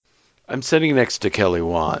I'm sitting next to Kelly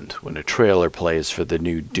Wand when a trailer plays for the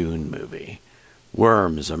new Dune movie.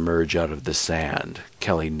 Worms emerge out of the sand.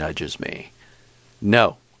 Kelly nudges me.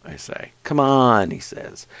 No, I say. Come on, he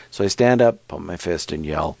says. So I stand up, pump my fist, and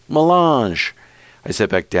yell, Melange! I sit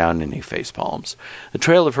back down and he facepalms. The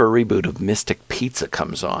trailer for a reboot of Mystic Pizza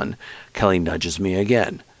comes on. Kelly nudges me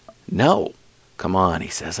again. No. Come on, he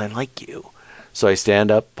says. I like you. So I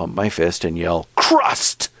stand up, pump my fist, and yell,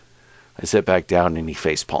 Crust! I sit back down and he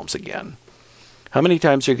facepalms again. How many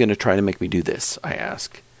times are you going to try to make me do this? I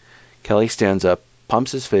ask. Kelly stands up,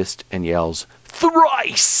 pumps his fist, and yells,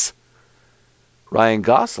 Thrice! Ryan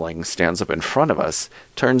Gosling stands up in front of us,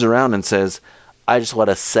 turns around and says, I just want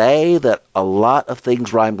to say that a lot of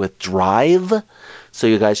things rhyme with drive, so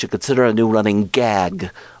you guys should consider a new running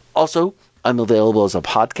gag. Also, I'm available as a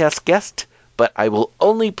podcast guest, but I will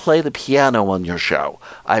only play the piano on your show.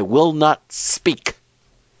 I will not speak.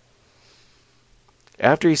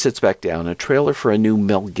 After he sits back down, a trailer for a new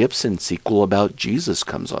Mel Gibson sequel about Jesus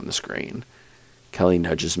comes on the screen. Kelly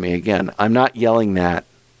nudges me again. I'm not yelling that,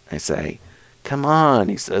 I say. Come on,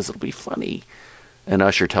 he says, it'll be funny. An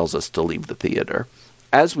usher tells us to leave the theater.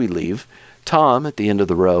 As we leave, Tom, at the end of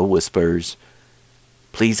the row, whispers,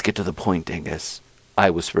 Please get to the point, Angus. I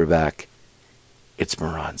whisper back, It's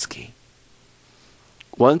Moronsky.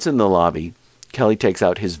 Once in the lobby, Kelly takes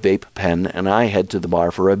out his vape pen and I head to the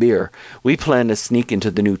bar for a beer. We plan to sneak into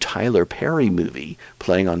the new Tyler Perry movie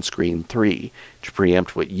playing on Screen 3 to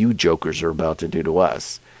preempt what you jokers are about to do to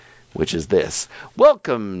us, which is this.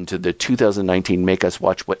 Welcome to the 2019 Make Us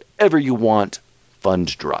Watch Whatever You Want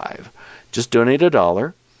Fund Drive. Just donate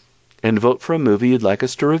 $1 and vote for a movie you'd like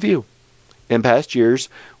us to review. In past years,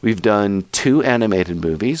 we've done 2 animated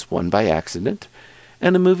movies, one by accident,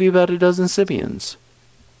 and a movie about a dozen simians.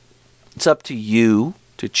 It's up to you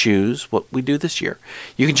to choose what we do this year.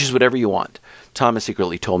 You can choose whatever you want. Thomas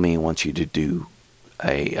secretly told me he wants you to do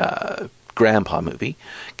a grandpa movie.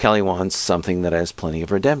 Kelly wants something that has plenty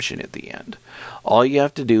of redemption at the end. All you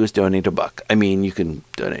have to do is donate $1. I mean, you can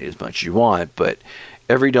donate as much as you want, but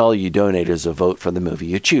every dollar you donate is a vote for the movie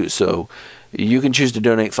you choose. So you can choose to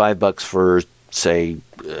donate $5 for, say,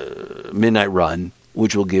 Midnight Run,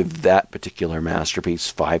 which will give that particular masterpiece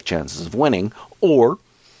 5 chances of winning, or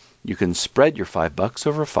you can spread your $5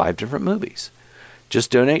 over 5 different movies.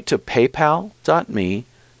 Just donate to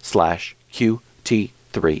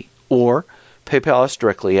paypal.me/QT3 or PayPal us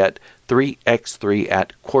directly at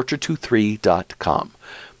 3x3@quarter23.com.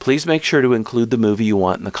 Please make sure to include the movie you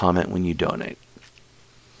want in the comment when you donate.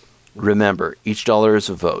 Remember, each dollar is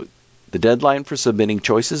a vote. The deadline for submitting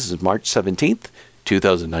choices is March 17th,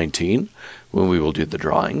 2019, when we will do the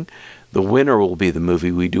drawing. The winner will be the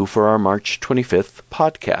movie we do for our March 25th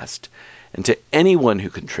podcast. And to anyone who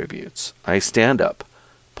contributes, I stand up,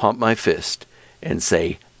 pump my fist, and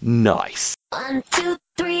say, nice. 1, 2,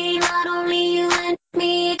 3, not only you and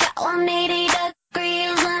me, got 180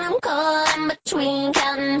 degrees, and I'm caught in between,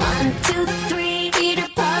 counting 1, 2, 3, Peter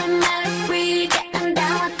Pan, Mary, getting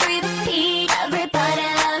down with 3P, everybody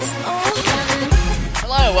loves counting.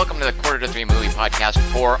 Hello, welcome to the Quarter to Three Movie Podcast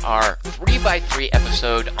for our 3x3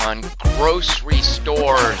 episode on grocery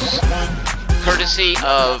stores. Courtesy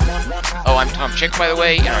of, I'm Tom Chick, by the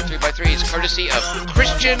way, and our 3x3 is courtesy of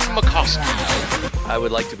Christian McCoskey. I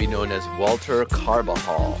would like to be known as Walter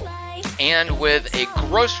Carbajal. And with a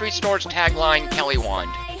grocery store's tagline, Kelly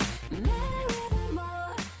Wand.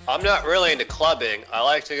 I'm not really into clubbing. I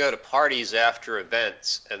like to go to parties after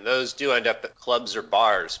events, and those do end up at clubs or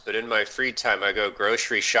bars. But in my free time, I go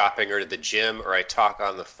grocery shopping or to the gym, or I talk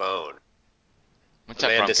on the phone. What's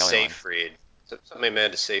that Amanda from, Kelly Wand? Seyfried. Something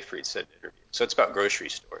Amanda Seyfried said in an interview. So it's about grocery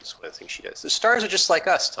stores, one of the things she does. The stars are just like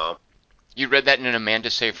us, Tom. You read that in an Amanda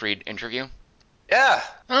Seyfried interview? Yeah.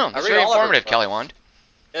 Oh, that's very informative, Kelly Wand.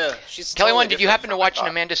 Yeah, she's Kelly totally Wand, did you happen to watch an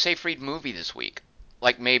different Amanda Seyfried movie this week?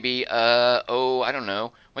 Like maybe, I don't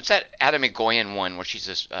know. What's that Adam McGoyan one where she's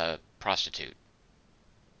this prostitute?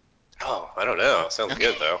 Oh, I don't know. Sounds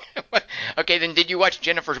good, though. Okay, then did you watch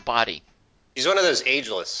Jennifer's Body? She's one of those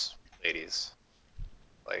ageless ladies.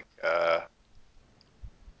 Like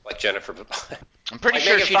Jennifer. I'm pretty like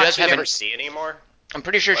sure Megan she Fox does we have never an... see anymore. I'm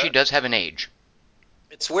pretty sure she What? does have an age.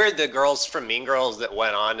 It's weird the girls from Mean Girls that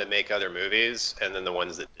went on to make other movies, and then the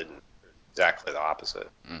ones that didn't. Exactly the opposite.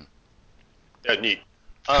 Mm. Yeah, neat.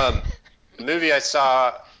 The movie I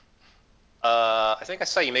saw, I think I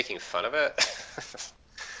saw you making fun of it,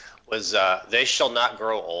 was They Shall Not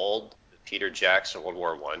Grow Old, the Peter Jackson World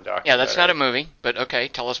War I documentary. Yeah, that's not a movie, but okay,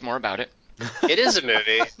 tell us more about it. It is a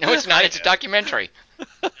movie. No, it's not. It's a documentary.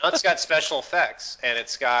 No, it's got special effects, and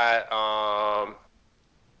it's got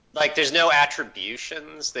Like there's no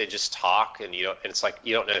attributions. They just talk, and it's like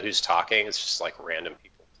you don't know who's talking. It's just like random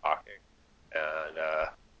people talking. And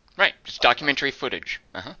Right, it's documentary footage.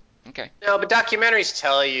 Okay. no, but documentaries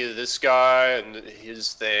tell you this guy and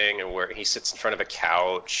his thing, and where he sits in front of a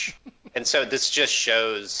couch, and so this just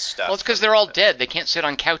shows stuff. Well, it's because they're all dead. They can't sit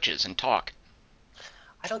on couches and talk.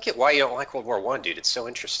 I don't get why you don't like World War One, dude. It's so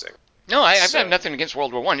interesting. No, I've got nothing against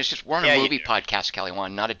World War One. It's just we're on a Yeah, you movie do. podcast, Kelly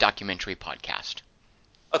One, not a documentary podcast.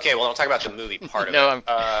 Okay, well, I'll talk about the movie part of No, it.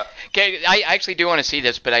 Okay, I actually do want to see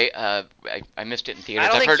this, but I missed it in theaters. I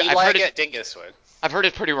don't I've think heard you like it. Dingus would. I've heard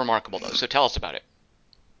it's pretty remarkable though. So tell us about it.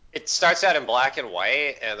 It starts out in black and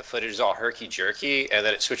white, and the footage is all herky-jerky, and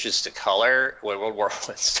then it switches to color when World War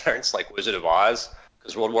One starts, like Wizard of Oz.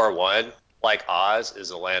 Because World War One, like Oz, is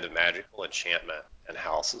a land of magical enchantment, and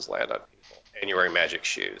houses land on people, and you're wearing magic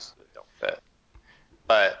shoes that don't fit.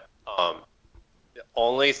 But the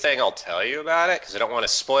only thing I'll tell you about it, because I don't want to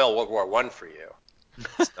spoil World War One for you,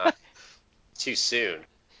 it's not too soon.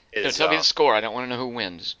 Don't tell me the score. I don't want to know who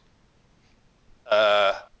wins.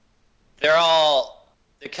 They're all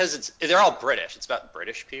because they're all British. It's about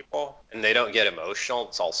British people, and they don't get emotional.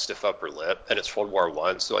 It's all stiff upper lip, and it's World War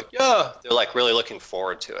One. So like, yeah, they're like really looking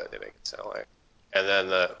forward to it. They make it sound like. And then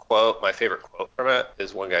the quote, my favorite quote from it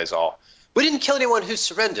is one guy's all, "We didn't kill anyone who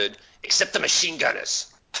surrendered except the machine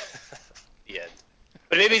gunners." The end.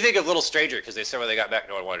 But it made me think of Little Stranger because they said when they got back,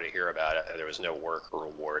 no one wanted to hear about it, and there was no work or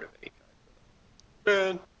reward of any kind.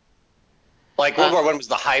 Man. Like World War One was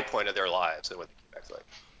the high point of their lives, and when they came back, like.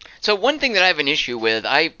 So one thing that I have an issue with,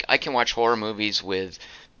 I can watch horror movies with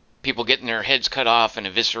people getting their heads cut off and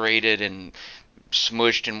eviscerated and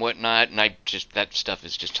smushed and whatnot, and that stuff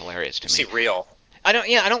is just hilarious to me. See real. I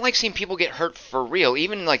don't like seeing people get hurt for real.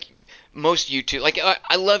 Even like most YouTube, like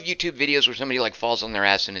I love YouTube videos where somebody like falls on their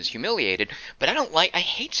ass and is humiliated, but I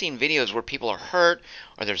hate seeing videos where people are hurt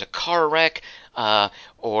or there's a car wreck,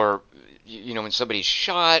 or when somebody's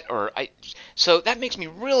shot, so that makes me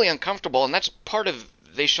really uncomfortable, and that's part of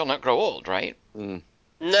They Shall Not Grow Old, right? Mm.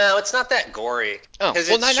 No, it's not that gory. Oh,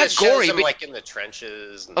 well, not just gory, shows them but like in the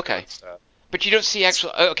trenches. And okay. Stuff. But you don't see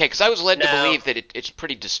actual. Okay, because I was led to No. believe that it's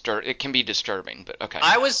pretty It can be disturbing, but okay.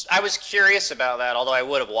 I was curious about that, although I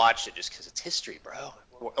would have watched it just because it's history, bro.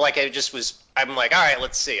 Like I'm like, all right,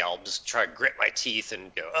 let's see. I'll just try to grit my teeth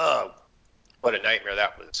and go, oh, what a nightmare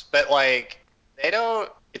that was. But like,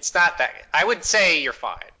 it's not that. I would say you're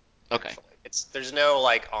fine. Okay. Actually. There's no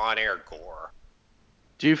like on-air gore.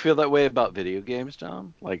 Do you feel that way about video games,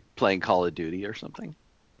 Tom? Like playing Call of Duty or something?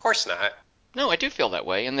 Of course not. No, I do feel that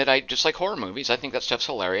way, and that I just like horror movies. I think that stuff's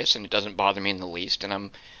hilarious, and it doesn't bother me in the least, and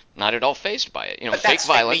I'm not at all fazed by it. But fake that's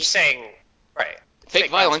violence. Me saying, right.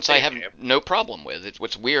 Fake violence, I have game. no problem with.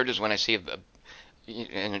 What's weird is when I see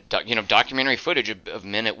documentary footage of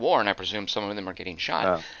men at war, and I presume some of them are getting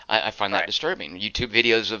shot. Oh. I find that Right. disturbing. YouTube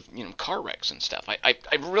videos of car wrecks and stuff. I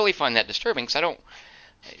really find that disturbing because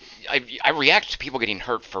I react to people getting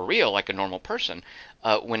hurt for real like a normal person.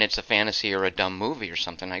 When it's a fantasy or a dumb movie or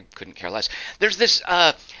something, I couldn't care less. There's this.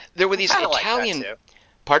 There were these Italian. Like that too.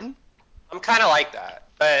 Pardon? I'm kind of like that,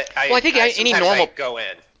 but Well, I think any normal. go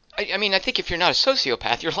in. I mean, I think if you're not a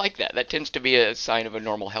sociopath, you're like that. That tends to be a sign of a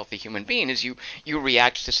normal, healthy human being, is you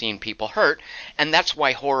react to seeing people hurt, and that's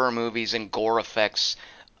why horror movies and gore effects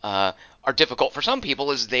are difficult for some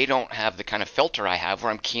people, is they don't have the kind of filter I have,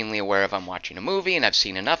 where I'm keenly aware of I'm watching a movie and I've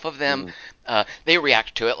seen enough of them. They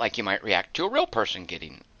react to it like you might react to a real person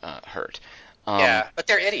getting hurt. Yeah, but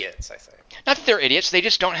they're idiots, I think. Not that they're idiots. They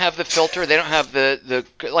just don't have the filter. They don't have the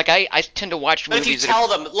like. I tend to watch But movies. if you tell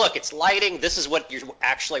them, look, it's lighting. This is what you're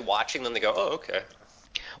actually watching. Then they go, oh, okay.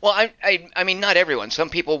 Well, I mean, not everyone. Some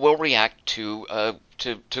people will react to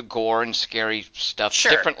gore and scary stuff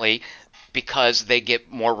differently because they get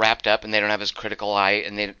more wrapped up and they don't have as critical eye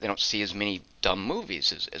and they don't see as many dumb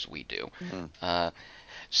movies as we do.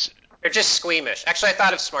 They're just squeamish. Actually, I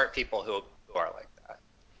thought of smart people who are like that.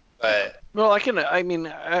 But Well, I mean,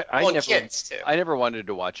 I never, kids too. I never wanted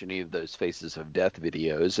to watch any of those Faces of Death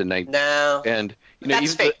videos, No, and that's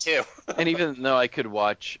even fake too. and even though I could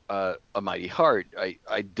watch A Mighty Heart,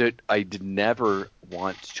 I did never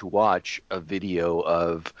want to watch a video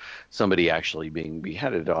of somebody actually being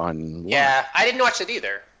beheaded on. Yeah, I didn't watch it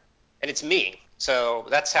either, and it's me. So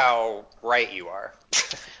that's how right you are.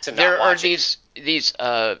 To not There are watch it. these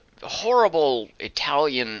horrible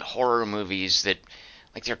Italian horror movies that,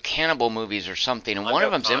 like, they're cannibal movies or something, and one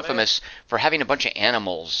of them's infamous for having a bunch of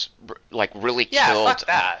animals like really killed. Fuck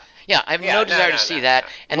that. Yeah, I have no desire to see that.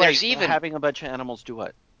 And Wait, there's even having a bunch of animals do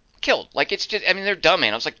what? killed. Like, it's just, I mean, they're dumb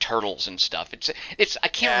animals, like turtles and stuff. It's I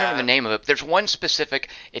can't remember the name of it. There's one specific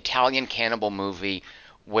Italian cannibal movie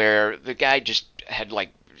where the guy just had like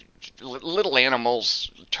little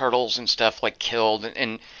animals, turtles and stuff like killed,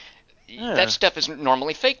 and Yeah. that stuff is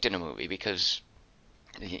normally faked in a movie because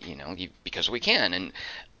because we can.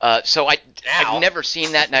 And so Now. I've never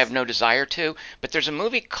seen that, and I have no desire to. But there's a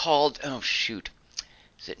movie called, oh shoot,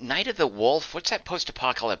 is it Night of the Wolf? What's that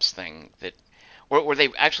post-apocalypse thing that where they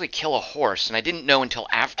actually kill a horse? And I didn't know until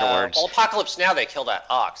afterwards. Well, Apocalypse Now, they kill that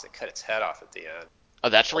ox that cut its head off at the end. Oh,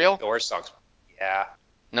 that's real? The horse songs. Yeah.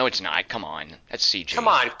 No, it's not. Come on, that's CG. Come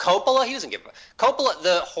on, Coppola. He doesn't give a Coppola.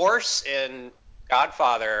 The horse in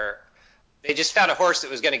Godfather. They just found a horse that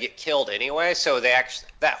was going to get killed anyway, so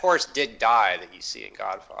that horse did die that you see in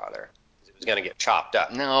Godfather. It was going to get chopped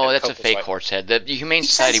up. No, And that's a Coppola's fake like, horse head. The Humane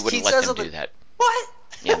Society wouldn't let them do that. What?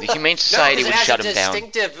 Yeah, the Humane Society would shut him down. No, it has a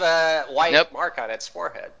distinctive white Nope. mark on its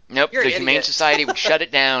forehead. Nope, You're the an Humane idiot. Society would shut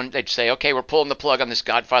it down. They'd say, okay, we're pulling the plug on this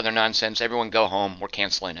Godfather nonsense. Everyone go home. We're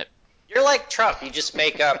canceling it. You're like Trump. You just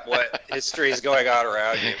make up what history is going on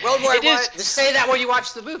around you. World War It is- One. Just say that when you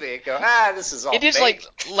watch the movie. And go, this is all It is fake.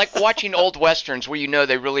 like watching old westerns where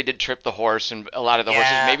they really did trip the horse, and a lot of the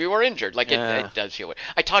horses Yeah. maybe were injured. Like Yeah. it does feel weird.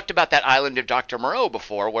 I talked about that Island of Dr. Moreau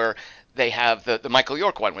before, where they have the Michael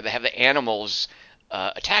York one, where they have the animals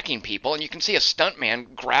attacking people, and you can see a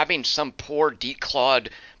stuntman grabbing some poor declawed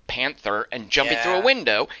panther and jumping Yeah. through a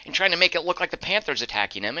window and trying to make it look like the panther's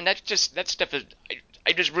attacking him, and that stuff is.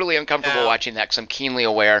 I'm just really uncomfortable No. watching that because I'm keenly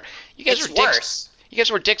aware. You guys It's were dicks. worse. You guys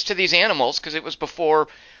were dicks to these animals because it was before.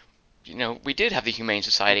 We did have the Humane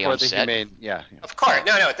Society Before on the set. humane, yeah. Of course.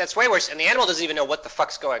 No, that's way worse. And the animal doesn't even know what the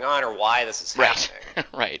fuck's going on or why this is Right, happening.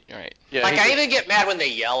 right. Yeah, Like, he I did. even get mad when they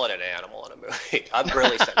yell at an animal in a movie. I'm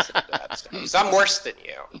really sensitive to that stuff. So I'm worse than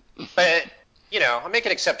you. But, I make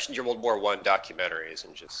an exception to your World War I documentaries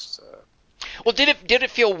and just... Well, did it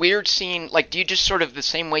feel weird seeing, like, do you just sort of the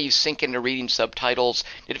same way you sink into reading subtitles?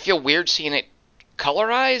 Did it feel weird seeing it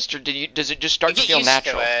colorized, or does it just start You to get feel used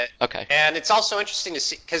natural? to it. Okay. And it's also interesting to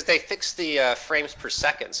see, because they fixed the frames per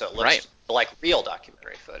second, so it looks Right. like real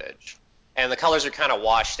documentary footage. And the colors are kind of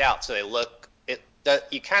washed out, so they look...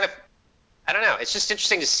 you kind of... I don't know. It's just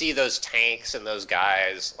interesting to see those tanks and those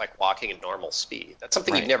guys, like, walking at normal speed. That's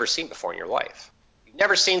something Right. you've never seen before in your life. You've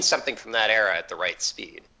never seen something from that era at the right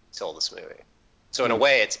speed until this movie. So in a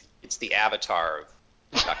way, it's the Avatar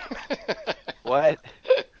of documentary. What?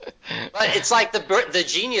 But it's like the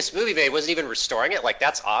genius movie made wasn't even restoring it. Like,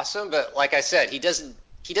 that's awesome, but like I said, he doesn't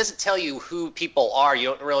tell you who people are. You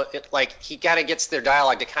don't really he kind of gets their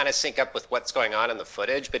dialogue to kind of sync up with what's going on in the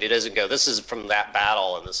footage, but he doesn't go, this is from that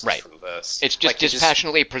battle and this Right. is from this. It's just Like, he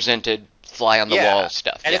dispassionately presented, fly on the wall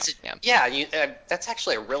stuff. And yeah. that's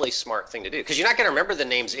actually a really smart thing to do, because you're not going to remember the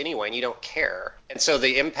names anyway, and you don't care. And so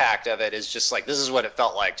the impact of it is just like, this is what it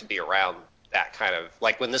felt like to be around that kind of,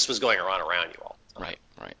 like when this was going around you all the time.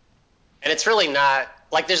 Right. And it's really not,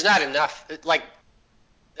 like, there's not enough, like,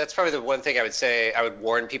 that's probably the one thing I would say. I would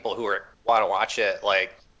warn people who want to watch it,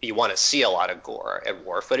 like, you want to see a lot of gore and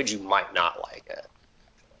war footage, you might not like it.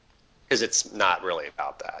 Because it's not really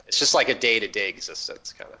about that. It's just like a day-to-day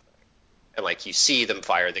existence kind of thing. And, like, you see them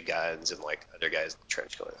fire the guns and, like, other guys in the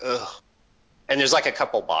trench going, ugh. And there's, like, a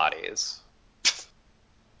couple bodies.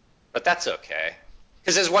 But that's okay.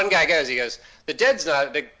 Because as one guy goes, he goes, the dead's not a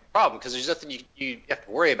big problem because there's nothing you have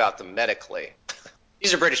to worry about them medically.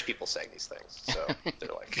 These are British people saying these things. So they're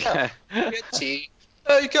like, get tea.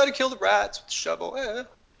 You got to kill the rats with the shovel.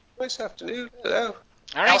 Nice afternoon. All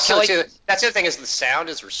right, Also, Kelly. too, that's the other thing is the sound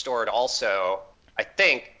is restored also. I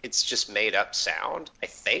think it's just made up sound. I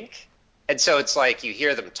think. And so it's like you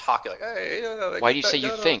hear them talk like, hey, Why do you say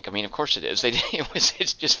you think? I mean, of course it is.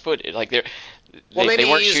 It's just footage. Like Well, they maybe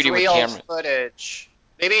weren't he used shooting with real camera. footage.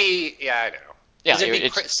 Maybe, yeah, I know. Yeah, It'd be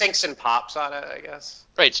it's sinks and pops on it, I guess.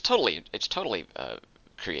 right. It's totally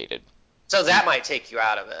created. So that might take you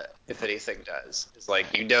out of it, if anything does. It's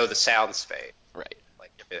like, the sounds fade. Right.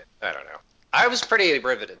 Like, I don't know. I was pretty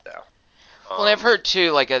riveted, though. Well, and I've heard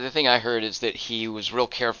too. Like the thing I heard is that he was real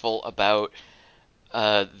careful about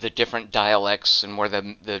the different dialects and where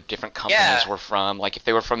the different companies Yeah. were from. Like if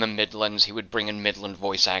they were from the Midlands, he would bring in Midland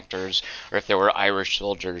voice actors, or if they were Irish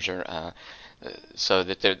soldiers, or so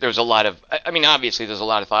that there's a lot of. I mean, obviously, there's a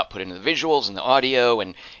lot of thought put into the visuals and the audio,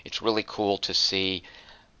 and it's really cool to see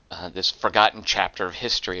this forgotten chapter of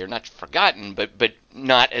history, or not forgotten, but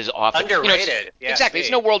not as often. Underrated. Yeah, exactly. It's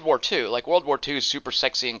indeed. no World War II. Like World War II is super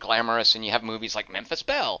sexy and glamorous, and you have movies like Memphis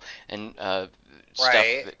Belle and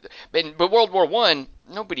Right. stuff. But World War I,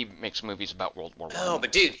 nobody makes movies about World War I. No,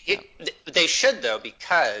 but dude, they should though,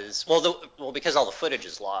 because because all the footage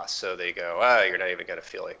is lost, so they go, you're not even gonna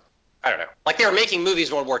feel like, I don't know, like they were making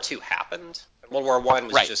movies when World War II happened, and World War I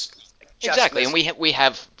was Right. just Exactly, missed. and we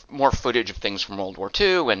have more footage of things from World War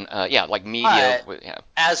II and like media.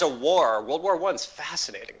 As a war, World War I's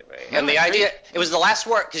fascinating to me. No, And the I agree. idea, it was the last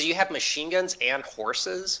war because you have machine guns and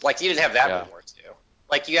horses. Like you didn't have that in World War II.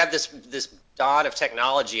 Like you have this dawn of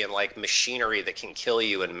technology and like machinery that can kill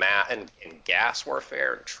you in gas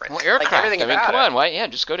warfare and trench. Well, aircraft. Like, everything about come it. on, why? Yeah,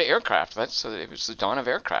 just go to aircraft. It was the dawn of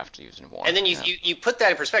aircraft used in war. And then you put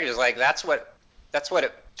that in perspective. It's like that's what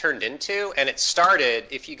it turned into. And it started.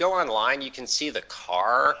 If you go online, you can see the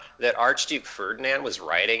car that Archduke Ferdinand was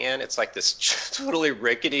riding in. It's like this totally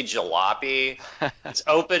rickety jalopy. It's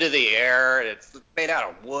open to the air, and it's made out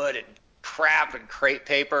of wood and crap and crepe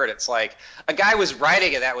paper. And it's like a guy was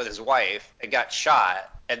riding in that with his wife and got shot.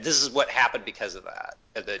 And this is what happened because of that.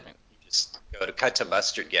 And then you just go to cut to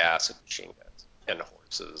mustard gas and machine guns and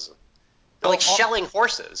horses. They're like shelling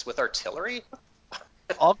horses with artillery.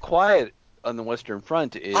 All Quiet on the Western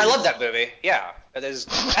Front is. I love that movie. Yeah, that's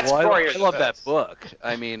Well, 4 I years. love that book.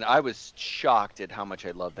 I mean, I was shocked at how much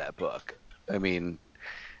I love that book. I mean,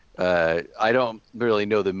 I don't really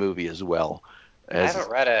know the movie as well. I haven't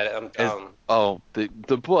read it.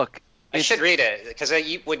 The book. I should read it because I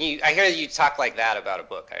hear you talk like that about a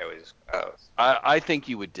book, I always. I think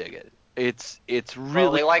you would dig it. It's really.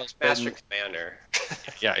 Well, we like Master Commander.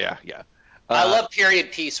 Yeah. I love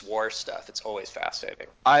period piece war stuff. It's always fascinating.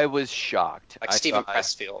 I was shocked. Like Stephen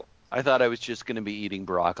Pressfield. I thought I was just going to be eating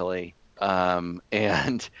broccoli,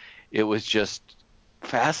 and it was just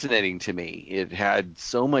fascinating to me. It had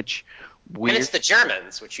so much weird. And it's the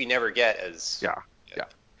Germans, which you never get as. Yeah.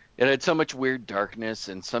 It had so much weird darkness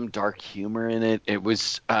and some dark humor in it. It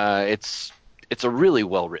was. It's a really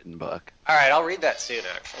well written book. All right, I'll read that soon.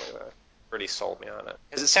 Actually, that pretty sold me on it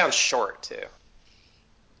because it sounds short too.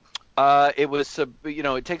 It was,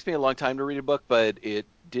 it takes me a long time to read a book, but it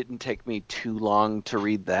didn't take me too long to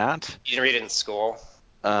read that. You didn't read it in school?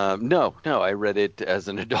 No, I read it as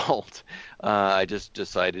an adult. I just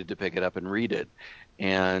decided to pick it up and read it,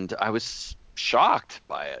 and I was shocked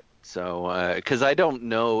by it. So, because I don't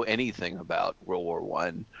know anything about World War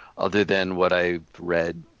I other than what I've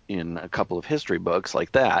read in a couple of history books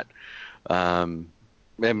like that. I mean,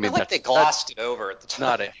 they glossed it over at the time.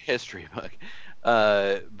 Not a history book.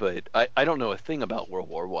 But I don't know a thing about World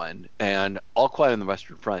War I, and All Quiet on the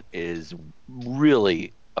Western Front is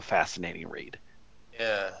really a fascinating read.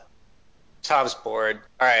 Yeah. Tom's bored.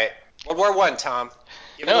 All right. World War I, Tom.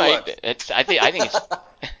 Give it a look. I think it's.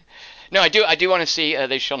 No, I do want to see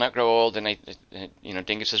They Shall Not Grow Old, and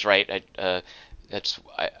Dingus is right. That's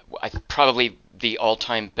probably the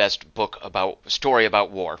all-time best story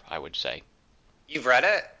about war, I would say. You've read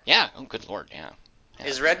it? Yeah. Oh, good Lord, yeah.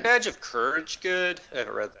 Is Red Badge of Courage good? I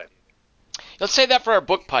haven't read that either. Let's say that for our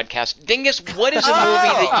book podcast. Dingus, what is a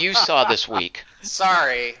movie that you saw this week?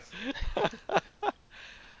 Sorry. That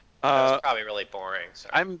was probably really boring.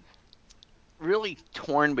 Sorry. I'm really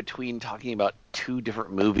torn between talking about two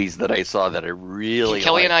different movies that I saw that I really Can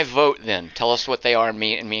Kelly liked. and I vote then? Tell us what they are, and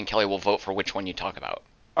me and Kelly will vote for which one you talk about.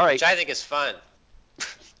 All right. Which I think is fun.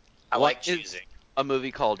 I like choosing. A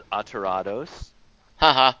movie called Atarados.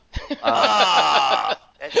 Haha.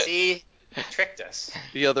 See, you tricked us.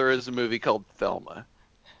 The other is a movie called Thelma.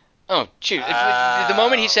 Oh, shoot. The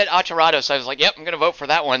moment he said Atarados, I was like, yep, I'm going to vote for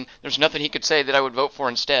that one. There's nothing he could say that I would vote for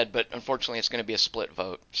instead, but unfortunately it's going to be a split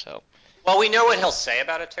vote. So. Well, we know what he'll say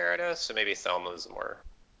about Atarados, so maybe Thelma's more.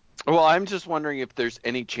 Well, I'm just wondering if there's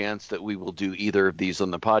any chance that we will do either of these on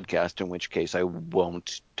the podcast, in which case I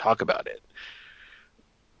won't talk about it.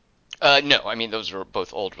 No, I mean, those are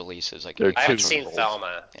both old releases. I haven't seen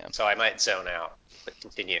Thelma, so I might zone out. But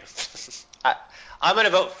continue. I'm going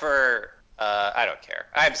to vote for... I don't care.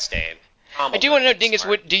 I abstain. I do want to know, Dingus,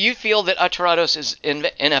 do you feel that Atarados is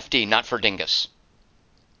NFD, not for Dingus?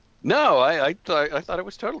 No, I thought it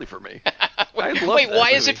was totally for me. Wait,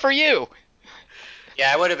 why is it for you?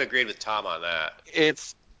 Yeah, I would have agreed with Tom on that.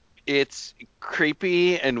 It's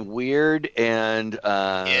creepy and weird and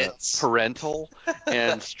parental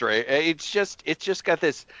and straight. It's just got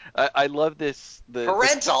this. I love this.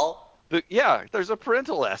 Parental. There's a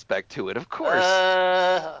parental aspect to it, of course.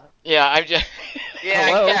 Yeah, I just. Yeah,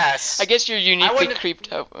 I guess. I guess you're uniquely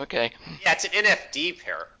creeped out. Okay. Yeah, it's an NFD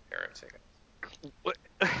parenting.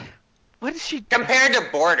 What is she compared to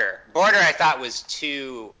Border? Border, I thought was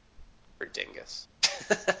too for Dingus.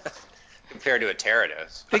 Compared to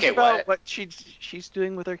Atarados. Think about what she's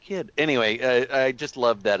doing with her kid. Anyway, I just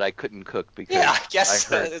love that I couldn't cook because I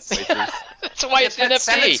guess I heard that's why it's NFT.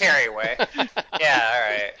 Cemetery way. Yeah, all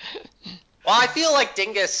right. Well, I feel like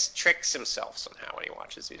Dingus tricks himself somehow when he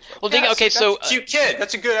watches these. Well, Dingus, okay, so that's a cute kid.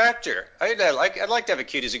 That's a good actor. I'd like to have a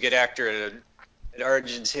kid who's a good actor in an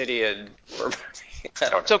Argentinian I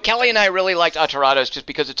don't know. So Kelly and I really liked Atarados just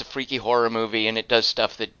because it's a freaky horror movie and it does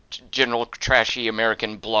stuff that general trashy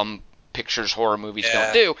American Blum Pictures horror movies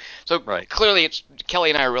don't do. So Right. clearly, it's Kelly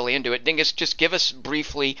and I are really into it. Dingus, just give us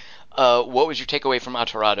briefly what was your takeaway from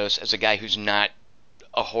Atarados as a guy who's not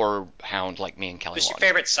a horror hound like me and Kelly Who's your Wand?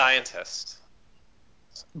 favorite scientist?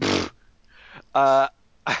 Uh,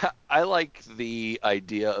 I like the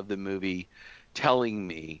idea of the movie telling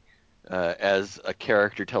me, as a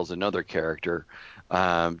character tells another character,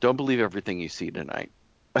 don't believe everything you see tonight.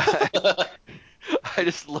 I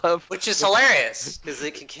just love, Which is hilarious because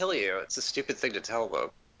they can kill you. It's a stupid thing to tell them.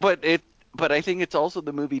 but I think it's also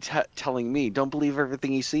the movie telling me, don't believe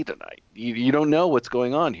everything you see tonight. You don't know what's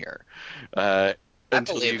going on here. I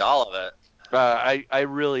Until believed you, all of it. I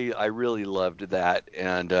really loved that,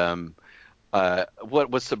 and what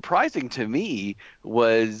was surprising to me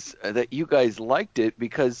was that you guys liked it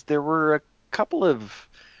because there were a couple of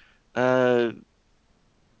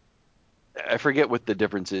I forget what the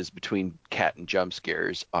difference is between cat and jump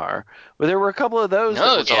scares are, but there were a couple of those that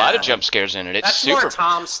No, were there's a lot of Yeah. jump scares in it. It's That's super. more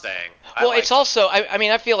Tom's thing. Well, it's also. I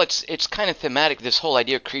mean, I feel it's kind of thematic. This whole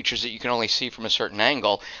idea of creatures that you can only see from a certain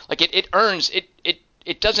angle. Like it earns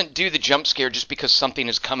it doesn't do the jump scare just because something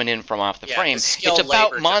is coming in from off the frame. the skilled It's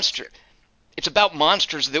about labor monster. jump scare. It's about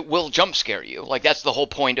monsters that will jump scare you. Like that's the whole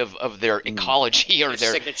point of their ecology or Their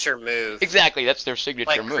their signature move. exactly. That's their signature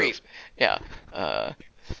Like move. Creep. Yeah.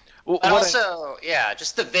 But also, yeah,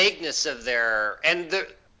 just the vagueness of their and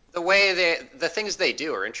the way the things they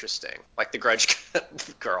do are interesting. Like the Grudge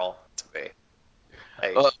girl to me.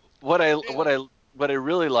 Like, what I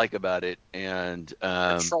really like about it, and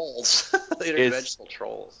they're trolls. The is interdimensional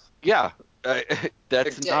trolls. yeah, They're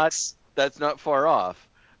that's dicks. not far off.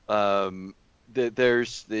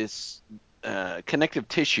 There's this connective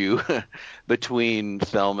tissue between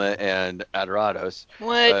Thelma and Adorados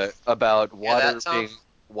What? about Yeah, that Tom.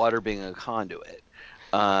 water being a conduit.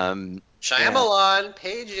 And, Shyamalan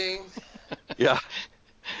paging. yeah.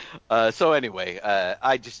 So anyway, I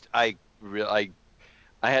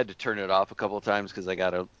had to turn it off a couple of times because I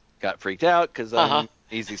got freaked out because Uh-huh. I'm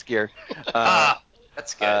easy scare.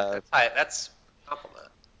 That's good. That's a compliment.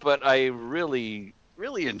 But I really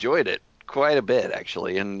enjoyed it quite a bit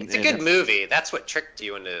actually, It's a good movie. That's what tricked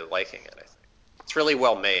you into liking it, I think. It's really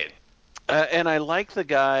well made. and I like the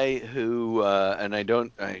guy who, and I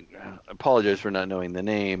apologize for not knowing the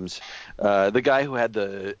names. The guy who had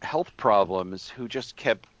the health problems, who just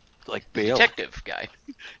kept like bailing. Detective guy.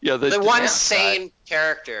 Yeah, The one detective sane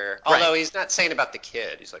character, Right. although he's not sane about the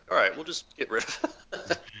kid. He's like, all right, we'll just get rid of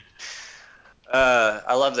it.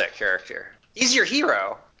 I love that character. He's your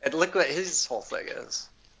hero, and look what his whole thing is.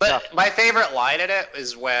 But my favorite line in it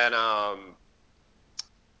is when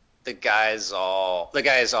the guy's all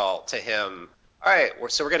to him. All right,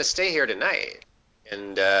 so we're gonna stay here tonight,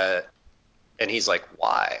 and he's like,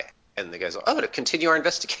 why? And the guy's like, oh, to continue our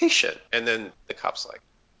investigation. And then the cop's like,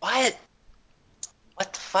 what?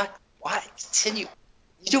 What the fuck? Why continue?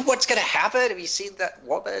 You know what's gonna happen? Have you seen that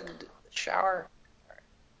woman in the shower?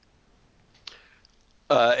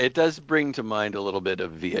 It does bring to mind a little bit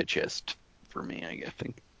of VHS for me, I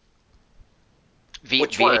think.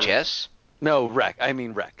 Which one? VHS? No, Wreck. I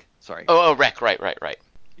mean Wreck. Sorry. Oh, Wreck. Right.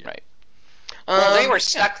 Yeah. Right. Well, they were Yeah.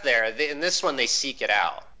 stuck there. In this one, they seek it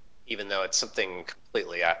out, even though it's something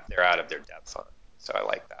completely they're out of their depth on. So I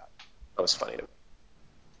like that. That was funny to me.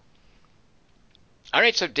 All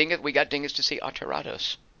right, so we got Dingus to see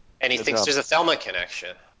Atarados. And he Good thinks job. there's a Thelma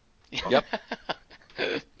connection, Yep.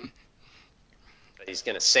 but he's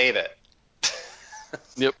gonna save it.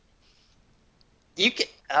 Yep.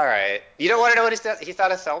 All right. You don't want to know what he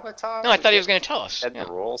thought of Thelma, Tom? No, I thought he was going to tell us. Said Yeah.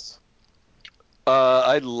 the rules.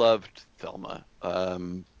 I loved Thelma. Uh,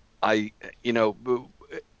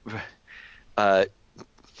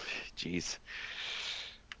 Jeez.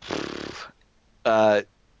 Uh,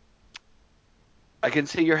 I can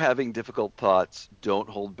see you're having difficult thoughts. Don't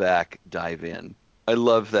hold back. Dive in. I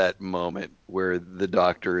love that moment where the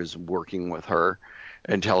doctor is working with her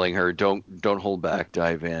and telling her, "Don't hold back.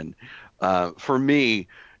 Dive in." For me,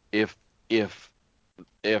 if if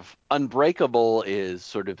if Unbreakable is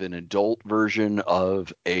sort of an adult version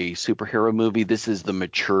of a superhero movie, this is the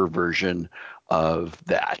mature version of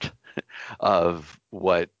that, of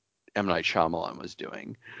what M. Night Shyamalan was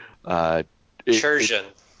doing. Chursian.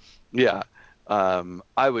 Yeah. I'm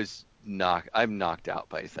knocked out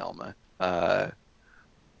by Thelma.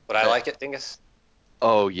 Would I like it, Dingus?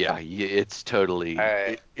 Oh yeah, it's totally, All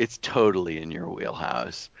right. it's totally in your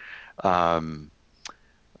wheelhouse. Man,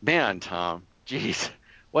 Tom, jeez,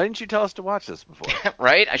 why didn't you tell us to watch this before?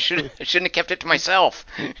 Right? I shouldn't have kept it to myself.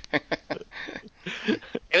 It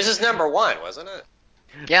was his number one, wasn't it?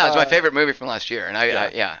 Yeah, it's my favorite movie from last year, and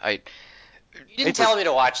You didn't tell me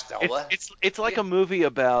to watch Thelma. It's like a movie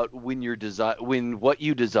about when what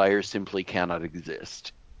you desire simply cannot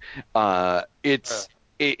exist.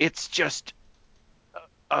 It's just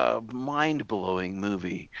a mind-blowing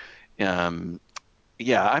movie. Um,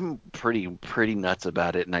 yeah, I'm pretty nuts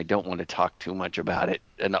about it, and I don't want to talk too much about it.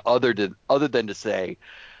 And other than to say,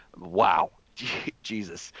 wow,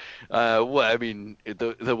 Jesus. Well, I mean,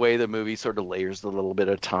 the way the movie sort of layers a little bit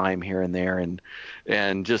of time here and there,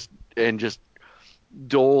 and just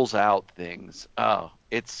doles out things. Oh,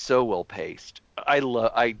 it's so well paced. I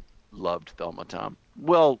loved Thelma, Tom.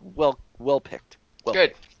 Well picked. Well good,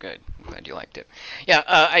 picked. good. I'm glad you liked it. Yeah,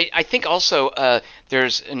 I think also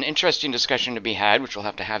there's an interesting discussion to be had, which we'll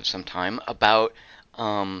have to have sometime, about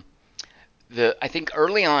um, I think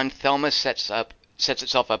early on, Thelma sets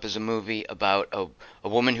itself up as a movie about a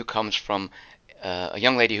woman who comes from a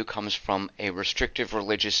young lady who comes from a restrictive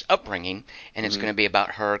religious upbringing, and it's Hmm. going to be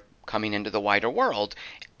about her coming into the wider world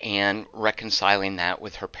and reconciling that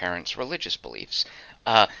with her parents' religious beliefs.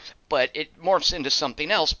 Uh, but it morphs into something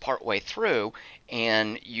else partway through,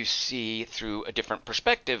 and you see through a different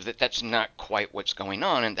perspective that that's not quite what's going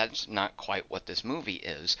on, and that's not quite what this movie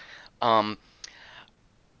is. Um,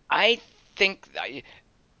 I think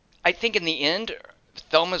I think in the end,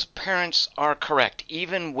 Thelma's parents are correct,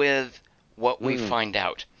 even with what we Mm. find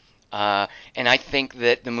out. And I think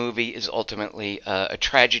that the movie is ultimately a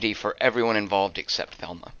tragedy for everyone involved except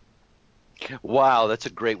Thelma. Wow, that's a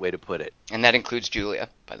great way to put it. And that includes Julia,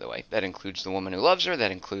 by the way. That includes the woman who loves her.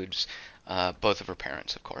 That includes both of her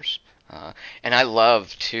parents, of course. And I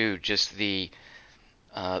love too just the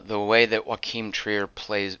way that Joachim Trier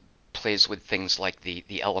plays with things like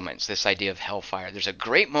the elements. This idea of hellfire. There's a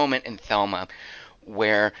great moment in Thelma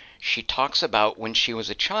where she talks about when she was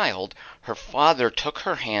a child, her father took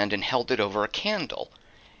her hand and held it over a candle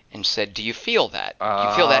and said, "Do you feel that? Do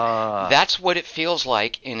you feel that? Ah, That's what it feels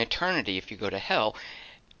like in eternity if you go to hell."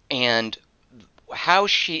 And how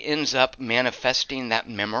she ends up manifesting that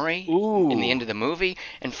memory in the ooh, end of the movie,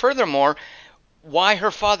 and furthermore, why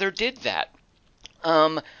her father did that,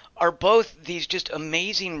 um, are both these just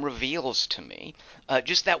amazing reveals to me.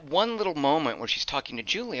 Just that one little moment where she's talking to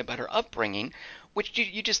Julie about her upbringing, which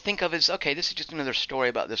you just think of as, okay, this is just another story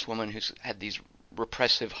about this woman who's had these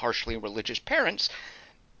repressive, harshly religious parents.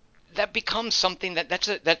 That becomes something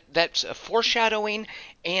that's a foreshadowing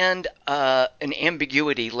and an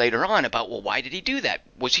ambiguity later on about, well, why did he do that?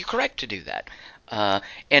 Was he correct to do that?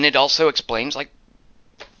 And it also explains like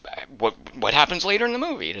what happens later in the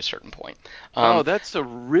movie at a certain point. oh, Um, that's a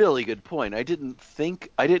really good point. I didn't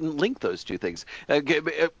link those two things. I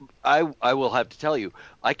will have to tell you,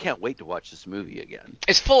 I can't wait to watch this movie again.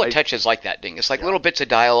 It's full of I touches like that, Ding. It's like Yeah. little bits of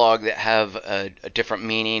dialogue that have a different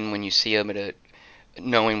meaning when you see them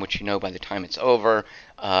knowing what you know by the time it's over.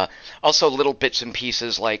 Uh, Also, little bits and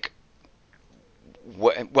pieces like,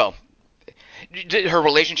 well, her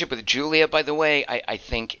relationship with Julia, by the way, I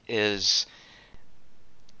think is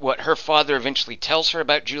what her father eventually tells her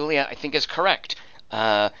about Julia, I think is correct.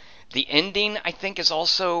 Uh, the ending, I think, is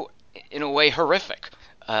also, in a way, horrific.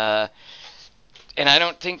 Uh, and I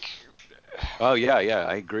don't think Oh yeah, yeah,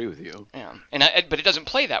 I agree with you. Yeah, but it doesn't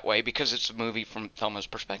play that way because it's a movie from Thelma's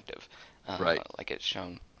perspective, Right. like it's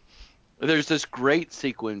shown. There's this great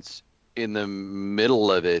sequence in the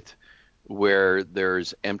middle of it where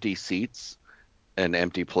there's empty seats and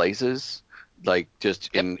empty places, like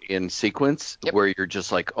just Yep, in sequence, yep, where you're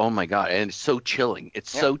just like, oh my God, and it's so chilling.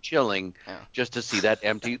 It's yeah, so chilling yeah. just to see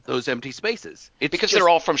those empty spaces. It's Because they're just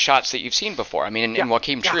all from shots that you've seen before. I mean, yeah, and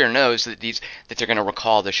Joachim yeah, Trier knows that they're going to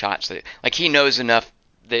recall the shots like he knows enough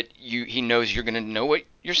that he knows you're going to know what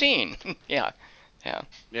you're seeing. Yeah, yeah.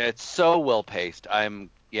 yeah. It's so well paced.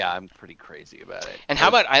 I'm pretty crazy about it. And how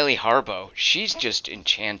about Eiley Harbo? She's just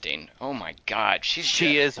enchanting. Oh my God, she's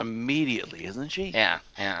She just is immediately, isn't she? yeah,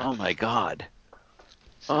 yeah. Oh my God. Oh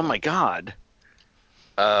So my God.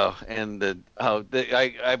 Oh, and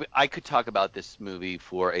I could talk about this movie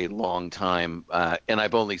for a long time, and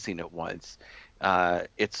I've only seen it once.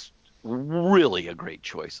 It's really a great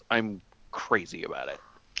choice. I'm crazy about it.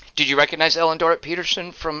 did you recognize Ellen Dorrit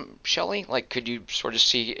Peterson from Shelley? Like, could you sort of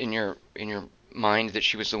see in your mind that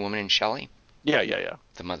she was the woman in Shelley, Yeah, yeah, yeah.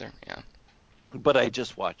 the mother? Yeah. But I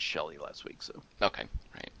just watched Shelley last week, so. Okay.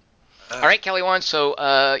 Right. All Uh, right, Kelly Wan.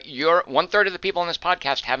 So, you're one third of the people on this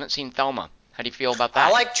podcast haven't seen Thelma. How do you feel about I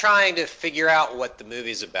that? like trying to figure out what the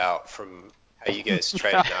movie's about from how you guys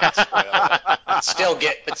try to not spoil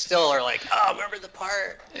it, but still are like, oh, remember the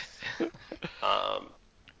part.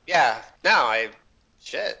 Yeah, no,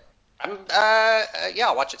 shit. Yeah,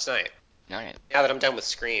 I'll watch it tonight. All right. Now that I'm done with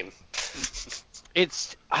Scream.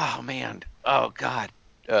 It's oh man, oh god,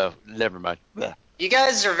 oh never mind. Blech. You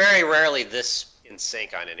guys are very rarely this in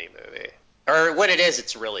sync on any movie. Or when it is,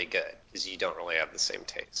 it's really good because you don't really have the same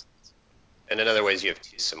taste. And in other ways, you have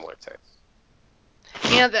two similar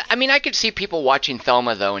tastes. Yeah, I mean, I could see people watching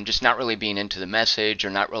Thelma though, and just not really being into the message, or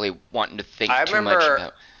not really wanting to think I too much remember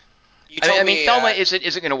about. you told I mean, me Thelma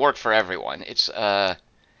isn't going to work for everyone. It's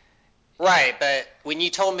right, but when you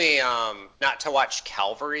told me not to watch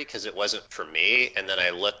Calvary because it wasn't for me, and then I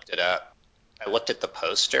looked it up, I looked at the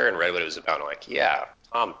poster and read what it was about. And I'm like, yeah,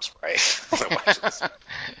 Tom's right. I'm gonna watch this.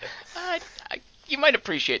 I, you might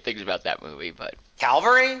appreciate things about that movie, but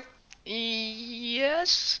Calvary?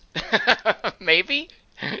 yes, maybe.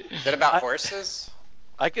 Is it about horses?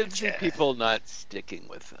 I can see Yeah. people not sticking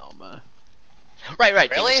with Thelma. Right, Really?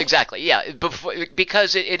 Dingus, exactly. Yeah,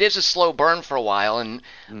 because it is a slow burn for a while, and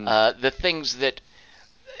the things that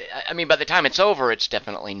I mean, by the time it's over, it's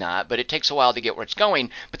definitely not, but it takes a while to get where it's going.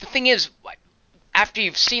 But the thing is, after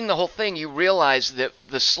you've seen the whole thing, you realize that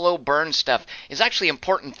the slow burn stuff is actually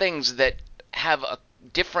important things that have a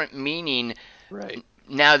different meaning Right.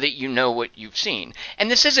 now that you know what you've seen. And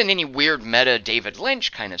this isn't any weird meta David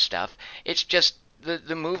Lynch kind of stuff. It's just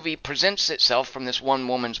the movie presents itself from this one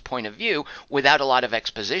woman's point of view without a lot of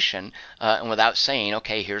exposition and without saying,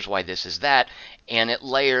 okay, here's why this is that. And it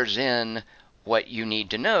layers in what you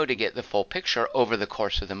need to know to get the full picture over the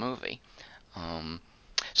course of the movie.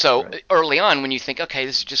 So Right. early on, when you think, okay,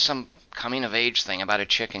 this is just some coming of age thing about a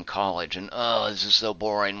chick in college, and oh, this is so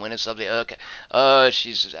boring. When is something? Okay, oh,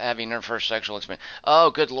 she's having her first sexual experience.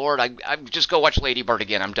 Oh, good lord, I just go watch Lady Bird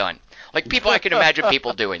again. I'm done. Like people, I can imagine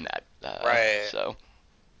people doing that. Right. So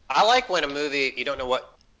I like when a movie you don't know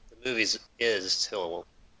what the movie is till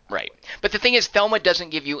right. But the thing is, Thelma doesn't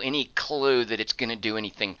give you any clue that it's going to do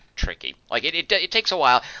anything tricky. Like it takes a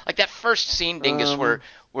while. Like that first scene, Dingus,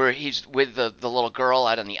 where he's with the little girl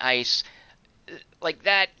out on the ice, like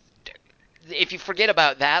that. If you forget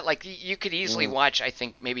about that, like you could easily watch, I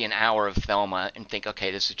think, maybe an hour of Thelma and think, okay,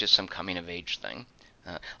 this is just some coming of age thing.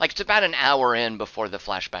 Like it's about an hour in before the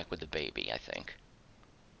flashback with the baby, I think.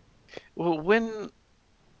 Well, when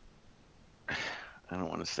I don't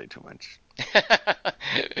want to say too much.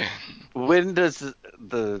 When does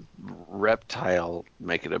the reptile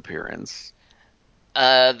make an appearance?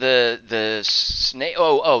 The snake.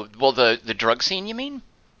 Oh, well, the drug scene, you mean?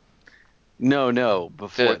 No,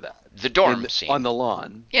 before The that. the dorm scene. On the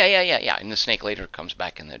lawn. Yeah. And the snake later comes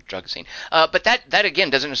back in the drug scene. But that again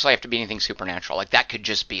doesn't necessarily have to be anything supernatural. Like that could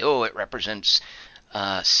just be, oh, it represents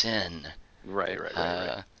sin. Right.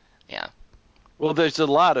 Yeah. Well, there's a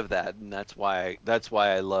lot of that, and that's why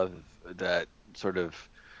I love that sort of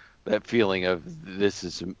that feeling of this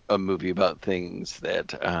is a movie about things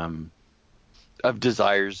that of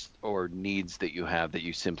desires or needs that you have that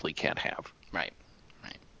you simply can't have. Right.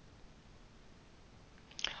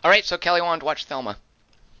 All right. So Kelly wanted to watch Thelma.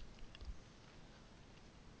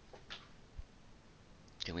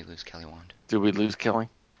 Did we lose Kelly Wand? Did we lose Kelly?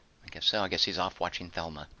 I guess so. I guess he's off watching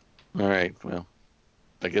Thelma. All right. Well,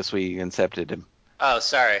 I guess we incepted him. Oh,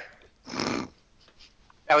 sorry.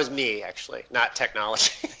 That was me, actually, not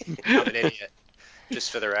technology. I'm an idiot,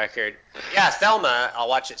 just for the record. Yeah, Thelma, I'll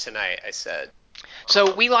watch it tonight, I said.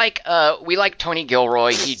 So we like Tony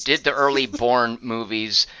Gilroy. He did the early Bourne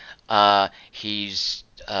movies. He's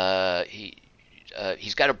got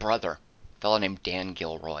a brother, a fellow named Dan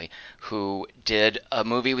Gilroy, who did a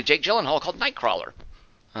movie with Jake Gyllenhaal called Nightcrawler,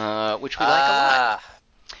 which we like a lot.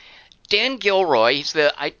 Dan Gilroy,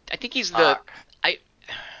 I think he's the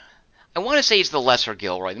I want to say he's the lesser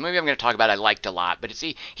Gilroy. The movie I'm going to talk about I liked a lot, but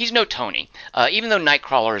he's no Tony, even though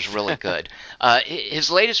Nightcrawler is really good.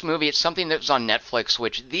 His latest movie, it's something that was on Netflix,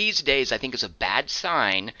 which these days I think is a bad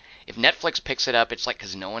sign. If Netflix picks it up, it's like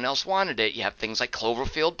because no one else wanted it. You have things like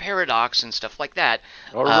Cloverfield Paradox and stuff like that.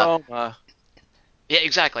 Or Roma. Yeah,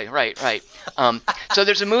 exactly. Right. So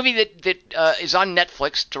there's a movie that is on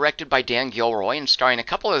Netflix, directed by Dan Gilroy and starring a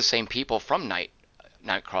couple of the same people from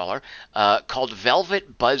Nightcrawler, called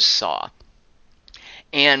Velvet Buzzsaw.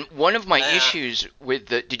 And one of my issues with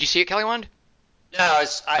did you see it, Kelly Wand? No, I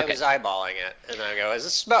was eyeballing it, and I go, is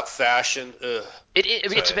this about fashion? Ugh.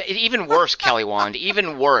 It's even worse, Kelly Wand.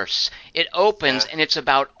 Even worse. It opens and it's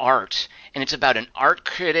about art, and it's about an art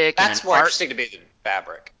critic. That's more interesting to me than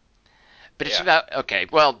fabric. But it's about, okay,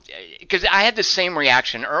 well, because I had the same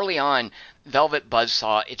reaction early on. Velvet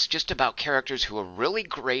Buzzsaw. It's just about characters who are really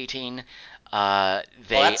grating. Well,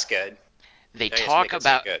 that's good. They talk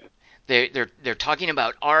about they're talking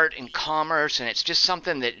about art and commerce, and it's just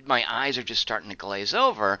something that my eyes are just starting to glaze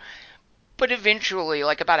over. But eventually,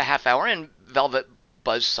 like about a half hour in, Velvet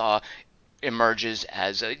Buzzsaw emerges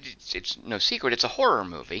as it's no secret, it's a horror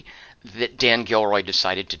movie that Dan Gilroy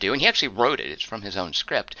decided to do, and he actually wrote it. It's from his own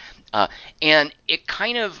script, and it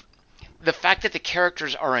kind of, the fact that the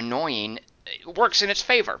characters are annoying works in its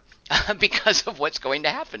favor because of what's going to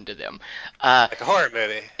happen to them. Like a horror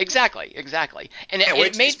movie. Exactly, and Can't wait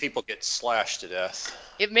it till made these people get slashed to death.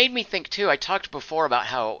 it made me think too. I talked before about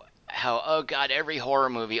how oh god, every horror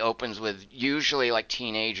movie opens with usually like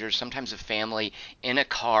teenagers, sometimes a family in a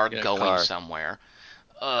car In a going car. somewhere.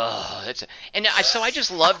 Oh, so I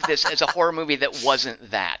just loved this as a horror movie that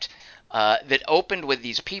wasn't that. That opened with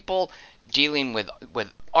these people dealing with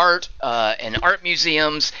art and art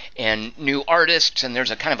museums and new artists, and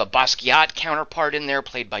there's a kind of a Basquiat counterpart in there,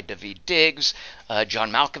 played by David Diggs.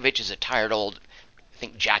 John Malkovich is a tired old, I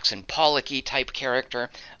think, Jackson Pollock-y type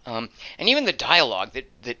character. And even the dialogue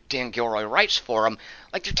that Dan Gilroy writes for him,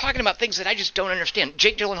 like they're talking about things that I just don't understand.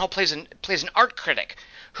 Jake Gyllenhaal plays an art critic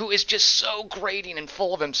who is just so grating and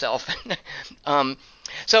full of himself.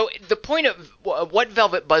 So the point of what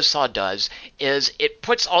Velvet Buzzsaw does is it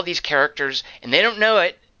puts all these characters, and they don't know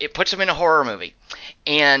it, it puts them in a horror movie.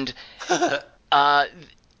 And and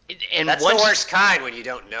That's once, the worst kind when you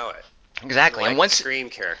don't know it. exactly, Like and once Scream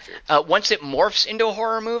character. once it morphs into a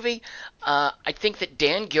horror movie, I think that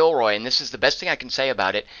Dan Gilroy, and this is the best thing I can say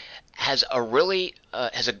about it, has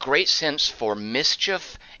a great sense for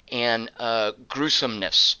mischief and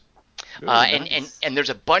gruesomeness. And there's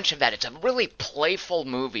a bunch of that. It's a really playful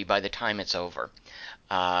movie by the time it's over,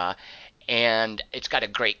 and it's got a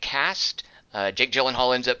great cast. Jake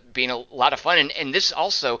Gyllenhaal ends up being a lot of fun, and this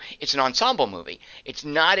also, it's an ensemble movie. It's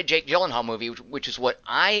not a Jake Gyllenhaal movie, which is what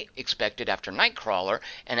I expected after Nightcrawler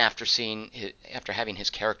and after having his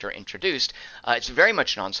character introduced. It's very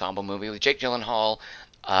much an ensemble movie with Jake Gyllenhaal.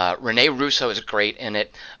 Rene Russo is great in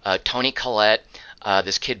it. Toni Collette.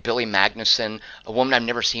 This kid Billy Magnuson, a woman I've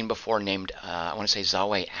never seen before named I want to say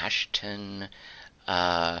Zawe Ashton,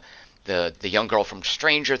 the young girl from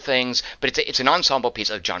Stranger Things, but it's an ensemble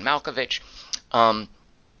piece of John Malkovich,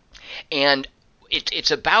 and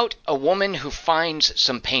it's about a woman who finds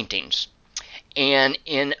some paintings. And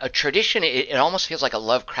in a tradition, it almost feels like a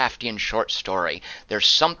Lovecraftian short story. There's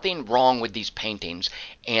something wrong with these paintings,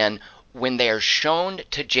 and when they are shown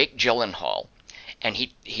to Jake Gyllenhaal, and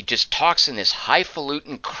he just talks in this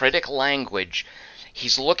highfalutin critic language.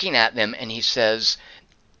 He's looking at them and he says,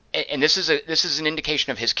 and this is an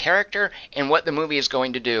indication of his character and what the movie is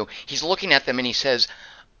going to do. He's looking at them and he says,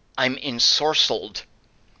 "I'm ensorcelled,"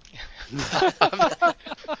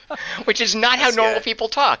 which is not how normal people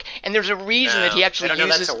talk. And there's a reason that he actually I don't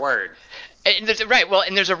know uses. that's a word. And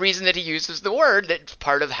there's a reason that he uses the word. That's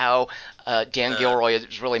part of how Dan Gilroy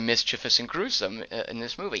is really mischievous and gruesome in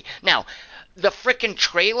this movie. Now, the frickin'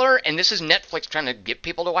 trailer, and this is Netflix trying to get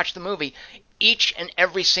people to watch the movie, each and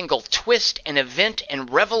every single twist and event and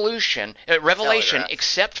revelation,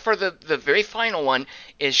 except for the very final one,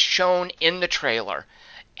 is shown in the trailer.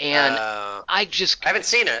 And I haven't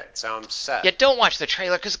seen it, so I'm set. Yeah, don't watch the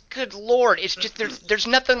trailer because, good lord, it's just there's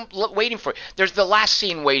nothing waiting for you. There's the last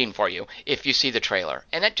scene waiting for you if you see the trailer,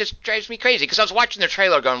 and that just drives me crazy because I was watching the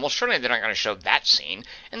trailer going, well, surely they're not going to show that scene,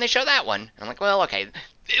 and they show that one, and I'm like, well, okay,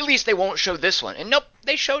 at least they won't show this one, and nope,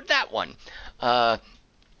 they showed that one.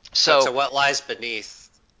 So it's a what lies beneath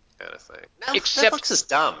kind of thing. No, Netflix is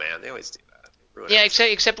dumb, man. They always do that. Yeah,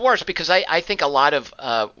 except worse, because I think a lot of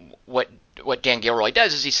what Dan Gilroy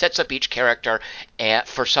does is he sets up each character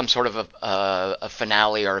for some sort of a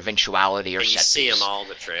finale or eventuality or and set piece. You see them all in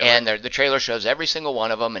the trailer. And the trailer shows every single one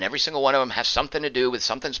of them, and every single one of them has something to do with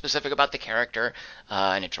something specific about the character,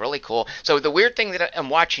 and it's really cool. So the weird thing that I'm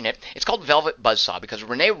watching it's called Velvet Buzzsaw because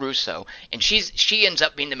Rene Russo, and she ends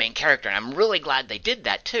up being the main character, and I'm really glad they did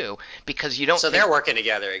that too, because you don't. So they're working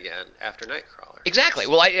together again after Nightcrawler. Exactly.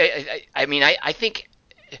 Well, I mean, I think.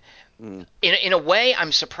 In a way,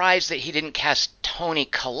 I'm surprised that he didn't cast Toni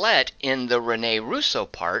Collette in the Rene Russo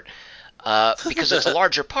part because it's a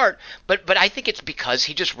larger part. But I think it's because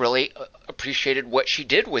he just really appreciated what she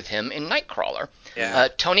did with him in Nightcrawler. Yeah.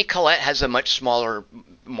 Toni Collette has a much smaller,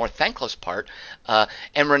 more thankless part,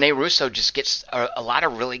 and Rene Russo just gets a lot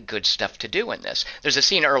of really good stuff to do in this. There's a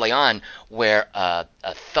scene early on where a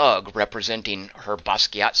thug representing her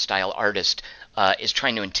Basquiat-style artist is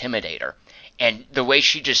trying to intimidate her. And the way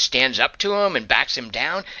she just stands up to him and backs him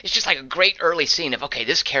down, it's just like a great early scene of, okay,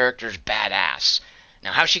 this character's badass.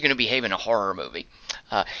 Now, how's she going to behave in a horror movie?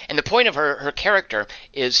 And the point of her character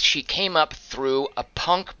is she came up through a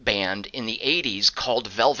punk band in the 80s called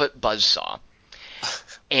Velvet Buzzsaw.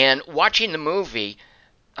 And watching the movie,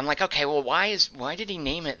 I'm like, okay, well, why did he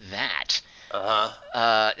name it that?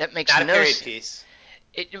 Uh-huh. That makes Not no a period sense. piece.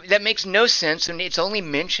 That makes no sense, and it's only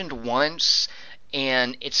mentioned once,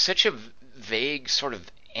 and it's such a vague sort of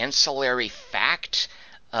ancillary fact.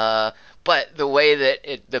 But the way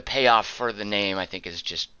that the payoff for the name, I think, is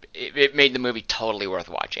just it made the movie totally worth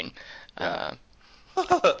watching. Yeah.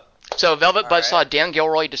 So Velvet All Buzzsaw, right. Dan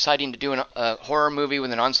Gilroy deciding to do a horror movie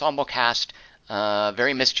with an ensemble cast,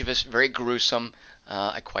 very mischievous, very gruesome.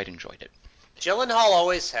 I quite enjoyed it. Gyllenhaal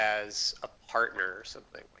always has a partner or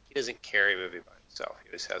something. Like he doesn't carry a movie by himself. He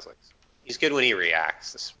always has like he's good when he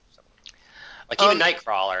reacts to someone. Like even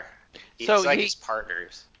Nightcrawler, So he's like he, his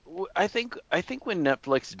partners. I think when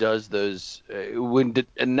Netflix does those,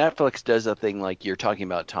 Netflix does a thing like you're talking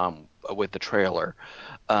about, Tom, with the trailer,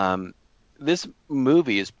 um, this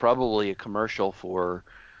movie is probably a commercial for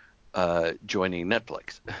joining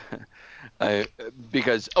Netflix, uh,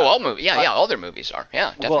 because Oh, all movies, yeah, all their movies are,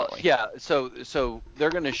 yeah, well, definitely. yeah, so they're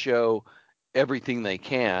going to show everything they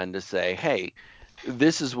can to say, hey,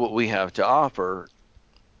 this is what we have to offer.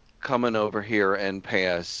 Coming over here and pay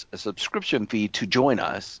us a subscription fee to join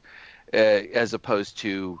us, as opposed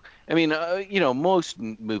to, I mean, most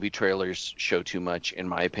movie trailers show too much, in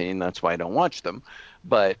my opinion. That's why I don't watch them.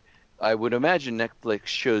 But I would imagine Netflix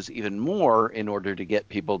shows even more in order to get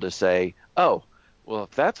people to say, oh, well,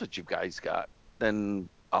 if that's what you guys got, then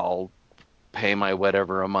I'll pay my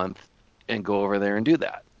whatever a month and go over there and do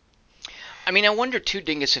that. I mean, I wonder too,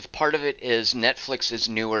 Dingus, if part of it is Netflix is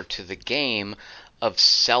newer to the game of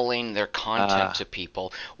selling their content to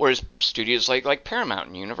people, whereas studios like Paramount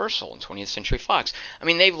and Universal and 20th Century Fox, I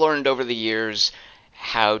mean, they've learned over the years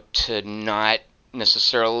how to not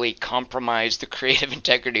necessarily compromise the creative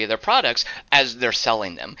integrity of their products as they're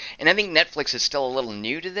selling them. And I think Netflix is still a little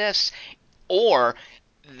new to this, or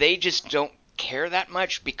they just don't care that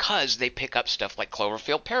much because they pick up stuff like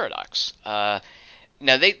Cloverfield Paradox. Now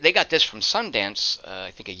they got this from Sundance,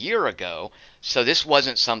 I think a year ago, so this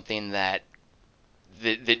wasn't something that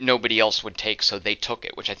nobody else would take, so they took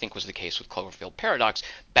it, which I think was the case with Cloverfield Paradox.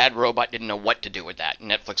 Bad Robot didn't know what to do with that, and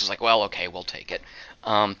Netflix is like, well, okay, we'll take it.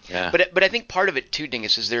 Yeah. But I think part of it too,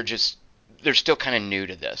 Dingus, is they're still kind of new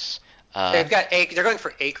to this. They're going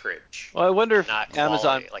for acreage, Well, I wonder if not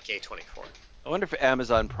Amazon quality, like A24. I wonder if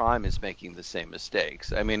Amazon Prime is making the same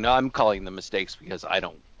mistakes. I mean, I'm calling them mistakes because I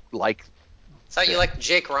don't like Thought you them. liked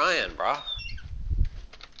Jake Ryan, bro.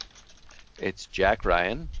 It's Jack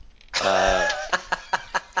Ryan. Uh,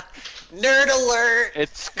 Nerd alert!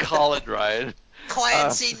 it's Colin Ryan.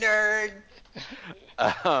 Clancy nerd.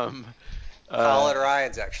 Um, Colin uh,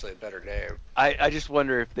 Ryan's actually a better name. I just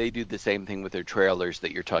wonder if they do the same thing with their trailers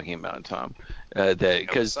that you're talking about, Tom.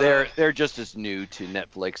 Because Amazon. they're just as new to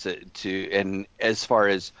Netflix, and as far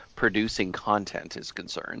as producing content is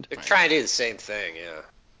concerned. They're trying to do the same thing, yeah.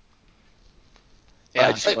 Yeah,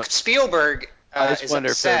 I just, But Spielberg I just is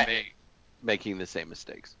wonder if they're upset. making the same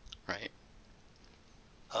mistakes. right.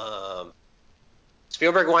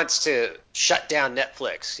 Spielberg wants to shut down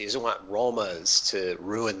Netflix. He doesn't want Romas to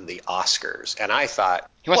ruin the Oscars. And I thought,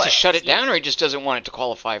 He wants what? to shut it down, or he just doesn't want it to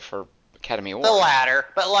qualify for Academy Awards. The latter.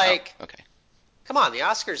 But Oh, like, okay. come on, the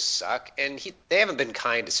Oscars suck, and they haven't been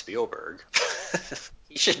kind to Spielberg.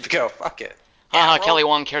 He should go, fuck it. Haha, Ro- Kelly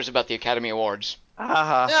Wong cares about the Academy Awards.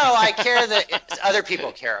 Haha. No, I care that other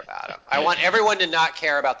people care about them. I want everyone to not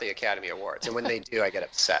care about the Academy Awards, and when they do, I get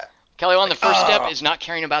upset. Kelly Wong, the first step Oh. is not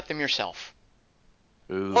caring about them yourself.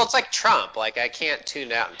 Ooh. Well, it's like Trump. Like, I can't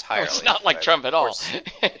tune out No, entirely. it's not like but Trump at of all. course,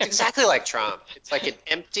 it's exactly like Trump. It's like an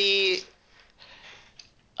empty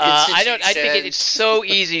I think institution. it's so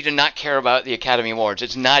easy to not care about the Academy Awards.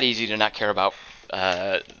 It's not easy to not care about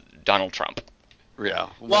Donald Trump. Yeah.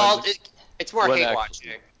 Well, it's more one hate actually-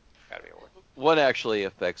 watching. Academy Awards. One actually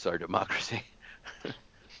affects our democracy.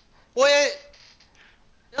 What?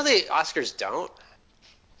 No, the Oscars don't.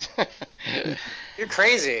 You're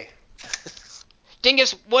crazy.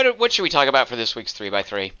 Dingus, what should we talk about for this week's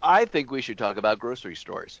 3x3? I think we should talk about grocery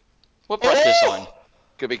stores. What brought this on?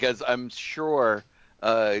 Because I'm sure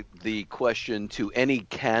the question to any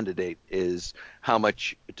candidate is how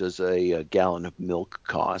much does a gallon of milk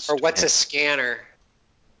cost? Or what's a scanner?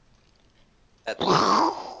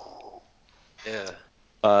 Yeah.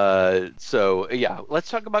 So yeah, let's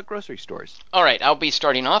talk about grocery stores. All right, I'll be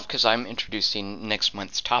starting off because I'm introducing next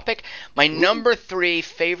month's topic. My number 3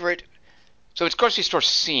 favorite. So it's grocery store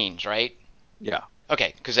scenes, right? Yeah.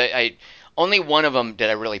 Okay, because I only one of them did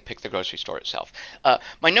I really pick the grocery store itself.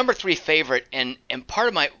 My number 3 favorite, and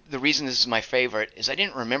part of the reason this is my favorite is I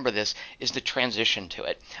didn't remember this, is the transition to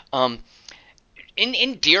it.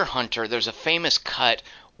 In Deer Hunter, there's a famous cut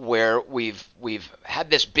where we've had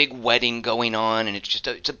this big wedding going on, and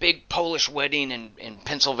it's a big Polish wedding in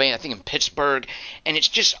Pennsylvania, I think in Pittsburgh, and it's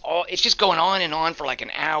just going on and on for like an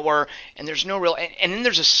hour, and there's no real, and then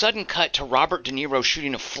there's a sudden cut to Robert De Niro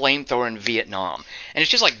shooting a flamethrower in Vietnam, and it's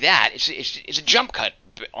just like that. It's a jump cut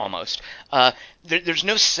almost. There's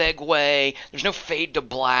no segue. There's no fade to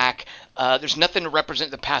black. There's nothing to represent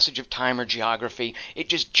the passage of time or geography. It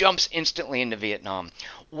just jumps instantly into Vietnam.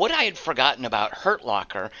 What I had forgotten about Hurt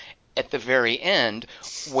Locker at the very end,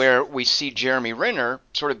 where we see Jeremy Renner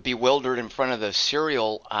sort of bewildered in front of the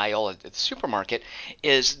cereal aisle at the supermarket,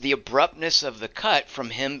 is the abruptness of the cut from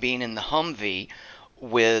him being in the Humvee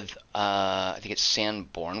with, I think it's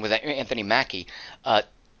Sanborn, with Anthony Mackie,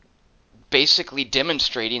 basically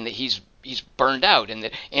demonstrating that he's burned out and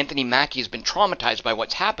that Anthony Mackie has been traumatized by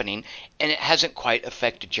what's happening, and it hasn't quite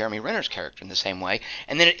affected Jeremy Renner's character in the same way.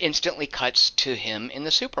 And then it instantly cuts to him in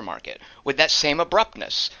the supermarket with that same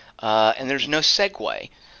abruptness, and there's no segue.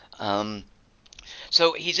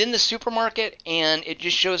 So he's in the supermarket, and it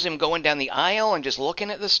just shows him going down the aisle and just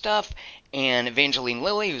looking at the stuff, and Evangeline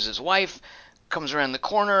Lilly, who's his wife, comes around the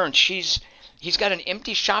corner, and he's got an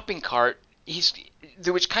empty shopping cart,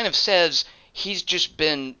 which kind of says he's just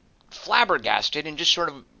been flabbergasted and just sort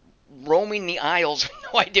of roaming the aisles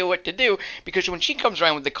with no idea what to do, because when she comes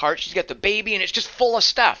around with the cart, she's got the baby and it's just full of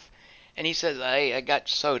stuff. And he says, I got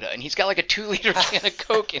soda. And he's got like a 2-liter can of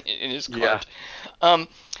Coke in his cart. Yeah.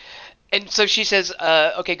 And so she says,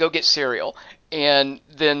 okay, go get cereal. And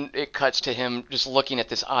then it cuts to him just looking at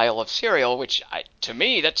this aisle of cereal, which to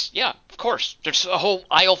me, that's, yeah, of course. There's a whole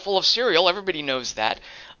aisle full of cereal. Everybody knows that.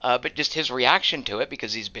 But just his reaction to it,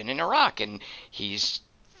 because he's been in Iraq and he's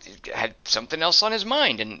had something else on his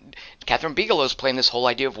mind. And Catherine Bigelow's playing this whole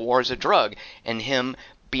idea of war as a drug, and him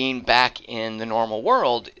being back in the normal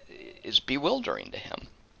world is bewildering to him.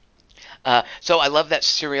 So I love that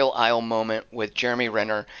cereal aisle moment with Jeremy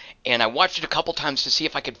Renner, and I watched it a couple times to see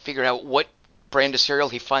if I could figure out what brand of cereal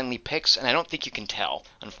he finally picks, and I don't think you can tell,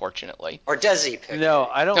 unfortunately. Or does he pick? No,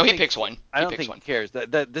 I don't. No, he picks one. I don't think he cares.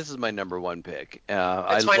 That this is my number one pick.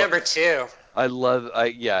 It's my number two.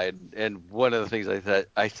 And one of the things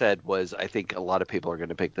I said was I think a lot of people are going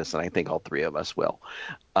to pick this, and I think all three of us will.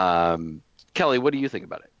 Kelly, what do you think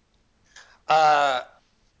about it?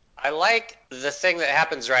 I like the thing that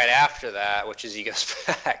happens right after that, which is he goes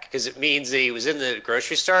back, because it means that he was in the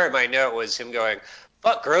grocery store, and my note was him going,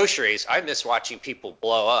 fuck groceries, I miss watching people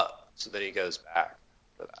blow up. So then he goes back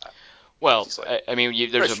for that. Well, like, I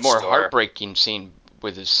mean, there's a more heartbreaking scene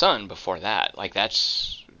with his son before that. Like,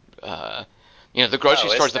 that's, the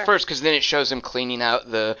grocery store's the first, because then it shows him cleaning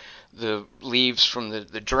out the leaves from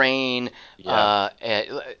the drain. Yeah.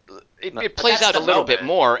 It plays out a little bit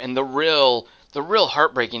more, and the real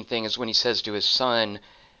heartbreaking thing is when he says to his son,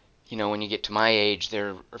 when you get to my age,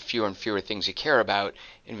 there are fewer and fewer things you care about.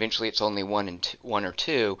 And eventually it's only one or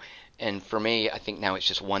two. And for me, I think now it's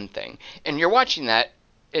just one thing. And you're watching that,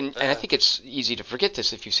 and I think it's easy to forget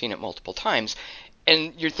this if you've seen it multiple times.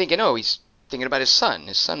 And you're thinking, oh, he's thinking about his son.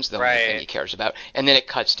 His son's the only thing he cares about. And then it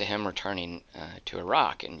cuts to him returning to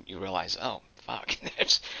Iraq, and you realize, oh, fuck,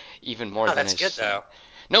 that's even more than his son. That's good, though.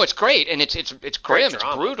 No, it's great, and it's grim,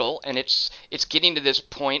 it's brutal, and it's getting to this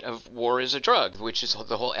point of war is a drug, which is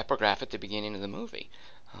the whole epigraph at the beginning of the movie.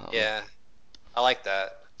 Yeah, I like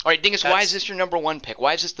that. All right, Dingus, why is this your number one pick?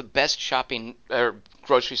 Why is this the best shopping or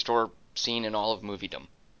grocery store scene in all of moviedom?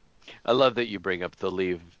 I love that you bring up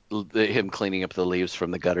him cleaning up the leaves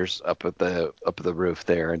from the gutters up at the roof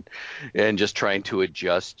there, and just trying to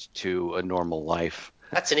adjust to a normal life.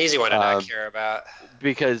 That's an easy one to not care about.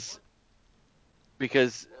 Because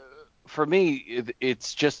for me,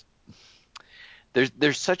 it's just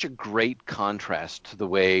there's such a great contrast to the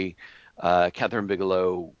way Catherine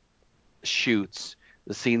Bigelow shoots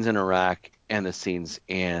the scenes in Iraq and the scenes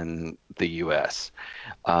in the U.S.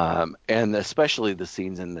 And especially the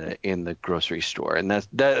scenes in the grocery store, and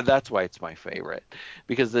that's why it's my favorite,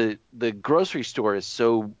 because the grocery store is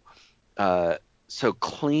so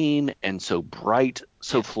clean and so bright,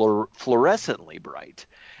 so fluorescently bright,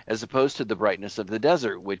 as opposed to the brightness of the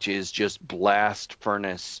desert, which is just blast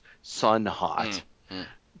furnace, sun hot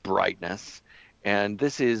brightness. And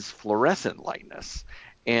this is fluorescent lightness.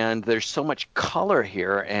 And there's so much color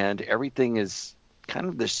here, and everything is kind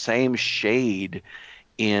of the same shade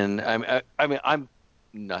I mean, I'm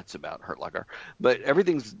nuts about Hurt Locker, but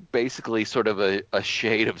everything's basically sort of a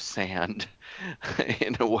shade of sand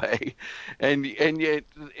in a way. And yet,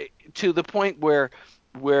 to the point where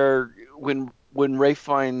when Ralph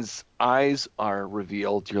Fiennes' eyes are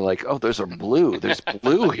revealed, you're like, oh, there's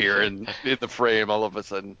blue here in the frame all of a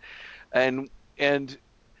sudden. And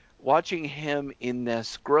watching him in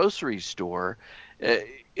this grocery store, uh,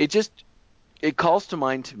 it calls to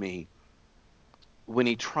mind to me when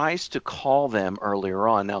he tries to call them earlier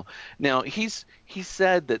on. Now he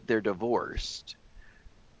said that they're divorced,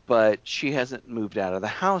 but she hasn't moved out of the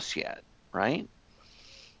house yet, right?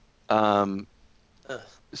 Um, Ugh.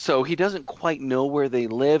 so he doesn't quite know where they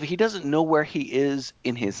live. He doesn't know where he is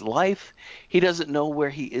in his life. He doesn't know where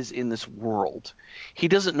he is in this world. He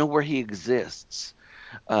doesn't know where he exists.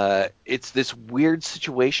 It's this weird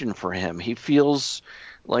situation for him. He feels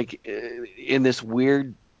like in this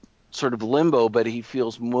weird sort of limbo, but he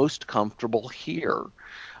feels most comfortable here.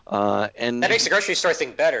 And That makes the grocery store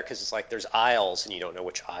thing better because it's like there's aisles and you don't know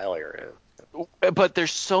which aisle you're in. but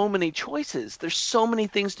there's so many choices. There's so many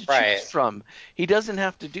things to choose Right. from. He doesn't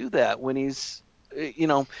have to do that when he's,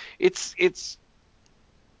 it's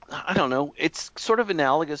I don't know. It's sort of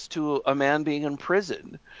analogous to a man being in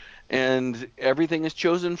prison, and everything is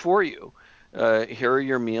chosen for you. Here are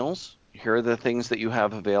your meals. Here are the things that you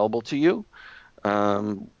have available to you.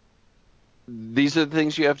 Um, these are the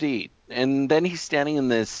things you have to eat. And then he's standing in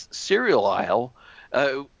this cereal aisle.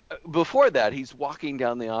 Before that, he's walking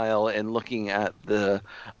down the aisle and looking at the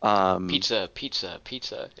Pizza.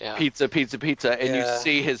 Yeah. pizza, and you Yeah.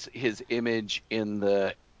 see his image in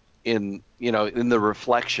the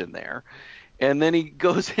reflection there. And then he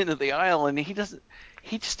goes into the aisle and he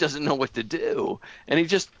just doesn't know what to do. And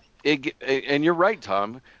and you're right,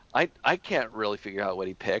 Tom. I can't really figure out what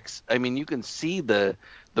he picks. I mean, you can see the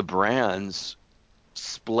brands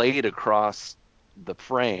splayed across the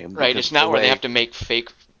frame Right. because It's of the not where they way. have to make fake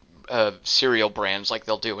cereal brands like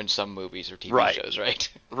they'll do in some movies or TV Right. shows, right?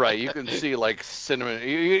 Right, you can see like cinnamon.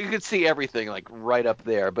 You can see everything like right up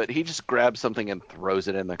there, but he just grabs something and throws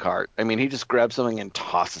it in the cart. I mean, he just grabs something and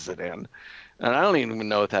tosses it in, and I don't even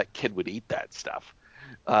know if that kid would eat that stuff.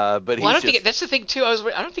 But Well, I he's don't think just, that's the thing too. I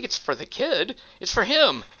don't think it's for the kid. It's for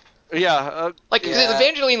him. yeah, Like Yeah.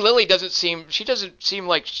 Evangeline Lilly doesn't seem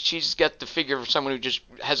like she's got the figure of someone who just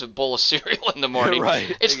has a bowl of cereal in the morning.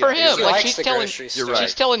 right. It's for Yeah, you're him. She Like right. likes the grocery You're store. right.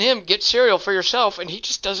 she's telling him get cereal for yourself, and he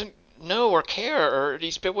just doesn't know or care, or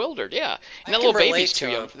he's bewildered. Yeah, I and that can little relate baby's to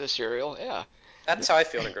too young him. for the cereal. Yeah. That's how I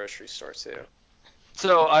feel in a grocery store too.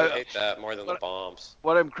 So I would hate that more than the what, bombs.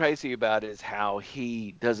 what I'm crazy about is how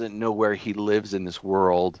he doesn't know where he lives in this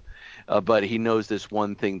world, but he knows this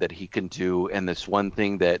one thing that he can do, and this one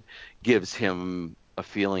thing that gives him a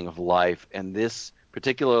feeling of life, and this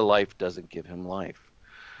particular life doesn't give him life.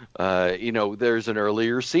 There's an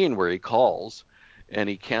earlier scene where he calls, and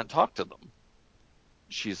he can't talk to them.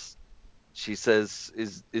 She's she says,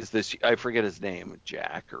 "Is this?" I forget his name,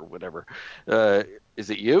 Jack or whatever. Uh, is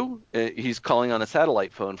it you? He's calling on a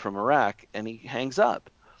satellite phone from Iraq, and he hangs up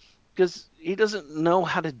because he doesn't know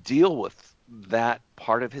how to deal with that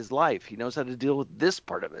part of his life. He knows how to deal with this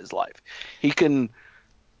part of his life. He can,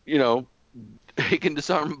 you know, he can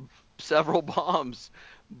disarm several bombs,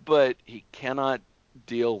 but he cannot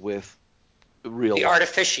deal with real The life.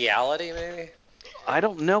 artificiality, maybe. I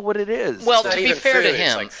don't know what it is. Well, It's to not be even fair food. to It's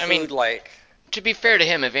him, like I mean, food, like. to be fair to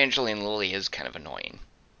him, Evangeline Lilly is kind of annoying.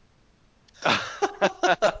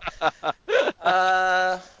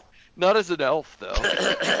 Uh. Not as an elf, though.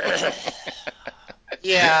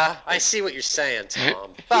 Yeah, I see what you're saying,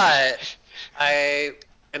 Tom, but I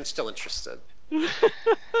am still interested.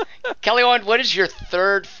 Kelly Wand, what is your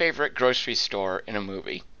third favorite grocery store in a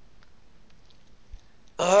movie?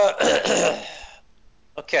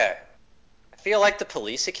 Okay. I feel like the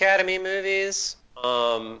Police Academy movies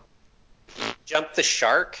jumped the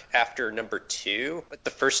shark after number two, but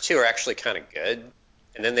the first two are actually kind of good,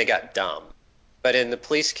 and then they got dumb. But in the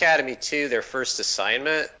Police Academy 2, their first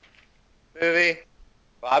assignment movie,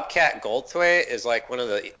 Bobcat Goldthwait is like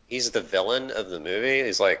he's the villain of the movie.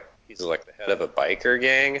 He's like the head of a biker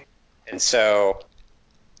gang. And so,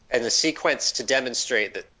 and the sequence to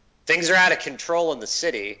demonstrate that things are out of control in the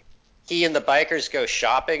city, he and the bikers go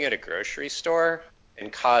shopping at a grocery store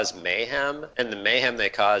and cause mayhem. And the mayhem they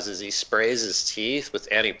cause is he sprays his teeth with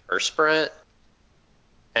antiperspirant,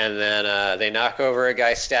 and then they knock over a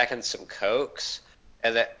guy stacking some cokes.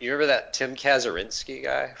 And that you remember that Tim Kazurinsky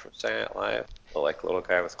guy from Saturday Night Live, the like little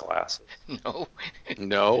guy with glasses. No.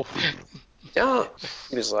 No. Don't.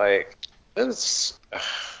 He was like, it was,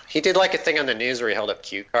 he did like a thing on the news where he held up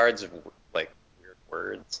cue cards of like weird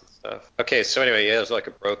words and stuff. Okay, so anyway, he has like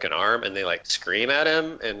a broken arm, and they like scream at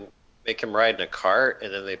him and make him ride in a cart,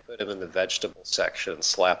 and then they put him in the vegetable section and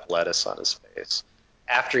slap lettuce on his face.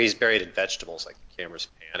 After he's buried in vegetables, like the camera's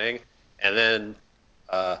panning, and then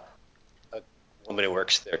a woman who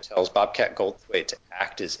works there tells Bobcat Goldthwait to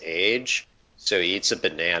act his age, so he eats a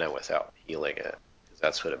banana without peeling it, because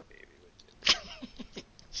that's what a baby would do.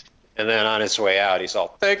 And then on his way out, he's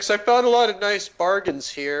all, thanks, I found a lot of nice bargains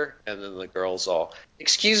here. And then the girl's all,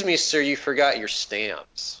 excuse me, sir, you forgot your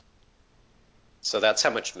stamps. So that's how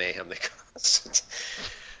much mayhem they caused.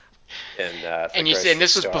 And you said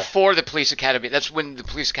this was before the Police Academy. That's when the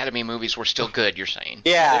Police Academy movies were still good, you're saying?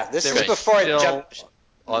 Yeah, this is before it jumped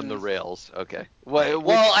on the rails. Okay.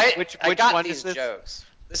 Which I got one these is this? jokes.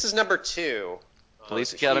 This is number 2.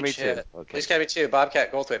 Police Academy 2. Okay. Police Academy 2,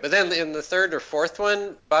 Bobcat Goldthwait. But then in the third or fourth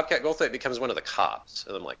one, Bobcat Goldthwait becomes one of the cops.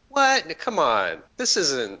 And I'm like, what? Come on. This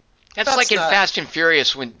isn't... That's like in Fast and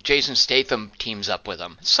Furious when Jason Statham teams up with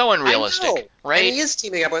him. It's so unrealistic, I know. right? And he is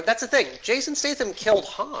teaming up with... That's the thing. Jason Statham killed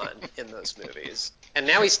Han in those movies. And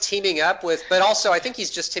now he's teaming up with... But also, I think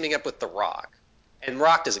he's just teaming up with The Rock. And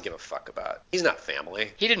Rock doesn't give a fuck about it. He's not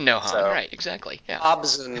family. He didn't know Han, right, exactly. Yeah.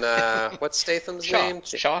 Hobbs and... what's Statham's name?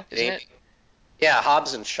 Shaw, isn't it? Yeah,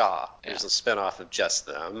 Hobbs and Shaw. Yeah. There's a spinoff of just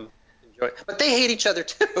them. But they hate each other,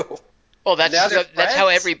 too. Well, that's how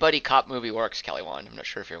every buddy cop movie works, Kelly Wand. I'm not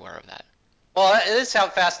sure if you're aware of that. Well, it is how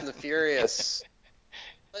Fast and the Furious.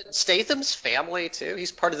 But Statham's family too.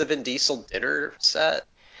 He's part of the Vin Diesel dinner set.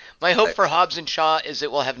 My hope for Hobbs and Shaw is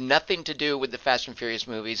it will have nothing to do with the Fast and Furious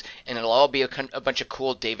movies, and it'll all be a bunch of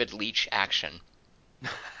cool David Leitch action.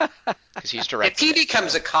 Because he's directing. If he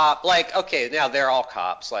becomes a cop, like, okay, now they're all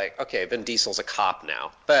cops. Like, okay, Vin Diesel's a cop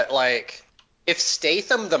now. But like, if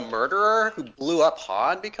Statham, the murderer who blew up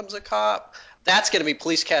Han, becomes a cop, that's going to be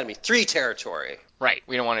Police Academy 3 territory. Right.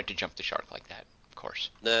 We don't want it to jump the shark like that, of course.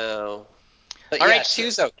 No. But all yeah, right,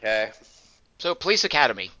 2's okay. So Police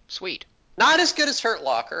Academy, sweet. Not as good as Hurt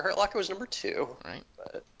Locker. Hurt Locker was number 2. Right.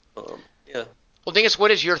 But, yeah. Well, Dingus, what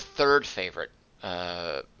is your third favorite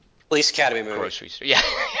Police Academy movie? Grocery store. Yeah.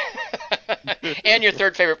 And your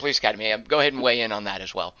third favorite Police Academy. Go ahead and weigh in on that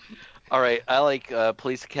as well. All right. I like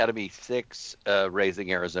Police Academy 6,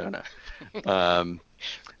 Raising Arizona.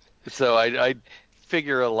 So I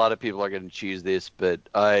figure a lot of people are going to choose this, but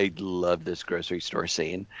I love this grocery store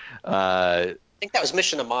scene. I think that was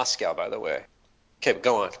Mission to Moscow, by the way. Okay,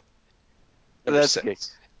 go on. Number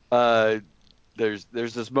 6. Okay. There's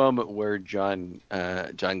this moment where John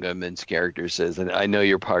Goodman's character says, and I know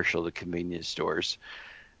you're partial to convenience stores,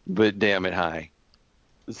 but damn it, hi,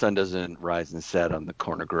 the sun doesn't rise and set on the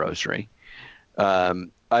corner grocery. I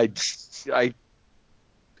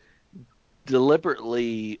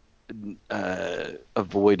deliberately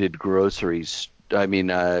avoided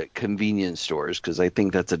convenience stores, because I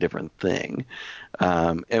think that's a different thing.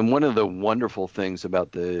 And one of the wonderful things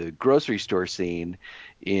about the grocery store scene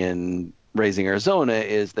in Raising Arizona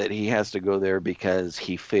is that he has to go there because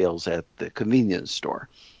he fails at the convenience store.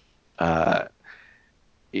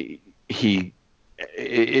 It's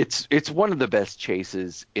one of the best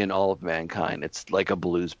chases in all of mankind. It's like a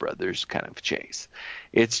Blues Brothers kind of chase.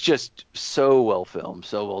 It's just so well filmed,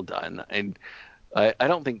 so well done. And I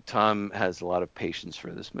don't think Tom has a lot of patience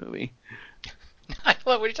for this movie.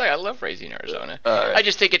 What are you talking about? I love Raising Arizona. Right. I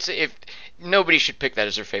just think if nobody should pick that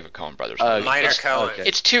as their favorite Coen Brothers movie. Minor Coen.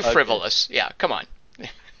 It's too frivolous. Yeah, come on.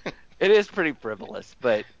 It is pretty frivolous,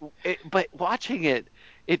 but watching it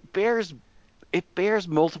bears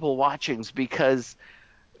multiple watchings, because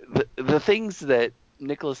the things that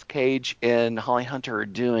Nicolas Cage and Holly Hunter are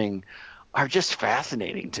doing are just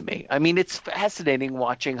fascinating to me. I mean, it's fascinating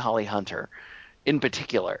watching Holly Hunter in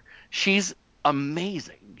particular. She's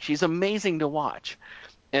amazing. She's amazing to watch.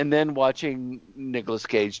 And then watching Nicolas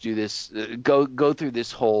Cage do this, go through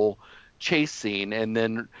this whole chase scene, and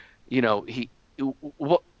then,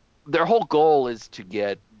 their whole goal is to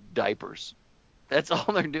get diapers. That's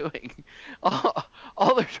all they're doing.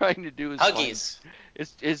 All they're trying to do is Huggies.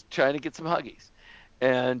 Is trying to get some Huggies.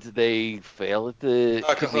 And they fail at the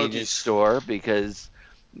convenience store because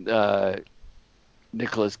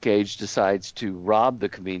Nicolas Cage decides to rob the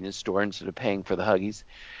convenience store instead of paying for the Huggies.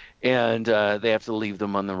 And they have to leave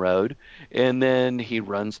them on the road. And then he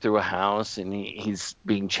runs through a house, and he's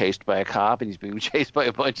being chased by a cop, and he's being chased by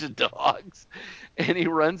a bunch of dogs. And he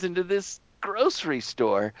runs into this grocery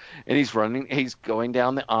store, and he's going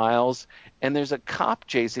down the aisles, and there's a cop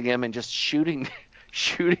chasing him and just shooting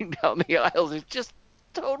down the aisles. It's just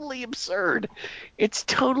totally absurd. It's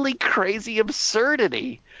totally crazy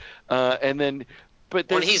absurdity. But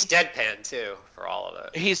he's deadpan too for all of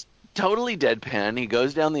it. He's totally deadpan. He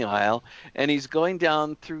goes down the aisle, and he's going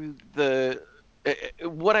down through the.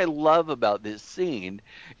 What I love about this scene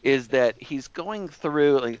is that he's going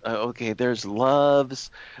through, like, okay, there's Loves.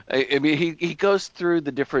 I mean, he goes through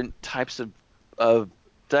the different types of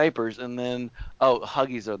diapers, and then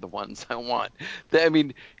Huggies are the ones I want. I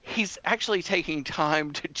mean, he's actually taking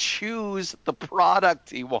time to choose the product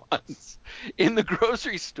he wants in the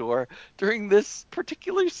grocery store during this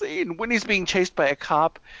particular scene when he's being chased by a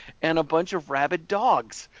cop and a bunch of rabid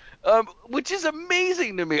dogs, which is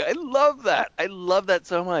amazing to me. I love that. I love that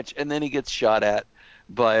so much. And then he gets shot at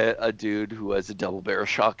by a dude who has a double barrel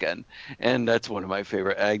shotgun, and that's one of my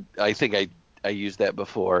favorite. I think I used that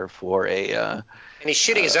before for a And he's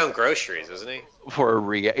shooting his own groceries, isn't he?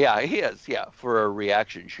 he is, for a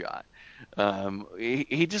reaction shot.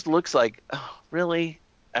 He just looks like, oh, really,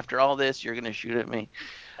 after all this you're gonna shoot at me?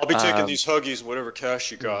 I'll be taking these Huggies, whatever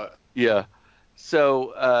cash you got. Yeah.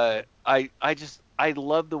 So I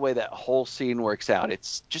love the way that whole scene works out.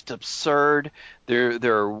 It's just absurd.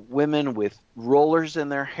 There are women with rollers in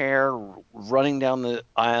their hair running down the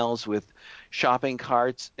aisles with shopping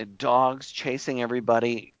carts, and dogs chasing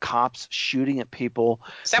everybody, cops shooting at people.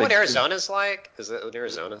 Is that what Arizona's like? Is that what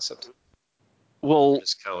Arizona something? Well,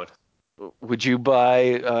 Just going. would you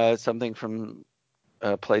buy something from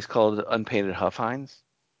a place called Unpainted Huff Hines?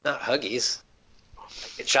 Not Huggies.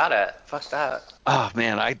 Get shot at. Fuck that. Oh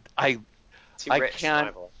man, Too rich.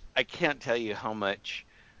 I can't tell you how much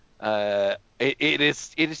it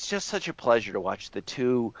is just such a pleasure to watch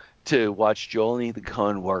watch Joel and Ethan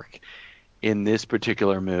Coen work in this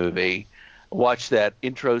particular movie, watch that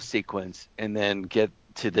intro sequence, and then get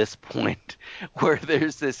to this point where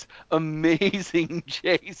there's this amazing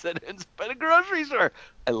chase that ends up at a grocery store.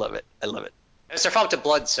 I love it. It's their fault to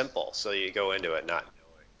Blood Simple, so you go into it not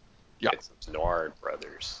knowing. Yeah. It's Noir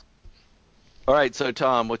Brothers. All right, so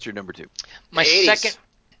Tom, what's your number 2? My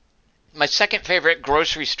second favorite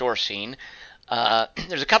grocery store scene.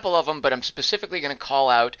 There's a couple of them, but I'm specifically going to call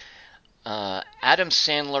out Adam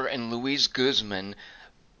Sandler and Luis Guzman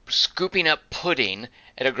scooping up pudding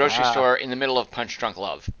at a grocery store in the middle of Punch Drunk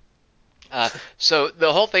Love. So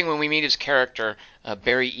the whole thing, when we meet his character,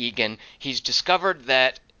 Barry Egan, he's discovered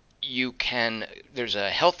that there's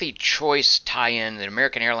a healthy choice tie-in that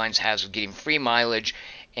American Airlines has of getting free mileage,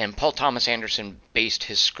 and Paul Thomas Anderson based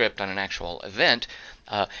his script on an actual event.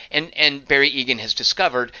 And Barry Egan has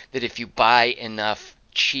discovered that if you buy enough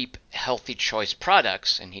cheap, healthy choice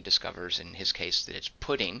products, and he discovers in his case that it's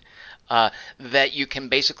pudding, that you can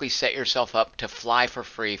basically set yourself up to fly for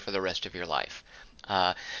free for the rest of your life.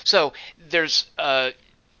 So there's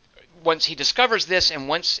once he discovers this, and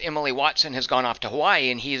once Emily Watson has gone off to Hawaii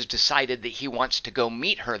and he has decided that he wants to go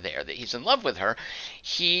meet her there, that he's in love with her,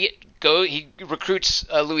 he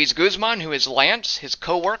recruits Luis Guzman, who is Lance, his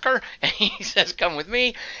co-worker, and he says, come with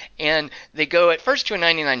me. And they go at first to a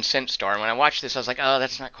 99-cent store. And when I watched this, I was like, oh,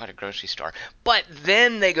 that's not quite a grocery store. But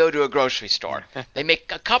then they go to a grocery store. They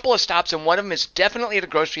make a couple of stops, and one of them is definitely at a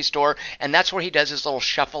grocery store, and that's where he does his little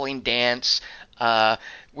shuffling dance,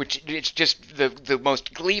 which it's just the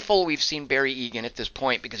most gleeful we've seen Barry Egan at this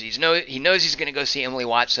point, because he knows he's going to go see Emily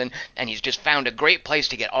Watson, and he's just found a great place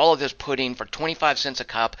to get all of this pudding for 25 cents a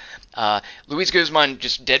cup. Luis Guzman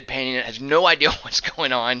just deadpanning it, has no idea what's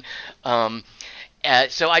going on.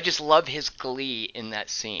 So I just love his glee in that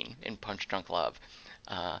scene in Punch Drunk Love.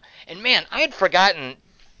 And man, I had forgotten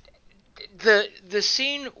the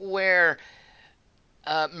scene where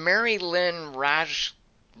Mary Lynn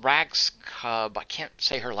Rajskub, I can't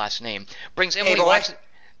say her last name, brings Emily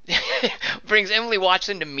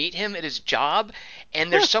Watson to meet him at his job,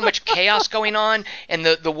 and there's so much chaos going on, and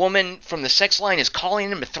the woman from the sex line is calling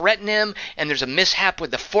him to threaten him, and there's a mishap with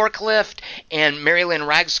the forklift, and Mary Lynn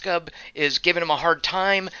Rajskub is giving him a hard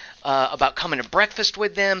time about coming to breakfast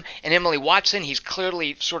with them, and Emily Watson, he's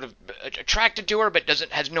clearly sort of attracted to her but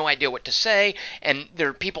has no idea what to say, and there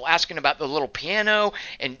are people asking about the little piano,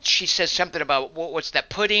 and she says something about what's that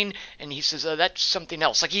pudding, and he says, that's something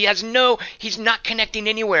else. Like he's not connecting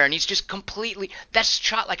anywhere, and he's just that's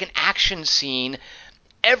shot like an action scene,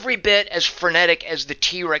 every bit as frenetic as the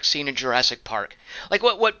T-Rex scene in Jurassic Park. Like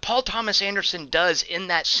what Paul Thomas Anderson does in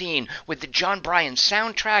that scene with the John Bryan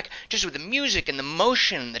soundtrack, just with the music and the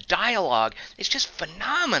motion and the dialogue, it's just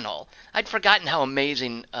phenomenal. I'd forgotten how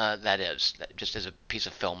amazing that is, just as a piece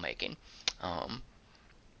of filmmaking.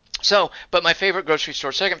 But my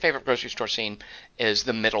second favorite grocery store scene is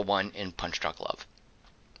the middle one in Punch Drunk Love.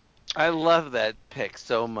 I love that pick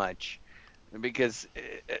so much, because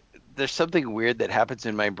there's something weird that happens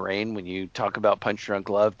in my brain when you talk about Punch Drunk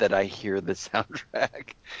Love, that I hear the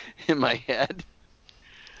soundtrack in my head.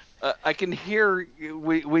 I can hear,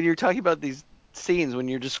 when you're talking about these scenes, when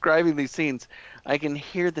you're describing these scenes, I can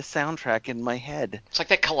hear the soundtrack in my head. It's like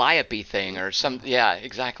that Calliope thing or some, yeah,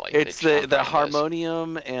 exactly. It's the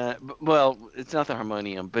harmonium, and, well, it's not the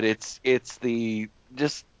harmonium, but it's the,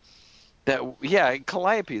 just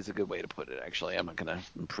Calliope is a good way to put it. Actually, I'm not going to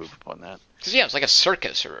improve upon that. Because it's like a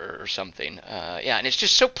circus or something. And it's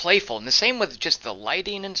just so playful, and the same with just the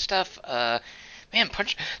lighting and stuff. Man,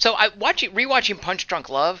 Punch. So rewatching Punch Drunk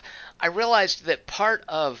Love, I realized that part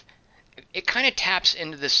of it kind of taps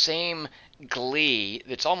into the same glee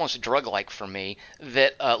that's almost drug-like for me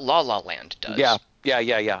that La La Land does. Yeah.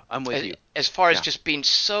 I'm with you. As far as just being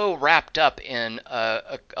so wrapped up in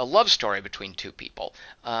a love story between two people,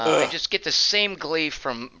 I just get the same glee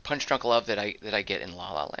from Punch Drunk Love that I get in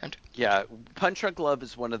La La Land. Yeah, Punch Drunk Love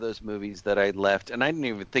is one of those movies that I left, and I didn't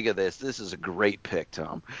even think of this. This is a great pick,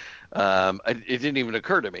 Tom. It didn't even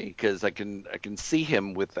occur to me because I can see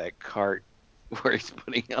him with that cart where he's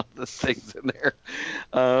putting all the things in there.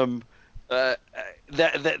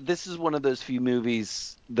 That this is one of those few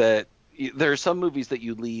movies that there are some movies that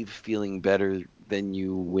you leave feeling better than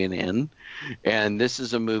you went in, and this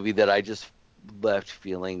is a movie that I just left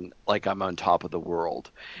feeling like I'm on top of the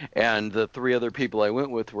world. And the three other people I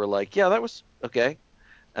went with were like, "Yeah, that was okay,"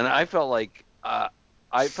 and I felt like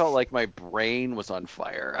my brain was on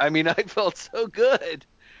fire. I mean, I felt so good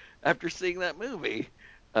after seeing that movie.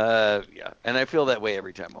 And I feel that way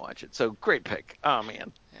every time I watch it. So great pick. Oh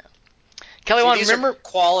man. Kelly, These remember are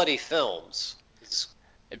quality films.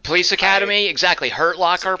 Police Academy, exactly. Hurt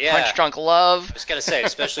Locker, Yeah. Punch Drunk Love. I was gonna say,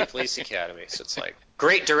 especially Police Academy. So it's like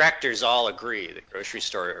great directors all agree that grocery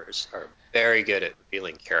stores are very good at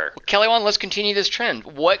revealing character. Kelly, let's continue this trend.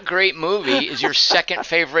 What great movie is your second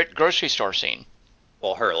favorite grocery store scene?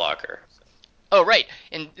 Well, Hurt Locker. Oh, right.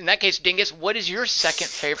 In that case, Dingus, what is your second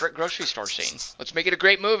favorite grocery store scene? Let's make it a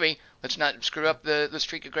great movie. Let's not screw up the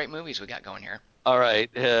streak of great movies we got going here. All right.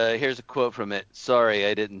 Here's a quote from it. Sorry,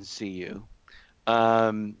 I didn't see you.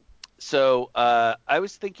 So I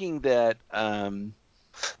was thinking that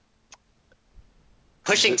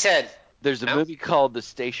Pushing Ted. There's a movie called The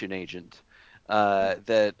Station Agent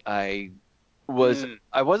that I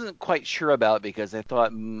wasn't quite sure about because I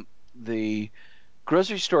thought the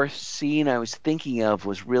grocery store scene I was thinking of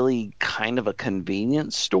was really kind of a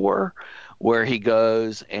convenience store where he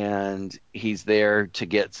goes and he's there to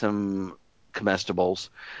get some comestibles,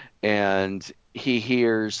 and he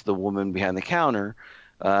hears the woman behind the counter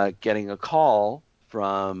getting a call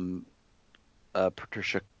from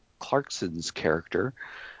Patricia Clarkson's character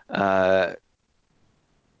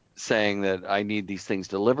saying that I need these things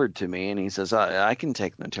delivered to me, and he says I can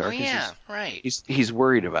take them to her. Oh yeah, right. He's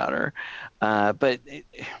worried about her,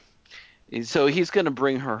 so he's going to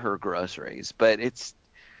bring her groceries, but it's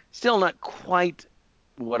still not quite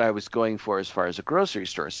what I was going for as far as a grocery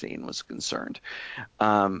store scene was concerned.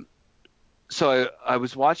 So I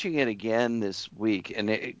was watching it again this week,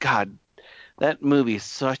 and God, that movie is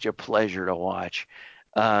such a pleasure to watch.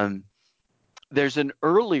 There's an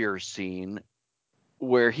earlier scene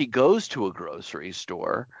where he goes to a grocery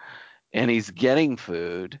store and he's getting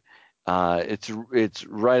food. It's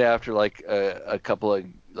right after like a couple of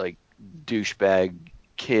like douchebag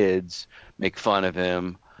kids make fun of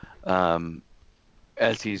him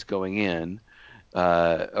as he's going in.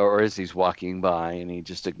 Or as he's walking by, and he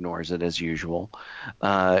just ignores it as usual.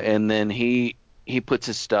 And then he puts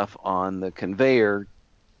his stuff on the conveyor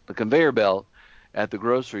belt at the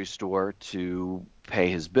grocery store to pay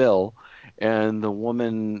his bill. And the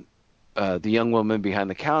young woman behind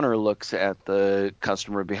the counter looks at the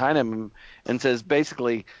customer behind him and says,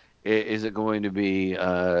 basically, is it going to be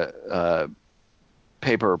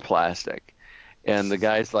paper or plastic? And the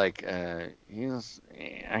guy's like, he's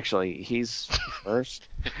first.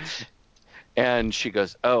 And she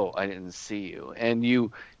goes, oh, I didn't see you. And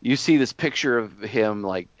you see this picture of him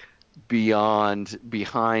like behind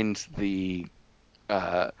the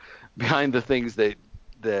things that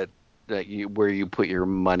you where you put your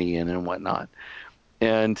money in and whatnot.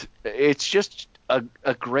 And it's just a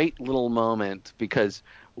great little moment because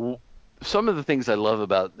some of the things I love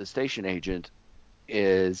about The Station Agent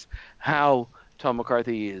is how Tom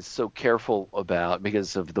McCarthy is so careful about,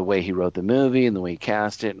 because of the way he wrote the movie and the way he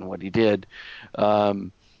cast it and what he did.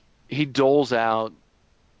 He doles out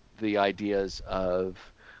the ideas of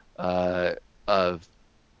Peter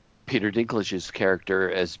Dinklage's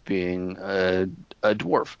character as being a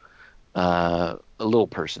dwarf, a little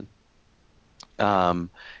person.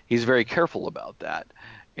 He's very careful about that,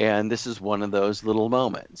 and this is one of those little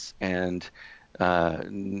moments. And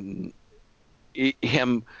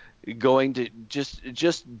him going to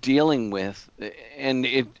just dealing with, and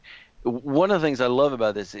one of the things I love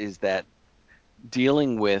about this is that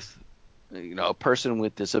dealing with a person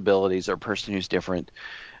with disabilities or a person who's different,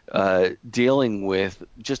 dealing with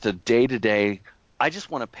just a day-to-day, I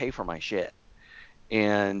just want to pay for my shit,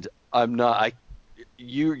 and I'm not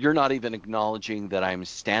you're not even acknowledging that I'm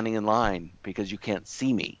standing in line because you can't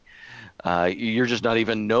see me. You're just not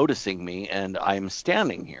even noticing me, and I'm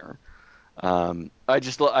standing here. I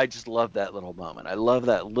just love that little moment. I love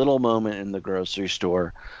that little moment in the grocery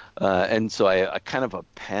store, and so I kind of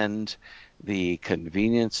append the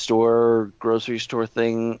convenience store grocery store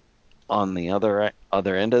thing on the other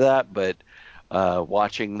end of that. But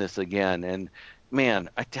watching this again, and man,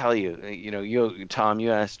 I tell you, Tom,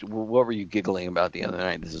 you asked, well, what were you giggling about the other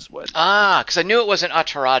night? This is what. Because I knew it wasn't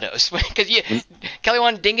Atarados. Because Kelly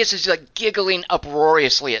Wand Dingus is like giggling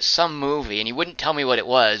uproariously at some movie, and he wouldn't tell me what it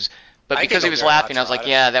was. But because he was laughing, I was like,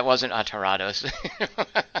 yeah, that wasn't Atarados.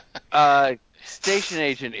 Station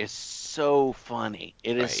Agent is so funny.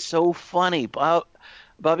 It is Right. so funny.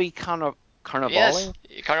 Bobby Cannavale? Yes,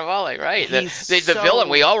 Carnivale, right? He's The so- villain.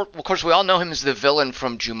 We all know him as the villain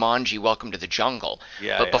from Jumanji: Welcome to the Jungle.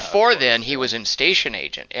 Yeah, but yeah, before of course, then, he yeah. was in Station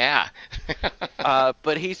Agent. Yeah.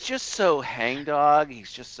 But he's just so hangdog.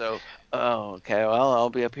 He's just so, oh, okay, well, I'll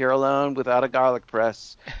be up here alone without a garlic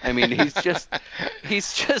press. I mean, he's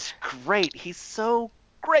just great. He's so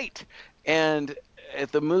great. And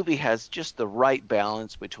the movie has just the right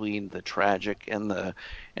balance between the tragic and the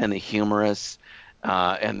humorous.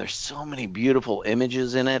 And there's so many beautiful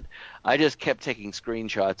images in it. I just kept taking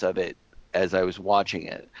screenshots of it as I was watching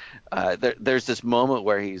it. There's this moment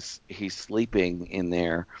where he's sleeping in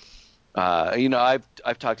there.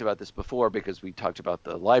 I've talked about this before because we talked about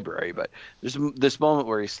the library, but there's this moment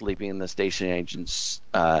where he's sleeping in the station agent's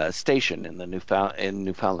station in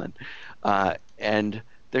Newfoundland, and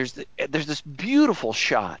there's this beautiful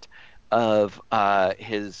shot of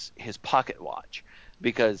his pocket watch,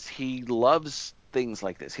 because he loves things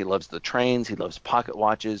like this. He loves the trains. He loves pocket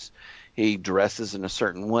watches. He dresses in a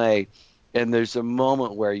certain way, and there's a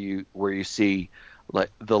moment where you see like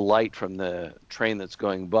the light from the train that's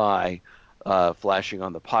going by flashing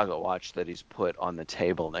on the pocket watch that he's put on the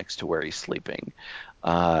table next to where he's sleeping.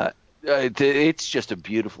 It's just a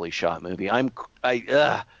beautifully shot movie. I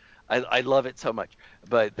love it so much.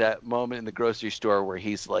 But that moment in the grocery store where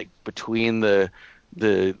he's like between the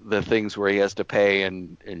things where he has to pay,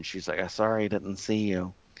 and she's like, "I'm sorry, I didn't see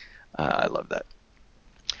you." I love that.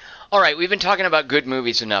 All right, we've been talking about good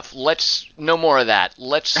movies enough. Let's no more of that.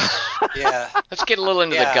 Let's let's get a little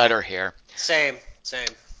into the gutter here. Same.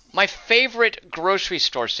 My favorite grocery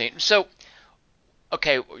store scene. So,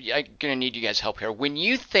 okay, I'm gonna need you guys' help here. When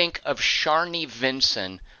you think of Sharni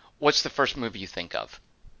Vinson, what's the first movie you think of?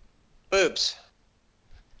 Boobs.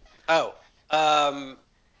 Oh.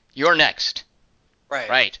 You're next. Right.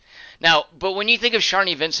 Right. Now, but when you think of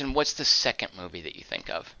Sharni Vinson, what's the second movie that you think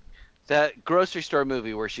of? That grocery store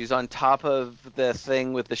movie where she's on top of the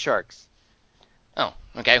thing with the sharks. Oh,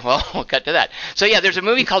 okay. Well, we'll cut to that. So yeah, there's a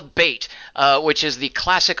movie called Bait, which is the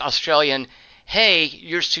classic Australian, hey,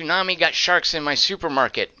 your tsunami got sharks in my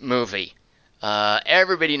supermarket movie.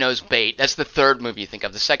 Everybody knows Bait. That's the third movie you think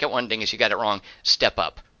of. The second one, Dingus, you got it wrong. Step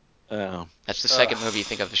Up. Oh. That's the second movie you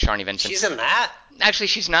think of, the Sharni Vinson. She's in that? Actually,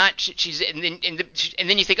 she's not. She's and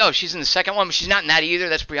then you think, oh, she's in the second one, but she's not in that either.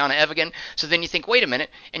 That's Brianna Evigan. So then you think, wait a minute,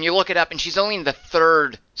 and you look it up, and she's only in the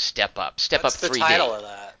third Step Up. Step What's Up 3D. the title of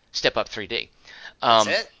that? Step Up 3D. That's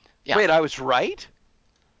it? Yeah. Wait, I was right?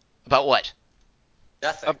 About what?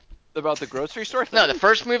 Nothing. About the grocery store thing? No, the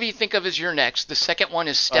first movie you think of is You're Next. The second one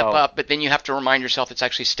is Step Up, but then you have to remind yourself it's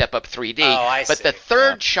actually Step Up 3D. Oh, I but see. the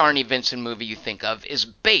third Sharni Vinson movie you think of is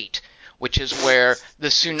Bait, which is where the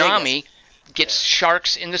tsunami gets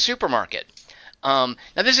sharks in the supermarket. Now,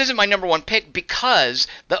 this isn't my number one pick because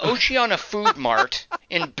the Oceana Food Mart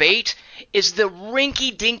in Bait is the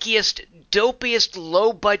rinky-dinkiest, dopiest,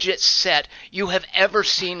 low-budget set you have ever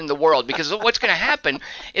seen in the world. Because what's going to happen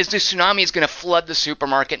is the tsunami is going to flood the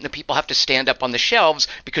supermarket and the people have to stand up on the shelves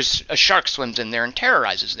because a shark swims in there and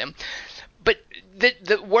terrorizes them. But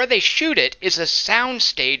where they shoot it is a sound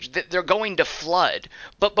stage that they're going to flood.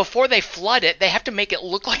 But before they flood it, they have to make it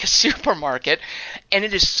look like a supermarket, and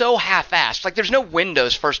it is so half-assed. Like, there's no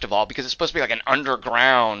windows, first of all, because it's supposed to be like an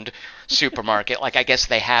underground supermarket, like I guess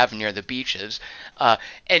they have near the beaches.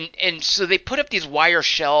 And so they put up these wire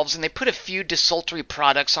shelves, and they put a few desultory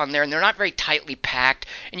products on there, and they're not very tightly packed.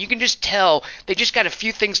 And you can just tell they just got a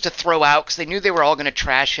few things to throw out because they knew they were all going to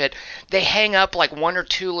trash it. They hang up like one or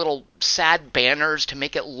two little sad banners to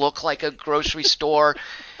make it look like a grocery store.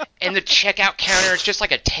 And the checkout counter is just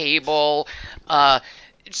like a table.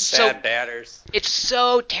 Sad banners. It's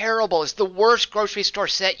so terrible. It's the worst grocery store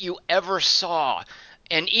set you ever saw.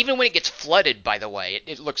 And even when it gets flooded, by the way,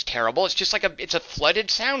 it looks terrible. It's just like it's a flooded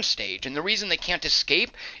soundstage. And the reason they can't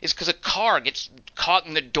escape is because a car gets caught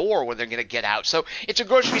in the door where they're going to get out. So it's a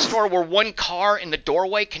grocery store where one car in the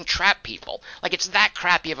doorway can trap people. Like, it's that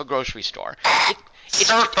crappy of a grocery store.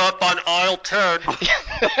 Surf up on aisle 10.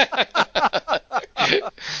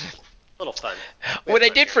 Little fun. What I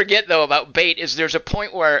did forget, though, about Bait is there's a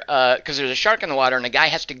point where, because there's a shark in the water, and a guy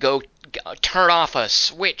has to go turn off a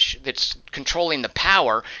switch that's controlling the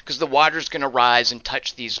power, because the water's going to rise and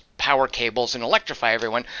touch these power cables and electrify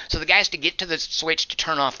everyone. So the guy has to get to the switch to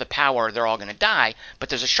turn off the power, or they're all going to die, but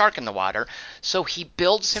there's a shark in the water. So he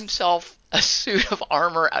builds himself a suit of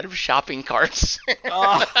armor out of shopping carts. Go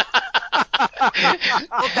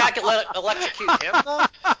back and electrocute him, though?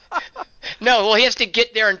 No, well, he has to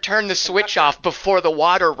get there and turn the switch off before the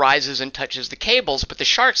water rises and touches the cables, but the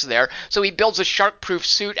shark's there, so he builds a shark-proof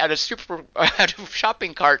suit out of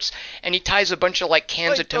shopping carts, and he ties a bunch of, like,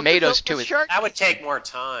 cans of tomatoes to it. That would take more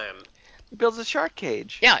time. He builds a shark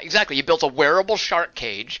cage. Yeah, exactly. He built a wearable shark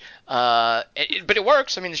cage, but it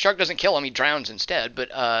works. I mean, the shark doesn't kill him; he drowns instead. But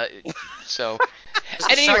so, Does at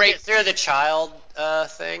the any shark rate, get through the child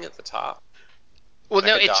thing at the top? well, Like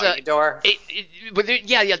no, a it's doggy door?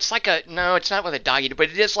 yeah, it's like no, it's not with a doggy, but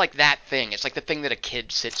it is like that thing. It's like the thing that a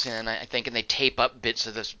kid sits in, I think, and they tape up bits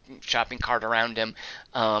of this shopping cart around him.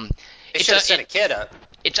 They should have sent a kid up.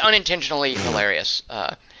 It's unintentionally hilarious.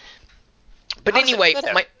 But How's it anyway, fit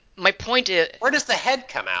him? my point is, Where does the head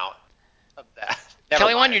come out of that? Never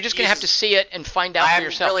Kelly Wand, mind. you're just going to have to see it and find out for I'm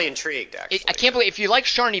yourself. really intrigued, actually. I can't believe, if you like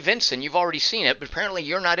Sharni Vinson, you've already seen it, but apparently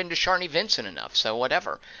you're not into Sharni Vinson enough, so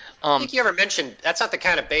whatever. I think you ever mentioned that's not the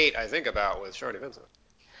kind of bait I think about with Sharni Vincent.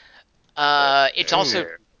 It's also,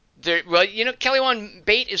 well, Kelly Wand,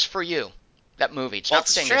 Bait is for you, that movie. It's not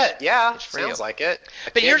That's the same shit, as, yeah. it's for Sounds you. like it.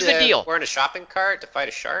 But here's the deal. We're in a shopping cart to fight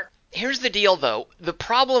a shark? Here's the deal, though. The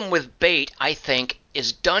problem with Bait, I think,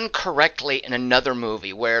 is done correctly in another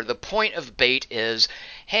movie, where the point of Bait is,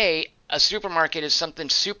 hey, a supermarket is something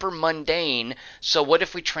super mundane, so what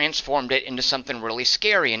if we transformed it into something really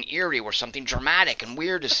scary and eerie, where something dramatic and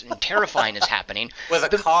weird and terrifying is happening? With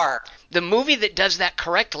a car. The movie that does that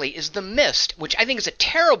correctly is The Mist, which I think is a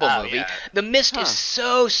terrible movie. Yeah. The Mist is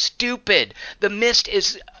so stupid. The Mist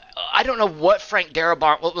is... I don't know what Frank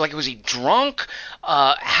Darabont... Like, was he drunk?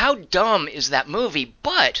 How dumb is that movie?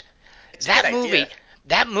 But It's a good idea.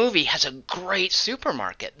 that movie has a great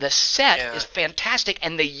supermarket. The set is fantastic,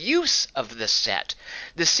 and the use of the set.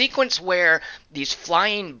 The sequence where these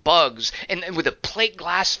flying bugs, and with a plate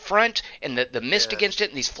glass front, and the mist against it,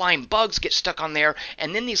 and these flying bugs get stuck on there,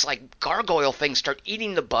 and then these like gargoyle things start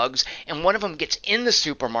eating the bugs, and one of them gets in the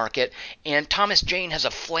supermarket, and Thomas Jane has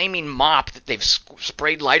a flaming mop that they've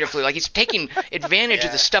sprayed lighter fluid. Like, he's taking advantage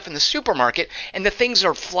of the stuff in the supermarket, and the things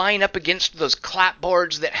are flying up against those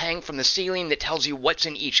clapboards that hang from the ceiling that tells you what's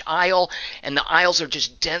in each aisle, and the aisles are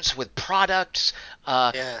just dense with products.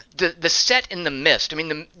 The set in The Mist, I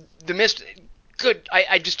mean, the Mist, good.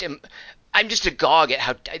 I'm just agog at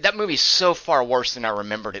how that movie's so far worse than I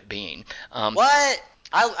remembered it being. What?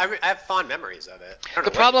 I have fond memories of it. I don't know The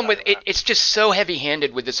what problem you're with talking it, it's just so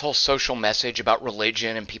heavy-handed with this whole social message about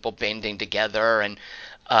religion and people banding together, and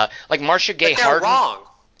like Marcia Gay about. But they're Harden.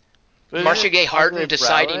 wrong. Marcia Gay Harden Andre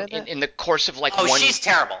deciding Braugher in the course of like Oh, one. she's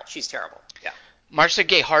terrible. She's terrible. Yeah. Marcia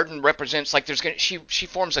Gay Harden represents like she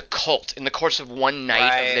forms a cult in the course of one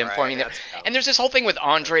night of them forming them. that's dumb. And there's this whole thing with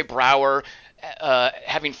Andre Braugher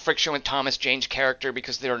having friction with Thomas Jane's character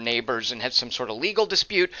because they're neighbors and had some sort of legal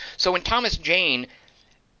dispute. So when Thomas Jane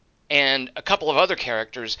and a couple of other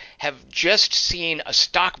characters have just seen a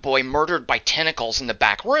stock boy murdered by tentacles in the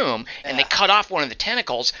back room, and they cut off one of the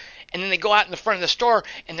tentacles, and then they go out in the front of the store,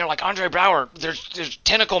 and they're like, Andre Braugher, there's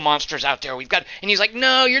tentacle monsters out there. And he's like,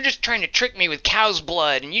 no, you're just trying to trick me with cow's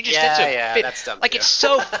blood, and you just that's dumb like too. it's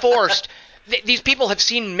so forced. These people have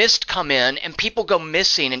seen Mist come in, and people go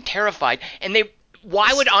missing and terrified, and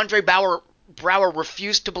why would Andre Braugher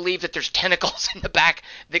refuse to believe that there's tentacles in the back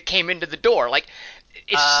that came into the door? Like,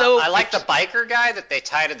 it's I like the biker guy that they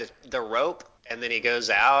tie to the rope, and then he goes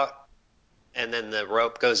out, and then the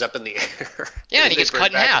rope goes up in the air. Yeah, and he gets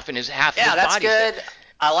cut in half, and half of his that's body's good. dead.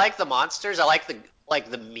 I like the monsters. I like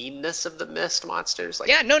the meanness of the Mist monsters. Like,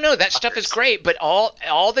 Yeah, no, that stuff is great, but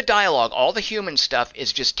all the dialogue, all the human stuff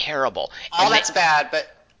is just terrible. all And that's bad, but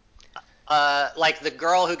like the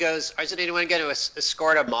girl who goes, is it anyone going to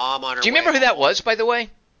escort a mom on her way? Do you remember who that was, by the way?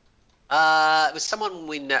 It was someone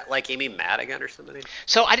we know, like Amy Madigan or something.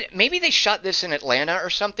 So maybe they shot this in Atlanta or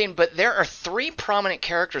something, but there are 3 prominent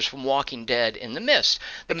characters from Walking Dead in the Mist.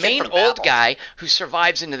 The kid main from old Babel. guy who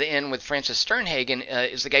survives into the end with Francis Sternhagen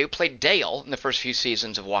is the guy who played Dale in the first few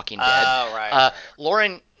seasons of Walking Dead. Oh, right.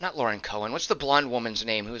 Not Lauren Cohen. What's the blonde woman's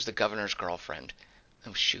name who is the governor's girlfriend?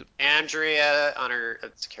 Oh, shoot. Andrea on her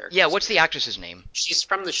character. Yeah, what's the actress's name? She's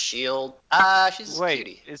from The Shield. She's a Wait,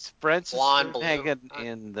 cutie. is Frances Blonde, blue. Sternhagen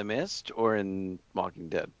in The Mist or in Walking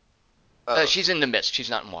Dead? Oh. She's in The Mist. She's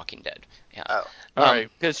not in Walking Dead. Yeah. Oh. All right,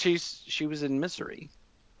 because she was in Misery.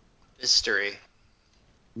 Mystery.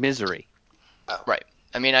 Misery. Right.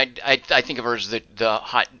 I mean, I think of her as the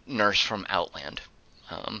hot nurse from Outland.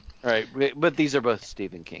 All right, but these are both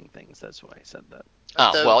Stephen King things. That's why I said that.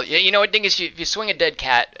 Well, you know what, Dingus, if you swing a dead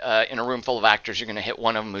cat in a room full of actors, you're going to hit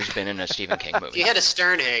one of them who's been in a Stephen King If movie. you hit a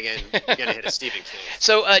Sternhagen, you're gonna hit a Stephen King.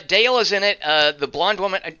 So Dale is in it. The blonde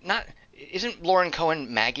woman, isn't Lauren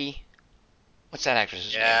Cohen Maggie? What's that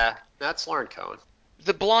actress's name? Yeah, that's Lauren Cohen.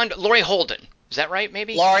 The blonde, Laurie Holden. Is that right,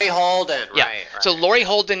 maybe? Laurie Holden. Yeah. Right. So Laurie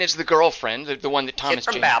Holden is the girlfriend, the one that Thomas Kid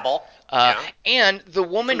from Jane. Babel. Yeah. And the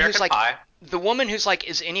woman American who's like, Pie.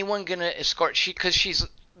 is anyone gonna escort? Because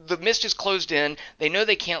the mist is closed in. They know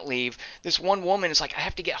they can't leave. This one woman is like, I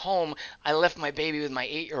have to get home. I left my baby with my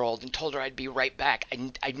 8-year-old and told her I'd be right back.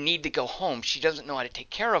 I need to go home. She doesn't know how to take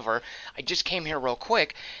care of her. I just came here real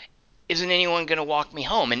quick. Isn't anyone going to walk me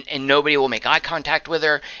home? And nobody will make eye contact with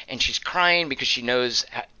her, and she's crying because she knows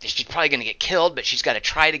she's probably going to get killed, but she's got to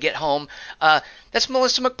try to get home. That's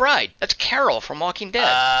Melissa McBride. That's Carol from Walking Dead.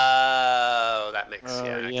 Oh, that makes Oh,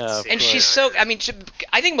 I can yeah, see And it. she's so, I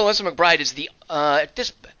think Melissa McBride is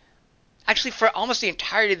actually for almost the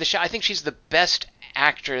entirety of the show, I think she's the best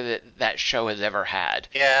actor that show has ever had.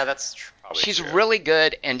 Yeah, that's probably She's true. really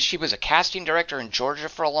good, and she was a casting director in Georgia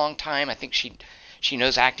for a long time. I think she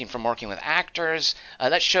knows acting from working with actors.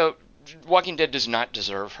 That show, Walking Dead, does not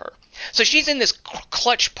deserve her. So she's in this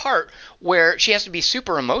clutch part where she has to be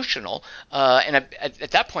super emotional, and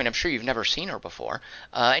at that point, I'm sure you've never seen her before,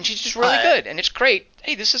 and she's just really good, and it's great.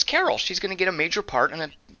 Hey, this is Carol. She's going to get a major part in a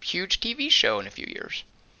huge TV show in a few years.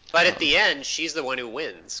 But at the end, she's the one who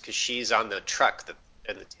wins because she's on the truck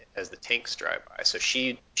as the tanks drive by. So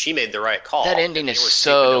she made the right call. That ending They is were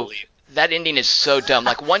stupid to leave. that ending is so dumb.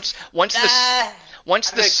 Like once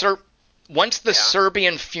the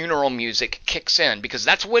Serbian funeral music kicks in, because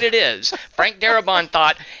that's what it is. Frank Darabont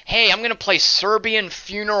thought, "Hey, I'm going to play Serbian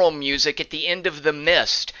funeral music at the end of The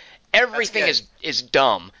Mist." Everything is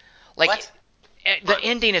dumb. Like What? the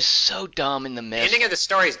ending is so dumb in The The Mist. ending of the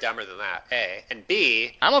story is dumber than that. A and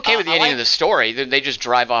B. I'm okay with the ending of the story. They just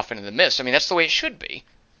drive off into the mist. I mean, that's the way it should be.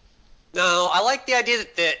 No, I like the idea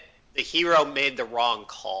that the hero made the wrong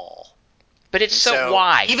call. But it's So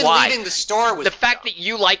why? even Why? leaving the store was The fact dumb. that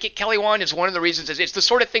you like it, Kelly Wand, is one of the reasons. It's the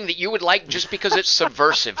sort of thing that you would like just because it's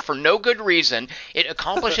subversive for no good reason. It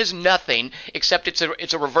accomplishes nothing except it's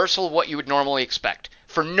a reversal of what you would normally expect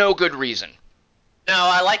for no good reason. No,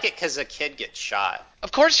 I like it because a kid gets shot.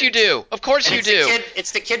 Of course you do. Of course And you it's do.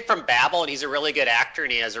 It's the kid from Babel, and he's a really good actor,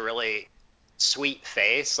 and he has a really sweet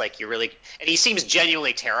face. Like and he seems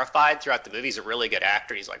genuinely terrified throughout the movie. He's a really good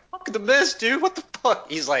actor. He's like, "Fuck the mist, dude! What the fuck?"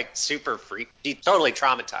 He's like super freaked. He's totally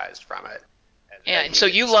traumatized from it. And so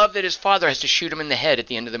you love that his father has to shoot him in the head at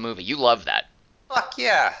the end of the movie. You love that. Fuck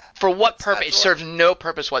yeah. For what purpose? It That's serves no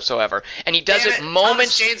purpose whatsoever. And he does Damn it it.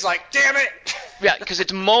 moments. Thomas Jane's like, damn it. Yeah, because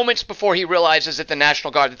it's moments before he realizes that the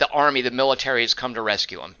National Guard, that the army, the military has come to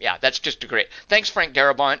rescue him. Yeah, that's just great. Thanks, Frank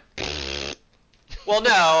Darabont. Well,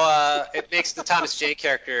 no, it makes the Thomas Jane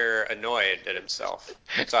character annoyed at himself.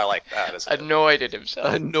 So I like that. Annoyed at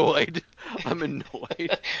himself. Annoyed. I'm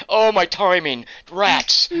annoyed. Oh, my timing.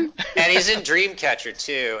 Rats. And he's in Dreamcatcher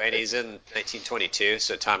too, and he's in 1922.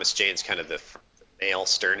 So Thomas Jane's kind of the male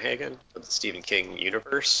Sternhagen of the Stephen King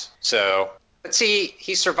universe. So, but see,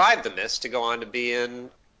 he survived the mist to go on to be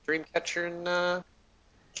in Dreamcatcher and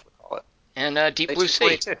whatchamacallit? And Deep Blue Sea.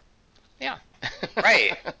 1922. Yeah.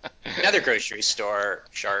 Right. Another grocery store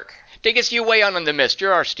shark. Dingus, you weigh on The Mist.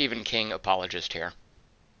 You're our Stephen King apologist here.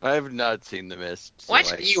 I have not seen The Mist. So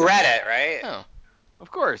What? You read it, right? Oh.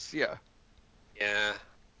 Of course, yeah. Yeah.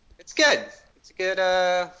 It's good. It's a good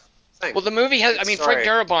thing. Well, the movie has, I mean, Sorry. Frank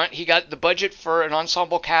Darabont, he got the budget for an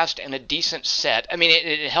ensemble cast and a decent set. I mean,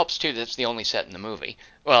 it helps, too, that it's the only set in the movie.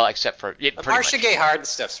 Well, except for, The pretty Marcia much. Gay Harden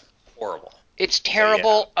stuff's horrible. It's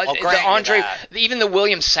terrible. Yeah. I'll The grant you Andre, that. even the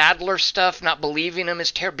William Sadler stuff, not believing him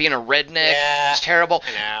is terrible. Being a redneck Yeah, is terrible.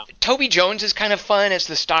 I know. Toby Jones is kind of fun as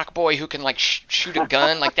the stock boy who can like shoot a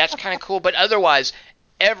gun. Like that's kind of cool. But otherwise,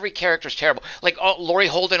 every character's terrible. Like Laurie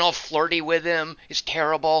Holden all flirty with him is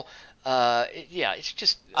terrible. Yeah, it's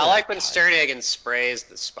just. I like when God. Sternhagen sprays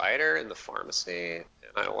the spider in the pharmacy, and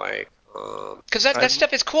I like Because that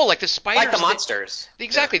stuff is cool, like the I spiders. like the that- monsters.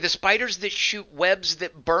 exactly, the spiders that shoot webs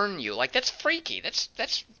that burn you. Like that's freaky. That's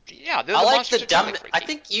yeah. The I like monsters the are dumb. totally freaky. I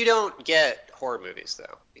think you don't get horror movies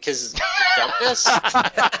though, because the dumbness,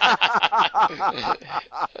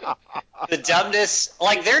 the dumbness,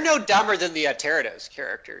 like they're no dumber than the Pterodos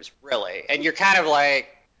characters, really. And you're kind of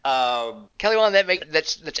like, Kelly Wand,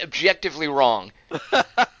 that's objectively wrong. no,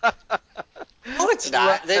 it's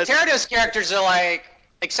not. The Pterodos characters are like,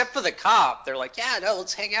 except for the cop, they're like, yeah, no,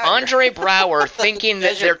 let's hang out. Andre here. Brower thinking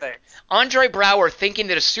that Measure they're things. Andre Brower thinking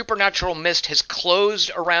that a supernatural mist has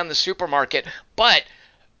closed around the supermarket, but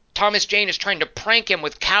Thomas Jane is trying to prank him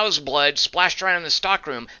with cow's blood splashed around in the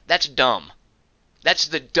stockroom. That's dumb. That's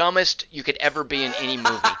the dumbest you could ever be in any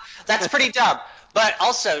movie. That's pretty dumb. But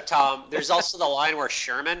also, Tom, there's also the line where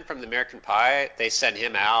Sherman from the American Pie, they send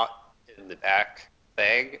him out in the back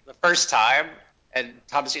thing the first time, and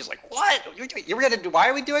Thomas Jane's like, "What? You're gonna do? Why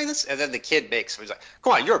are we doing this?" And then the kid makes, he's like,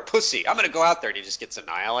 "Come on, you're a pussy. I'm gonna go out there," and he just gets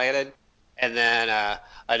annihilated. And then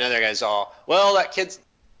another guy's all, "Well, that kid's,"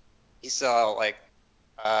 he's all like,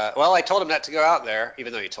 "Well, I told him not to go out there,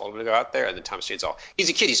 even though you told him to go out there." And then Thomas Jane's all, "He's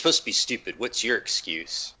a kid. He's supposed to be stupid. What's your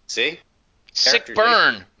excuse?" See? Sick Character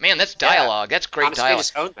burn. Man, that's dialogue. That's great Thomas Jane dialogue.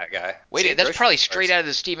 just owned that guy. Wait, See, that's grocery probably stores. straight out of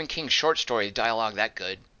the Stephen King short story dialogue that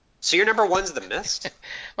good. So your number one's The Mist?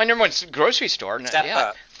 My number one's grocery store. Step yeah.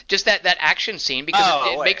 up. Just that action scene because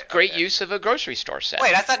Oh, it wait, makes great okay. use of a grocery store set.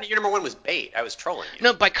 Wait, I thought your number one was Bait. I was trolling you.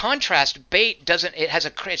 No, by contrast, Bait doesn't.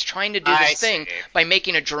 It's trying to do I this thing see. by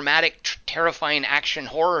making a dramatic, terrifying action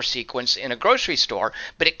horror sequence in a grocery store,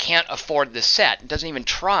 but it can't afford the set. It doesn't even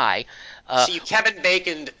try. So you Kevin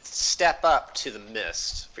Baconed Step Up to The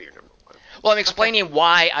Mist for your number one. Well, I'm explaining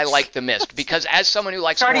why I like The Mist because as someone who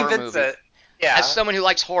likes Charlie horror Vincent. movies, Yeah. as someone who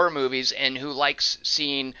likes horror movies and who likes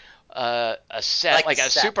seeing a set Like like a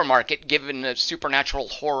set. supermarket given a supernatural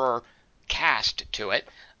horror cast to it,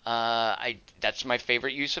 that's my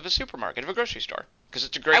favorite use of a supermarket, of a grocery store, because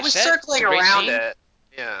it's a great I was set, circling it's a great around scene. it.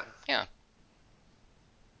 Yeah. Yeah.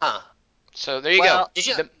 Huh. So there you Well, go.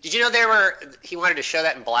 did you know he wanted to show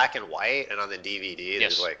that in black and white, and on the DVD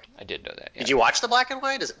there's Yes, like, I did know that. Yeah. did you watch the black and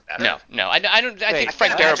white? Is it better? No, I don't. I Wait, think I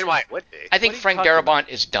Frank can't imagine Darabont. why it would be. I think What are you Frank talking Darabont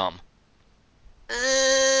is dumb.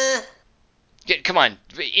 Uh, Come on,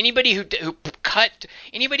 anybody who cut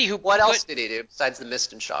anybody who what put, else did he do besides The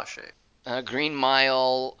Mist and Shawshank? Green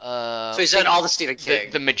Mile. So he's done all the Stephen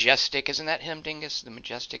King. The Majestic, isn't that him, Dingus? The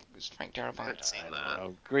Majestic is Frank I Darabont, haven't seen I that. don't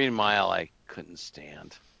know. Green Mile, I couldn't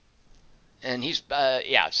stand. and he's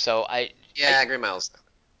yeah. So Yeah, Green Mile's.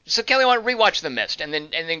 So Kelly, I want to rewatch The Mist, and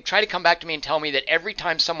then try to come back to me and tell me that every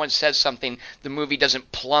time someone says something, the movie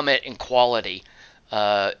doesn't plummet in quality.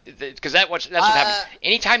 Because that's what happens.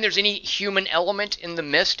 Anytime there's any human element in The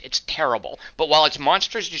Mist, it's terrible. But while it's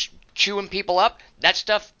monsters just chewing people up, that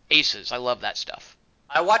stuff aces. I love that stuff.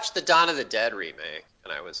 I watched the Dawn of the Dead remake,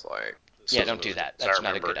 and I was like, this Yeah, was don't do really that. good. That's I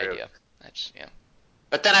not a good remember it. idea. That's yeah.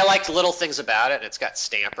 But then I liked little things about it, and it's got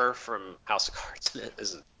Stamper from House of Cards in it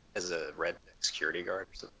as a redneck security guard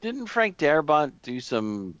or something. Didn't Frank Darabont do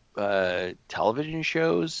some television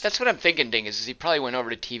shows? That's what I'm thinking, Dingus. Is he probably went over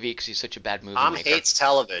to TV because he's such a bad movie Tom maker. hates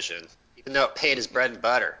television, even though it paid his bread and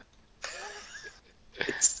butter.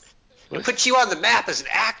 It put you on the map as an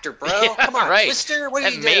actor, bro. Yeah, Come on, right. Twister. What are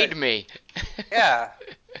That you made doing? me. Yeah,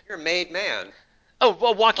 you're a made man. Oh,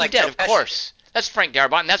 well, Walking Like Dead, Joe of Pesci. course. That's Frank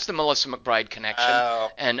Darabont, and that's the Melissa McBride connection. Oh.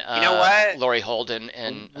 And You know what? Laurie Holden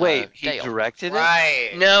and Wait, he Dale. directed it?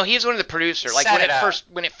 Right. No, he's one of the producers. Like Set when it up.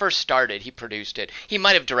 when it first started, he produced it. He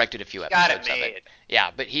might have directed a few Got episodes it of made. it.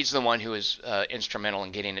 Yeah, but he's the one who was instrumental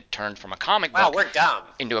in getting it turned from a comic Wow, book we're dumb.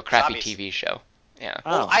 into a crappy Zombies. TV show. Yeah.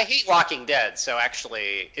 Well, Oh. I hate Walking Dead, so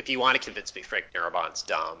actually, if you want to convince me Frank Darabont's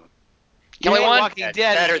dumb, Kelly You know Wand? Walking That's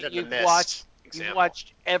Dead, better than you've The Mist watched, you've example.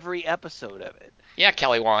 watched every episode of it. Yeah,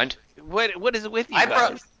 Kelly Wand. What is it with you I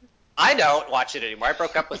guys? I don't watch it anymore. I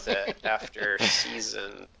broke up with it after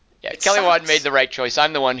season. Yeah, It Kelly Wand sucks. made the right choice.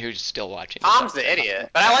 I'm the one who's still watching. Tom's the idiot,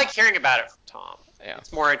 but I like hearing about it from Tom. Yeah.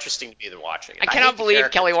 It's more interesting to me than watching it. I cannot hate the believe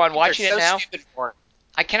characters. Kelly Wand They're watching it so now. stupid for him.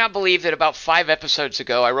 I cannot believe that about 5 episodes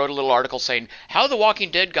ago, I wrote a little article saying how The Walking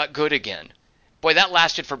Dead got good again. Boy, that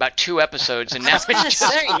lasted for about 2 episodes, and now I it's was gonna just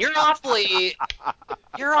say you're awfully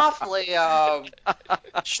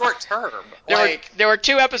short term. there were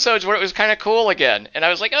 2 episodes where it was kind of cool again, and I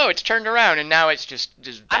was like, oh, it's turned around, and now it's just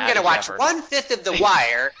bad I'm gonna as watch ever. 1/5 of The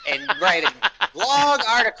Wire and write a long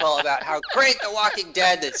article about how great The Walking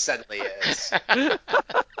Dead that suddenly is.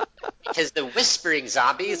 Because the whispering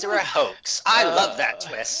zombies are a hoax. I love that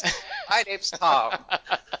twist. My name's Tom.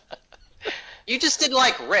 You just didn't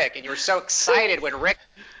like Rick, and you were so excited when Rick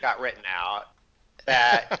got written out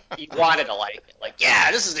that you wanted to like it. Like,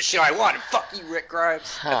 yeah, this is the show I wanted. Fuck you, Rick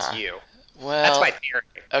Grimes. That's Huh. you. Well, That's my theory.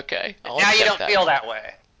 okay. I'll Now you accept don't that. feel that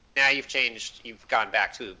way. Now you've changed. You've gone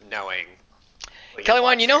back to knowing. What Kelly you're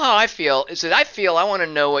Wand, you know watching. how I feel? Is that I want to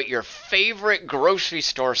know what your favorite grocery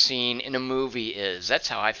store scene in a movie is. That's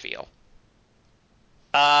how I feel.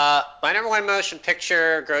 My number one motion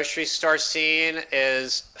picture grocery store scene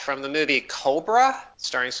is from the movie Cobra,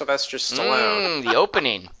 starring Sylvester Stallone. The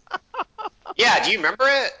opening. Yeah, do you remember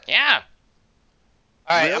it? Yeah.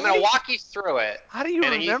 All right, I'm Really? gonna walk you through it. How do you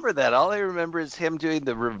And then remember that? All I remember is him doing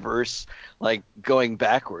the reverse, like going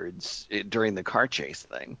backwards during the car chase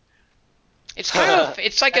thing. It's kind of,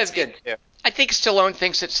 it's like That's good too. I think Stallone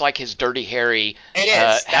thinks it's like his Dirty Harry. It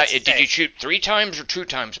is. That's the Did you thing. shoot 3 times or 2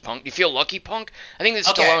 times, punk? Do you feel lucky, punk? I think that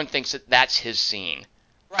Okay. Stallone thinks that that's his scene.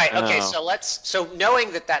 Right. Okay. Oh. So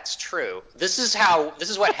knowing that that's true, this is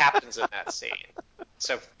what happens in that scene.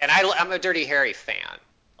 So, and I'm a Dirty Harry fan.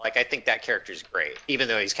 Like, I think that character's great, even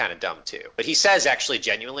though he's kind of dumb too. But he says actually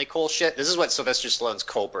genuinely cool shit. This is what Sylvester Stallone's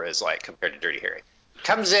Cobra is like compared to Dirty Harry.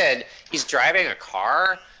 Comes in, he's driving a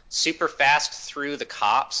car super fast through the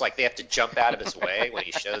cops, like they have to jump out of his way when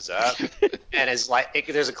he shows up. And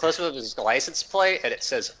there's a close up of his license plate, and it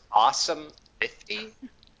says "Awesome 50,"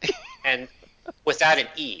 and without an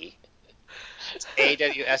E. It's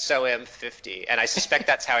AWSOM 50, and I suspect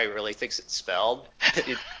that's how he really thinks it's spelled.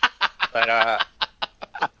 But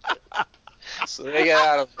so they get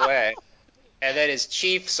out of the way. And then his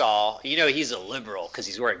chief saw, he's a liberal because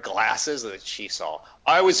he's wearing glasses. And the chief saw,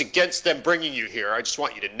 I was against them bringing you here. I just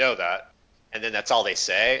want you to know that. And then that's all they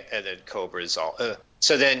say. And then Cobra's all,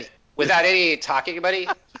 So then, without any talking about it, he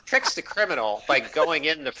tricks the criminal by going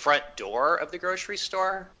in the front door of the grocery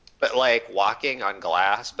store, but like walking on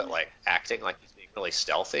glass, but like acting like he's being really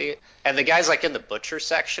stealthy. And the guy's like in the butcher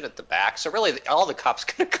section at the back. So really, all the cops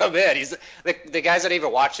gonna come in. The guy's not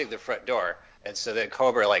even watching the front door. And so then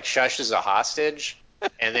Cobra like shushes a hostage,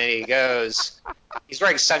 and then he goes. He's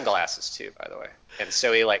wearing sunglasses too, by the way. And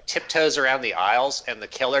so he like tiptoes around the aisles, and the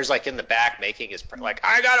killer's like in the back making his like,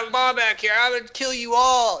 I got a bomb back here. I'm gonna kill you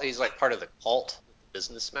all. He's like part of the cult that the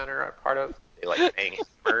businessmen are a part of. They like bang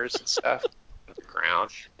hammers and stuff on the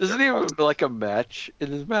ground. Doesn't he have like a match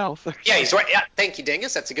in his mouth? Yeah, he's wearing. Yeah, thank you,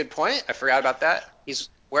 Dingus. That's a good point. I forgot about that. He's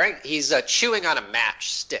chewing on a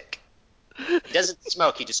matchstick. He doesn't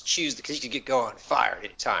smoke. He just chews because he could get going on fire at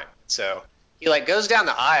any time. So he like goes down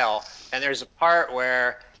the aisle, and there's a part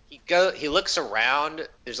where he looks around.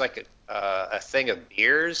 There's like a thing of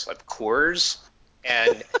beers, like Coors,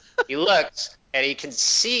 and he looks and he can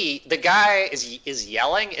see the guy is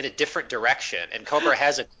yelling in a different direction, and Cobra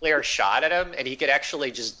has a clear shot at him, and he could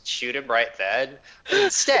actually just shoot him right then. But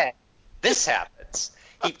instead, this happens.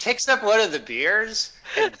 He picks up one of the beers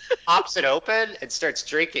and pops it open and starts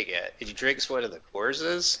drinking it. And he drinks one of the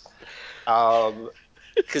Coorses.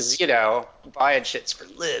 Because, buying shit's for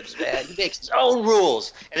libs, man. He makes his own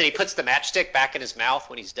rules. And then he puts the matchstick back in his mouth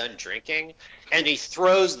when he's done drinking. And he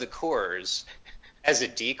throws the Coors as a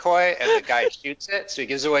decoy, and the guy shoots it. So he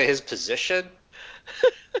gives away his position.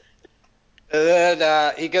 And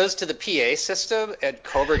then he goes to the PA system, and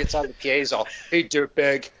Cobra gets on the PA. He's all, hey,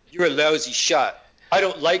 dirtbag, you're a lousy shot. I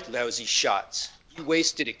don't like lousy shots. You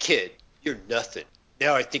wasted a kid. You're nothing.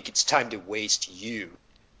 Now I think it's time to waste you.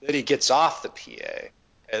 Then he gets off the PA,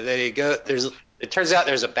 and then it turns out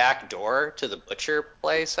there's a back door to the butcher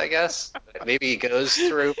place, I guess. Maybe he goes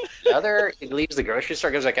through he leaves the grocery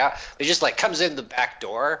store, goes back out. He just like comes in the back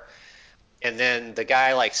door, and then the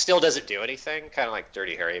guy like still doesn't do anything, kind of like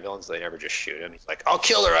Dirty Harry villains. They never just shoot him. He's like, I'll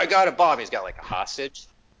kill her. I got a bomb. He's got like a hostage.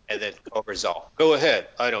 And then Cobra's all, go ahead.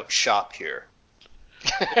 I don't shop here.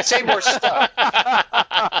 Say more stuff.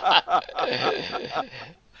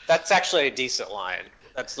 That's actually a decent line.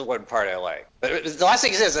 That's the one part I like. But the last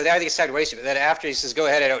thing he says, I think it's time to waste it. But then after he says, go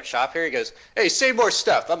ahead, I don't shop here, he goes, hey, say more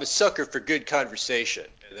stuff. I'm a sucker for good conversation.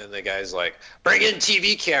 And then the guy's like, bring in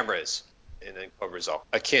TV cameras. And then Cobra's all,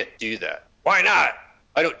 I can't do that. Why not?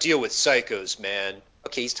 I don't deal with psychos, man.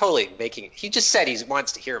 Okay, he's totally he just said he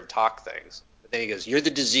wants to hear him talk things. But then he goes, you're the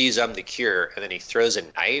disease, I'm the cure. And then he throws a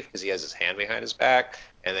knife because he has his hand behind his back.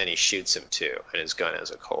 And then he shoots him too. And his gun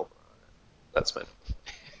has a Cobra on it. That's my...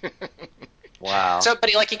 Wow. So, but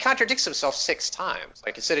he contradicts himself 6 times.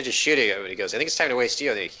 Like, instead of just shooting him, he goes, I think it's time to waste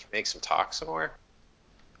you. And then he makes him talk some more.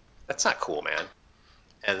 That's not cool, man.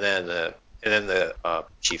 And then the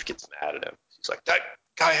chief gets mad at him. He's like, that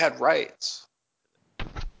guy had rights.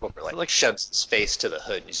 Cobra like shoves his face to the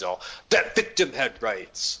hood, and he's all, that victim had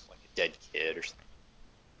rights. Like a dead kid or something.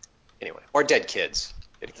 Anyway, or dead kids.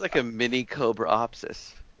 It's like a mini Cobra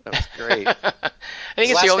opsis. That was great. I think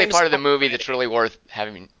His it's the last only name is part of the movie Albright. that's really worth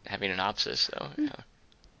having an opsis. So yeah.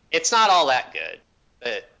 It's not all that good,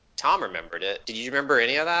 but Tom remembered it. Did you remember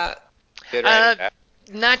any of that? Good Uh, writing back.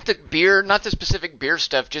 not the beer, not the specific beer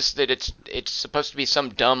stuff. Just that it's supposed to be some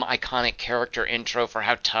dumb iconic character intro for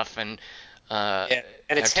how tough and Yeah, and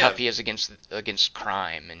how it's tough him. he is against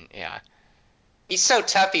crime and yeah. He's so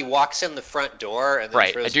tough. He walks in the front door and then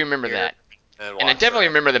Right, throws I do remember beer that. And And I walks definitely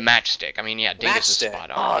away. remember the matchstick. I mean, yeah, Dingus is Matchstick.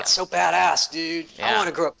 spot on. Oh, Yeah. it's so badass, dude. Yeah. I want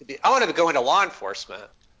to grow up to be. I want to go into law enforcement.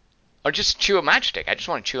 Or just chew a matchstick. I just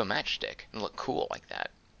want to chew a matchstick and look cool like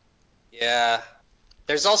that. Yeah.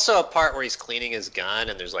 There's also a part where he's cleaning his gun,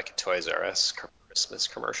 and there's like a Toys R Us Christmas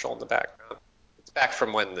commercial in the background. It's back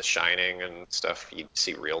from when The Shining and stuff. You'd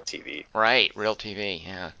see real TV. Right, real TV.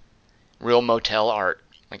 Yeah, real motel art,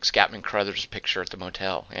 like Scatman Crothers' picture at the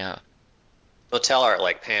motel. Yeah. Motel art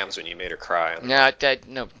like Pam's when you made her cry. No,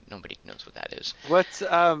 nobody knows what that is. What's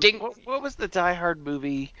Ding. what was the Die Hard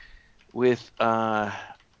movie with oh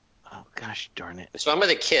gosh darn it. There's one with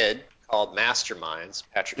a kid called Masterminds.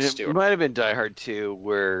 Patrick It Stewart. might have been Die Hard 2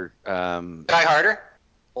 where Die Harder.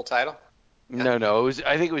 Full title. no,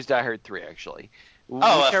 I think it was Die Hard 3 actually.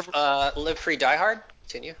 Oh, Whichever, Live Free Die Hard.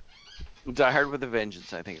 Continue. Die Hard with a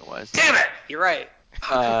Vengeance, I think it was. Damn it! You're right.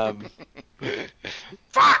 Um,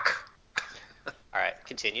 Fuck. All right,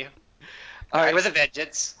 continue. all right, With a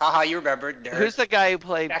vengeance. Haha, you remembered. Nerd. who's the guy who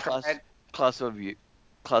played Jack Klaus Ryan.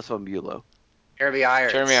 von Bülow? Jeremy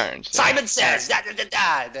Irons. Jeremy Irons, yeah. Simon Says. Da, da,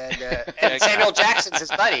 da, da. And Samuel Jackson's his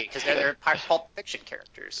buddy because they're their Pulp Fiction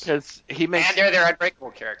characters. Because he makes And they're their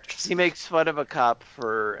Unbreakable characters. he makes fun of a cop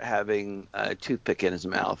for having a toothpick in his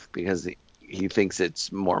mouth because he thinks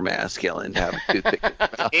it's more masculine to have a toothpick in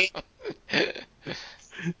his mouth.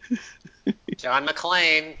 John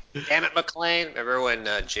McClane. Damn it, McClane. Remember when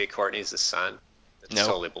Jay Courtney's the son? It's No.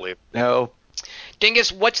 totally believable. No,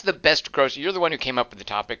 Dingus, what's the best grocery? You're the one who came up with the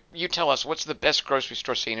topic. You tell us what's the best grocery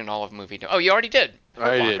store scene in all of movie. Oh, you already did. I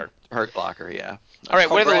Hurt did. Locker. Hurt Locker, yeah. All right,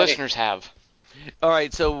 what do the Alrighty. listeners have? All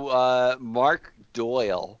right, so Mark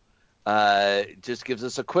Doyle just gives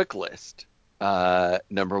us a quick list.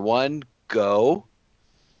 Number 1, Go.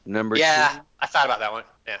 Number Yeah, 2, I thought about that one.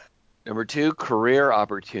 Yeah. number 2, career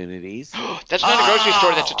opportunities. That's not a grocery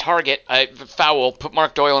store. That's a Target. Foul. Put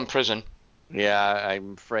Mark Doyle in prison. Yeah,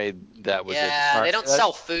 I'm afraid that was Yeah, they don't that's-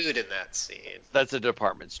 sell food in that scene. That's a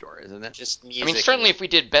department store, isn't it? Just music. I mean, certainly if we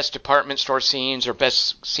did best department store scenes or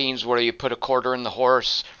best scenes where you put a quarter in the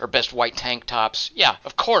horse or best white tank tops, yeah,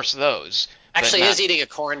 of course those. But Actually, not- is eating a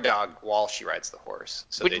corn dog while she rides the horse.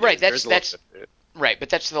 So But they right, there's a little that's- bit of food. Right, but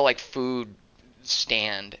that's the like food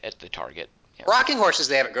stand at the Target. Yeah. Rocking horses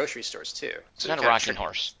they have at grocery stores too. It's So not a kinda rocking tricky.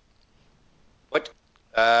 horse. What?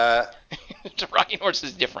 A rocking horse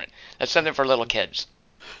is different. That's something for little kids.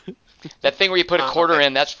 That thing where you put a quarter okay.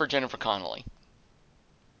 in, that's for Jennifer Connelly.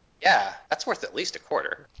 Yeah, that's worth at least a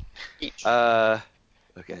quarter each.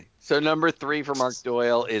 Okay. So number 3 for Mark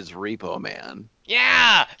Doyle is Repo Man.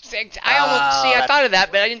 Yeah, I almost see. I that's thought of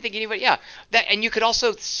that, but I didn't think anybody. Yeah, that, and you could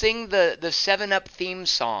also sing the 7-Up theme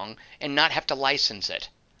song and not have to license it.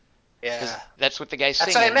 'Cause yeah, that's what the guy's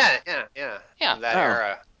that's singing. what I meant. Yeah. Yeah. That Oh.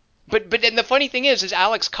 era. But then the funny thing is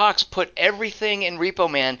Alex Cox put everything in Repo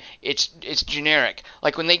Man. It's generic.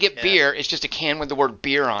 Like when they get Yeah. beer, it's just a can with the word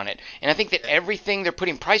beer on it. And I think that everything they're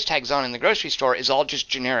putting price tags on in the grocery store is all just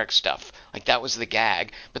generic stuff. Like that was the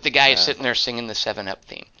gag. But the guy is sitting there singing the 7-Up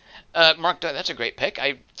theme. Mark, that's a great pick.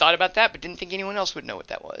 I thought about that, but didn't think anyone else would know what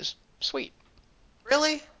that was. Sweet.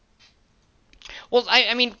 Really? Well,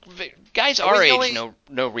 I mean, guys Are we our the age only-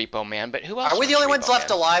 know Repo Man, but who else? Are we the knows only ones Repo left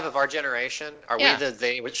Man? alive of our generation? Are Yeah. we the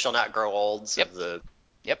they which shall not grow olds Yep. of the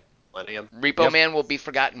Yep. millennium? Repo Yep. Man will be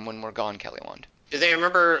forgotten when we're gone, Kelly Wand. Do they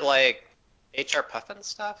remember like HR Puffin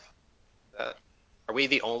stuff? Are we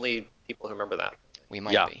the only people who remember that? We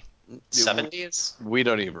might Yeah. be. 70s? We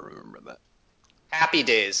don't even remember that. Happy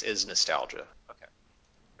Days is nostalgia. Okay.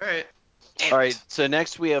 All right. Damn All right. it. So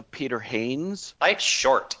next we have Peter Haynes. Life's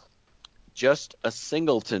short. Just a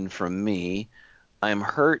singleton from me. I'm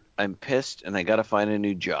hurt, I'm pissed, and I gotta find a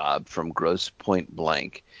new job from Gross Point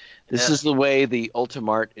Blank. This Yeah. is the way the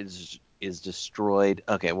Ultimart is destroyed.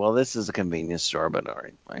 Okay, well, this is a convenience store, but all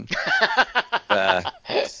right, fine.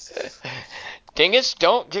 Dingus,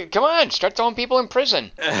 come on, start throwing people in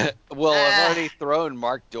prison. Well, I've already thrown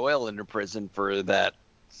Mark Doyle into prison for that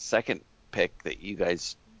second pick that you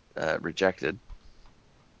guys rejected.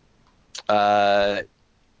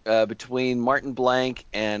 Between Martin Blanc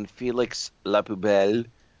and Felix Lapoubelle,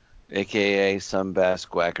 a.k.a. some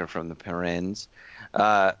Basque whacker from the Pyrenees,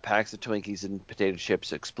 packs of Twinkies and potato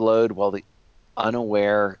chips explode while the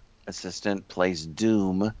unaware assistant plays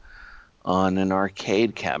Doom on an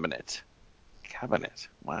arcade cabinet.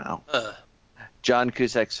 Wow. John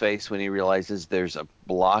Cusack's face when he realizes there's a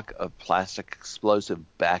block of plastic explosive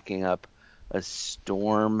backing up a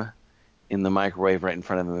storm in the microwave right in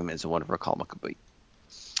front of him is a wonderful comic book.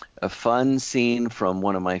 A fun scene from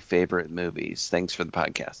one of my favorite movies. Thanks for the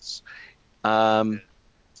podcasts.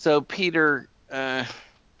 So, Peter,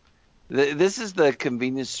 this is the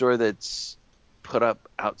convenience store that's put up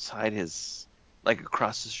outside his, like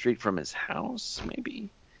across the street from his house, maybe?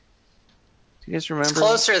 Do you guys remember? It's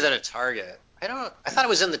closer than a Target. I thought it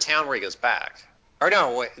was in the town where he goes back. Or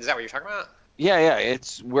no, wait, is that what you're talking about? Yeah,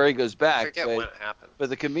 it's where he goes I back. forget when it happened. But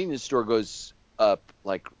the convenience store goes up,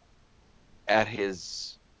 like, in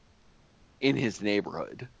his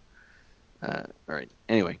neighborhood. All right.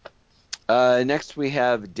 Anyway, next we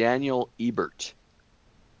have Daniel Ebert.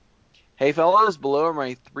 Hey, fellows, below are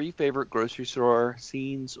my 3 favorite grocery store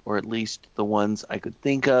scenes, or at least the ones I could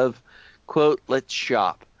think of. Quote, let's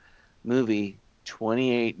shop. Movie,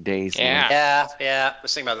 28 Days Yeah. Yeah. I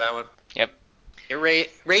was thinking about that one. Yep.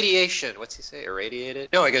 Radiation. What's he say? Irradiated?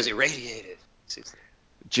 No, he goes irradiated.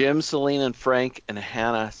 Jim, Celine, and Frank and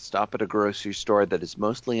Hannah stop at a grocery store that is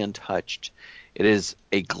mostly untouched. It is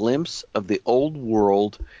a glimpse of the old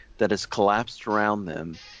world that has collapsed around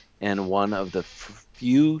them, and one of the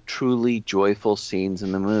few truly joyful scenes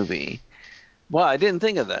in the movie. Wow, I didn't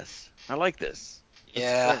think of this. I like this.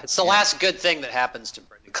 Yeah, it's the last good thing that happens to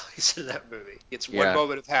Brendan Gleeson in that movie. It's one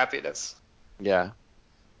moment of happiness. Yeah.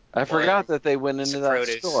 I forgot that they went into that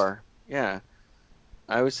store. Yeah.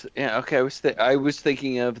 I was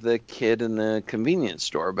thinking of the kid in the convenience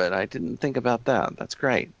store, but I didn't think about that. That's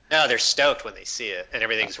great. No, they're stoked when they see it, and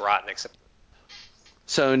everything's rotten except.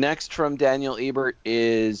 So next from Daniel Ebert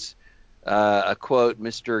is a quote,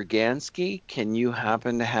 Mr. Gansky, can you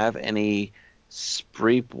happen to have any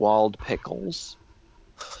Spreewald pickles?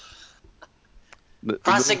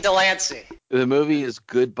 Crossing Delancey. The movie is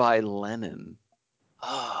Goodbye Lenin.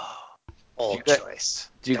 Oh, old choice.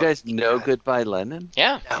 Do you guys know Goodbye Lenin?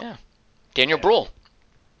 Yeah, yeah. Daniel Bruhl.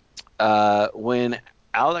 When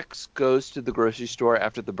Alex goes to the grocery store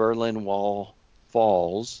after the Berlin Wall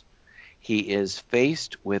falls, he is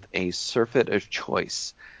faced with a surfeit of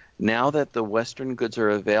choice. Now that the Western goods are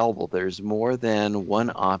available, there's more than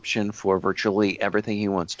one option for virtually everything he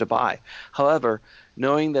wants to buy. However,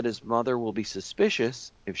 knowing that his mother will be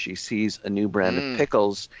suspicious if she sees a new brand of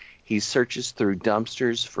pickles, he searches through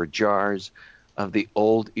dumpsters for jars of the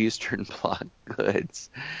old Eastern Bloc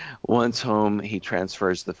goods. Once home, he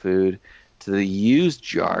transfers the food to the used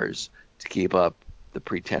jars to keep up the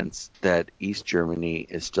pretense that East Germany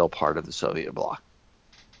is still part of the Soviet bloc.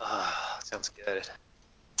 Sounds good.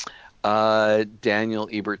 Daniel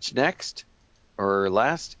Ebert's next, or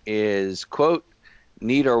last, is, quote,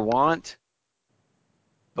 need or want?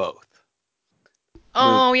 Both.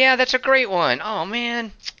 Oh, yeah, that's a great one. Oh,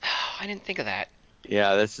 man. I didn't think of that.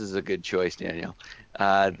 Yeah, this is a good choice, Daniel.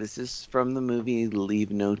 This is from the movie Leave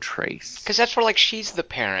No Trace. Because that's where, like, she's the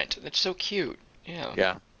parent. That's so cute. Yeah.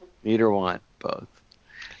 Yeah. Need or want? Both.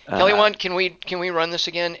 Kelly, one, can we run this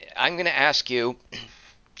again? I'm going to ask you,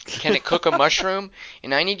 can it cook a mushroom?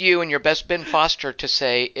 And I need you and your best Ben Foster to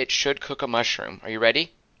say it should cook a mushroom. Are you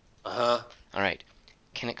ready? Uh-huh. All right.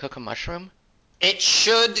 Can it cook a mushroom? It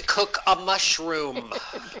should cook a mushroom.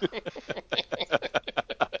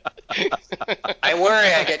 I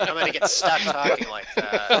worry I'm going to get stuck talking like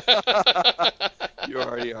that. You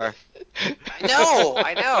already are.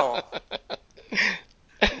 I know.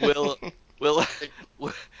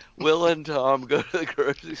 Will and Tom go to the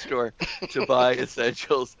grocery store to buy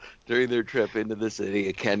essentials during their trip into the city.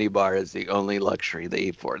 A candy bar is the only luxury they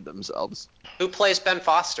afford themselves. Who plays Ben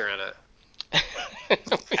Foster in it?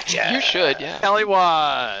 You should, yeah. Kelly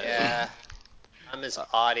Wise. Yeah. I'm his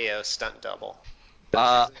audio stunt double.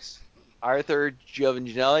 Arthur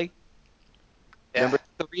Giovanelli. Yeah. Number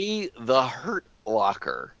 3, The Hurt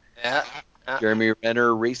Locker. Yeah. Jeremy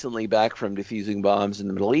Renner, recently back from defusing bombs in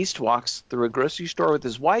the Middle East, walks through a grocery store with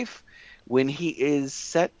his wife. When he is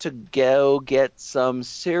set to go get some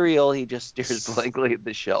cereal, he just stares blankly at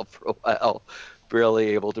the shelf for a while, barely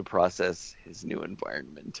able to process his new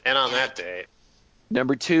environment. And on that date.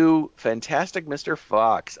 Number 2, Fantastic Mr.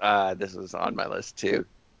 Fox. This was on my list too.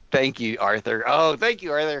 Thank you, Arthur. Oh, thank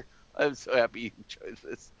you, Arthur. I'm so happy you chose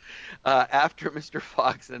this. After Mr.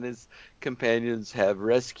 Fox and his companions have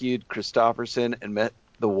rescued Christopherson and met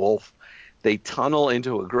the wolf, they tunnel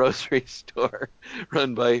into a grocery store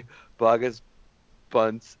run by Bogus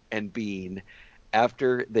Bunce and Bean.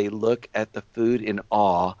 After they look at the food in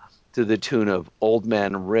awe to the tune of Old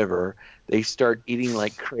Man River, they start eating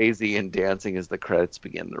like crazy and dancing as the credits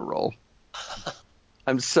begin to roll.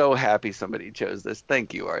 I'm so happy somebody chose this.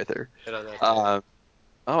 Thank you, Arthur. Good on that, Dave.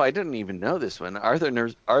 Oh, I didn't even know this one.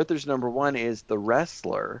 Arthur's number one is The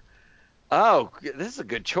Wrestler. Oh, this is a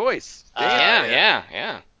good choice. Yeah, yeah.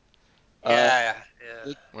 yeah. Yeah.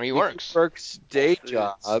 Where he Nicky works. Burke's day Foods.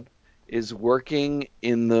 job is working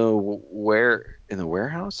in the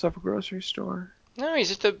warehouse of a grocery store. No,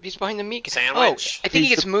 he's behind the meat. Sandwich. Oh, I think he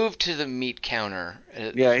He's gets moved to the meat counter.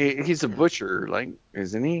 Yeah, he's a butcher, like,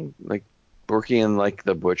 isn't he? Like, working in like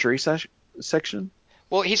the butchery section.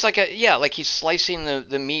 Well, he's like he's slicing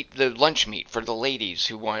the meat, the lunch meat for the ladies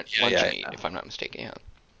who want lunch meat, if I'm not mistaken. Yeah.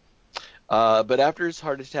 But after his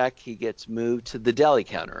heart attack, he gets moved to the deli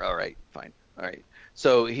counter. All right, fine. All right.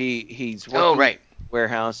 So he's working right. in the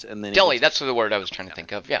warehouse, and then Deli, that's the word I was trying to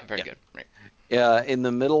think of. Yeah, very good. Right. in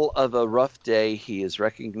the middle of a rough day, he is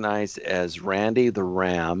recognized as Randy the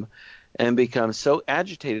Ram, and becomes so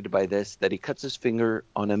agitated by this that he cuts his finger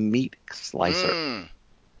on a meat slicer. Mm.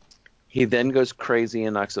 He then goes crazy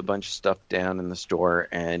and knocks a bunch of stuff down in the store,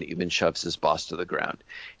 and even shoves his boss to the ground.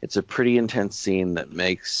 It's a pretty intense scene that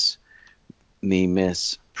makes me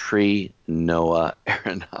miss pre-Noah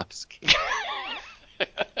Aronofsky.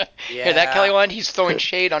 Hear that, Kelly Wand? He's throwing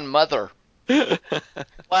shade on Mother.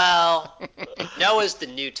 Well, Noah's the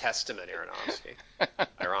New Testament Aronofsky,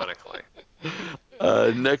 ironically.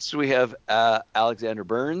 Next we have Alexander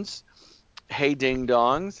Burns. Hey Ding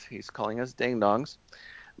Dongs. He's calling us Ding Dongs.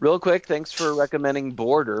 Real quick, thanks for recommending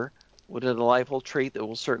Border. What a delightful treat that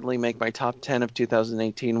will certainly make my top 10 of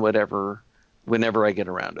 2018, whenever I get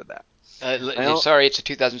around to that. Sorry, it's a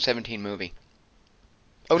 2017 movie.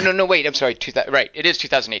 Oh, no, wait, I'm sorry. Right, it is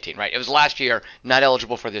 2018, right. It was last year, not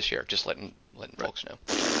eligible for this year, just letting folks know.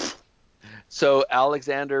 So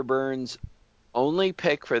Alexander Burns' only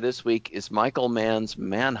pick for this week is Michael Mann's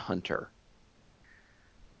Manhunter.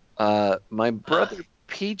 My brother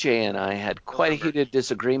PJ and I had quite a heated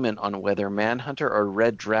disagreement on whether Manhunter or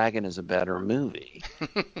Red Dragon is a better movie.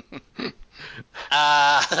 Well,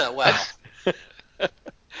 I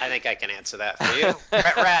think I can answer that for you.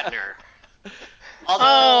 Brett Ratner.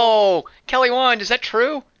 Oh, Kelly Wand, is that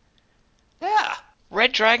true? Yeah.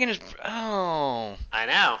 Red Dragon is... Oh. I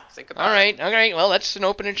know. Think about All it. right. Well, that's an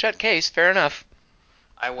open and shut case. Fair enough.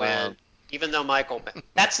 I win. Even though Michael...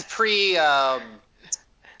 That's Pre Anthony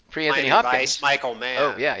Miami Hopkins. Vice, Michael Mann.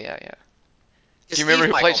 Oh, yeah. Do you remember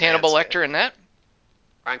who plays Hannibal Lecter in that?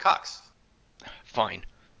 Brian Cox. Fine.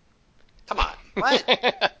 Come on. What?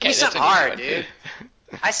 Okay, Do something hard, dude.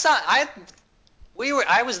 I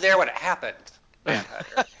was there when it happened. Yeah,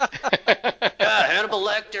 Hannibal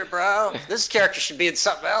Lecter, bro. This character should be in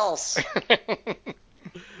something else.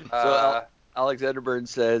 So Alexander Burns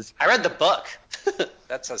says, I read the book.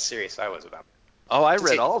 That's how serious I was about it. Oh, I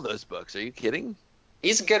read all of those books. Are you kidding?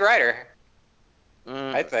 He's a good writer,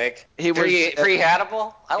 I think.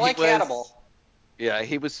 Pre-Hannibal? I like Hannibal. Yeah,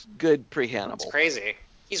 he was good pre-Hannibal. It's crazy.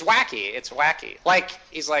 He's wacky. It's wacky. Like,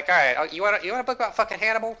 he's like, all right, you want a book about fucking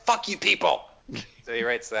Hannibal? Fuck you people. So he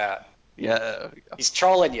writes that. Yeah. He's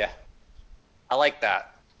trolling you. I like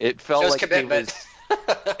that. It felt Shows like commitment.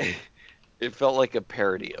 It felt like a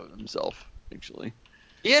parody of himself, actually.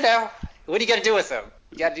 You know, what are you gonna do with him?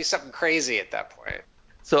 You gotta do something crazy at that point.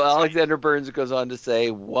 So Alexander Burns goes on to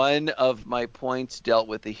say, one of my points dealt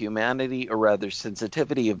with the humanity, or rather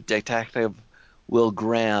sensitivity, of Detective Will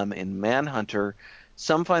Graham in Manhunter.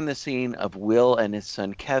 Some find the scene of Will and his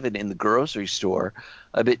son Kevin in the grocery store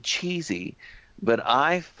a bit cheesy, but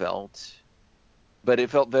it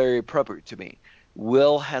felt very appropriate to me.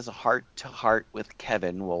 Will has a heart-to-heart with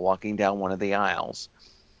Kevin while walking down one of the aisles.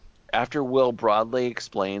 After Will broadly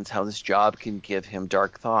explains how this job can give him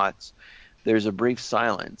dark thoughts, there's a brief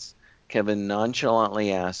silence. Kevin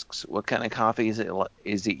nonchalantly asks, "What kind of coffee is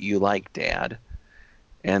it you like, Dad?"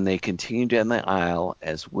 And they continue down the aisle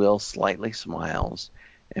as Will slightly smiles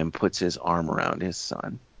and puts his arm around his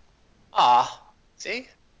son. Ah, see?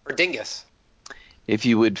 Or Dingus. If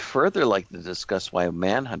you would further like to discuss why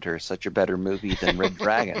Manhunter is such a better movie than Red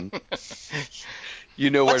Dragon,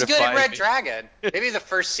 you know where to find me. What's good at Red Dragon? Maybe the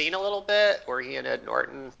first scene a little bit, where he and Ed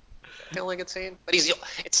Norton. The only good scene. But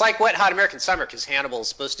it's like Wet Hot American Summer, because Hannibal's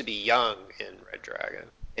supposed to be young in Red Dragon,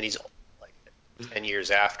 and he's like 10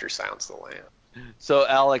 years after Silence of the Lambs. So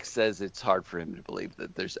Alex says it's hard for him to believe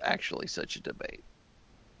that there's actually such a debate.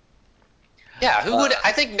 Yeah, who would?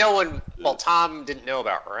 I think no one. Well, Tom didn't know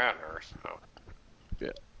about Ratner, so.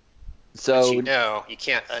 Yeah. So you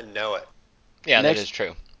can't unknow it. Yeah, that is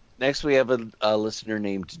true. Next, we have a listener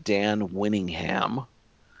named Dan Winningham.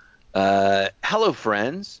 Hello,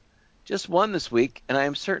 friends. Just one this week, and I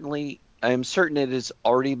am certain it has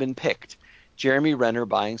already been picked. Jeremy Renner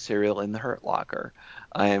buying cereal in the Hurt Locker.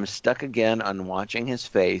 I am stuck again on watching his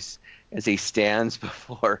face as he stands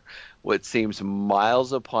before what seems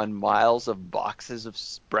miles upon miles of boxes of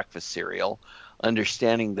breakfast cereal,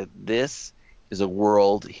 understanding that this is a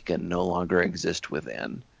world he can no longer exist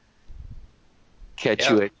within. Catch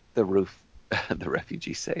you at the roof, the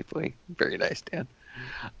refugee safely. Very nice, Dan.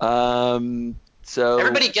 So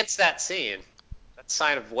everybody gets that scene. That's a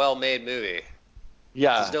sign of well-made movie.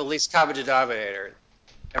 yeah, There's no least common denominator.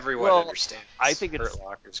 Everyone understands. I think it's. Hurt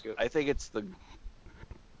Locker's good. I think it's the.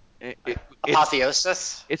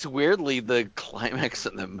 Apotheosis. It's weirdly the climax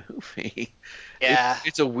of the movie. Yeah.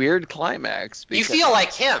 It's a weird climax. You feel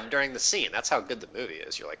like him during the scene. That's how good the movie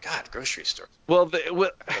is. You're like, God, grocery store. Well,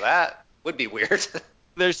 That would be weird.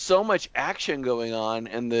 there's so much action going on,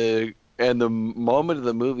 and the moment of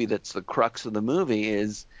the movie that's the crux of the movie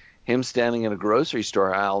is him standing in a grocery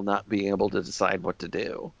store aisle, not being able to decide what to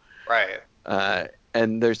do. Right.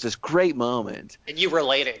 And there's this great moment. And you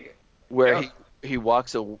relating. Where he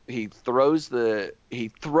walks he throws things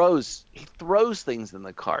in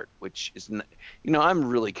the cart, which is I'm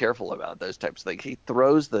really careful about those types of things. He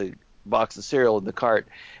throws the box of cereal in the cart,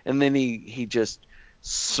 and then he just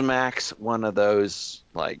smacks one of those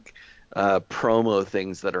like promo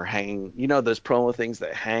things that are hanging, those promo things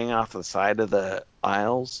that hang off the side of the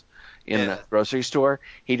aisles in the grocery store.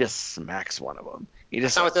 He just smacks one of them.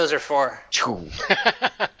 That's not what those are for.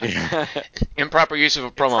 Improper use of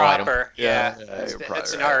a promo item. Yeah.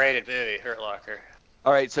 It's an R-rated movie, Hurt Locker.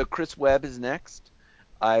 All right, so Chris Webb is next.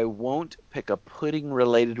 I won't pick a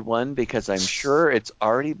pudding-related one because I'm sure it's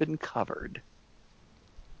already been covered.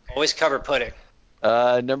 Always cover pudding.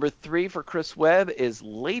 Number 3 for Chris Webb is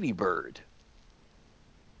Lady Bird.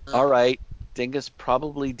 All right, Dingus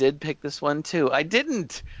probably did pick this one too. I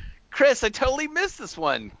didn't. Chris, I totally missed this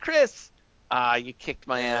one. Chris, you kicked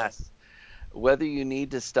my ass. Whether you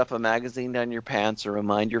need to stuff a magazine down your pants or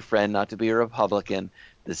remind your friend not to be a Republican,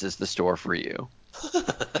 this is the store for you.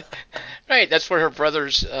 Right, that's where her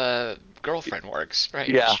brother's girlfriend works. Right.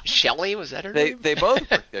 Yeah. Shelley, was that her name? They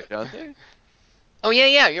both work there, don't they? Oh,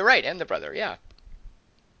 yeah, you're right. And the brother, yeah.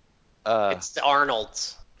 It's the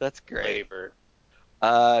Arnolds. That's great. Lady Bird.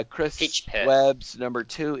 Chris Webb's number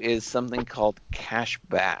 2 is something called Cash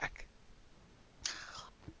Back.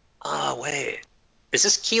 Oh, wait. Is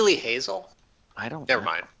this Keeley Hazel? I don't Never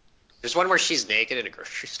know. mind. There's one where she's naked in a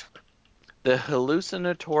grocery store. The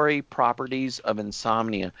hallucinatory properties of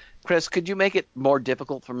insomnia. Chris, could you make it more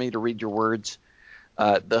difficult for me to read your words?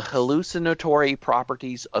 The hallucinatory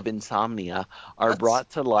properties of insomnia are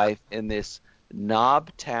brought to life in this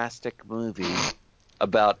knob-tastic movie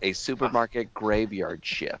about a supermarket graveyard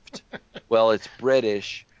shift. Well, it's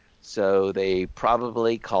British, so they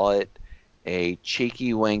probably call it a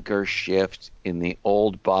cheeky wanker shift in the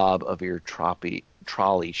old bob of your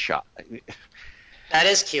trolley shop. That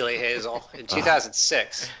is Keeley Hazel in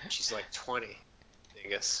 2006. She's like 20, I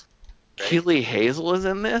guess. Right? Keeley Hazel is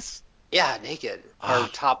in this? Yeah, naked or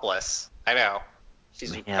topless. I know.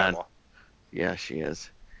 She's incredible. Yeah, she is.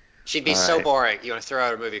 She'd be so boring. You want to throw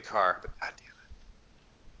out a movie car, but God damn it.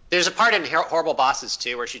 There's a part in Horrible Bosses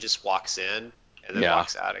too where she just walks in and then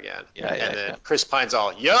walks out again. And then Chris Pine's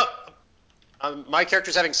all, "Yup, my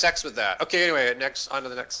character's having sex with that." Okay, anyway, on to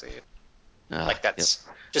the next scene. Like that's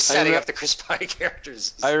just setting up the Chris Pine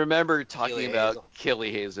characters. I remember talking about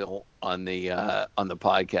Keeley Hazel on the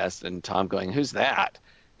podcast, and Tom going, "Who's that?"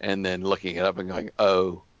 And then looking it up and going,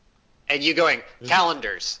 "Oh." And you going,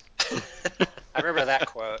 "Calendars." I remember that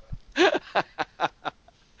quote.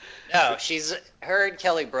 No, she's her and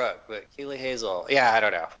Kelly Brook, but Keeley Hazel. Yeah, I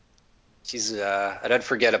don't know. She's an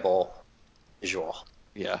unforgettable visual.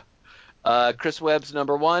 Yeah. Chris Webb's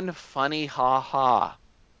number 1, Funny Ha Ha.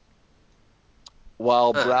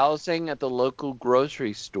 While browsing at the local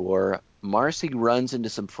grocery store, Marcy runs into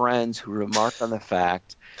some friends who remark on the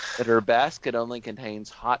fact that her basket only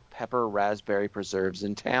contains hot pepper raspberry preserves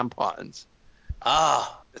and tampons. The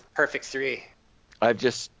perfect 3. I've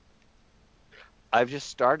just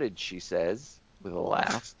started, she says, with a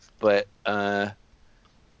laugh. But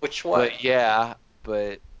which one?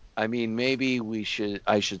 But I mean, maybe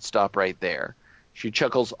I should stop right there. She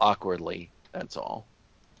chuckles awkwardly. That's all.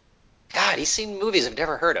 God, he's seen movies I've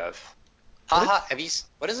never heard of. Haha,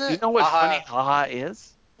 what is it? Do you know what Funny Haha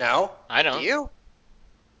is? No, I don't. Do you?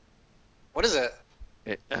 What is it?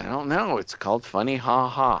 I don't know. It's called Funny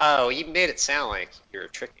Haha. Oh, you made it sound like you're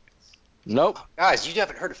tricking us. Nope. Oh, guys, you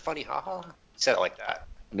haven't heard of Funny Haha? You said it like that.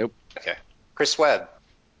 Nope. Okay. Chris Webb.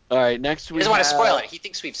 All right, next we doesn't want to spoil it. He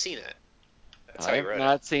thinks we've seen it. That's how he wrote it. I've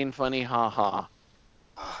not seen Funny Haha.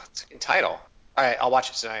 Oh, it's a good title. All right, I'll watch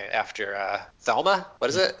it tonight after Thelma. What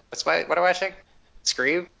is it? What am I watching?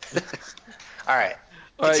 Scream. All right.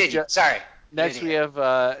 All right, Continue. Sorry. Next we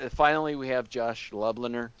have finally we have Josh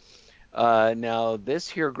Lubliner. Now this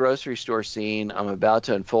here grocery store scene I'm about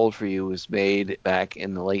to unfold for you was made back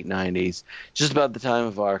in the late 90s, just about the time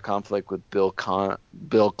of our conflict with Bill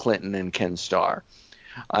Clinton and Ken Starr.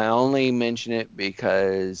 I only mention it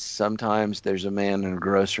because sometimes there's a man in a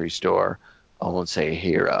grocery store, I won't say a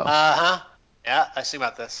hero, Yeah, I see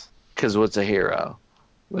about this. because what's a hero?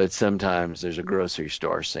 But sometimes there's a grocery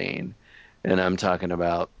store scene, and I'm talking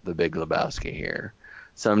about The Big Lebowski here.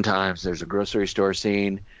 Sometimes there's a grocery store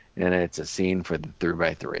scene, and it's a scene for the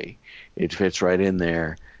 3x3. It fits right in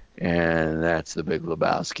there, and that's The Big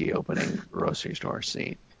Lebowski opening grocery store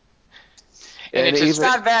scene. And it's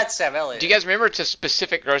not bad, Sam Elliott. Do you guys remember it's a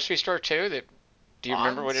specific grocery store too? Do you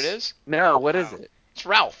remember what it is? No, what is it? It's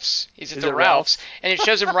Ralph's. He's at Is the it Ralph's, and it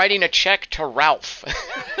shows him writing a check to Ralph.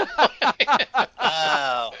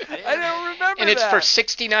 Oh, I don't remember And it's that. for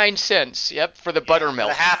 69 cents. Yep, for the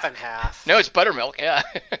buttermilk. The half and half. No, it's buttermilk. Yeah.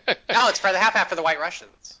 No, it's for the half for the White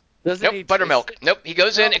Russians. Doesn't he Nope, buttermilk. Nope, he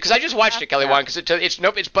goes in because I just watched it, Kelly Wand. Because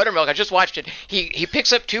it's buttermilk. I just watched it. He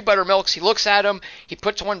picks up 2 buttermilks. He looks at them. He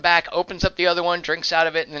puts one back, opens up the other one, drinks out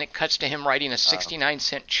of it, and then it cuts to him writing a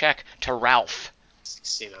 69-cent check to Ralph.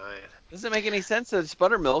 69. Doesn't make any sense that it's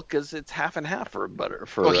buttermilk because it's half and half for butter.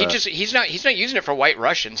 For Well, he's not using it for White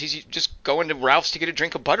Russians. He's just going to Ralph's to get a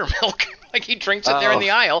drink of buttermilk. Like he drinks it there in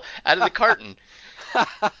the aisle out of the carton.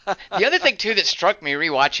 The other thing too that struck me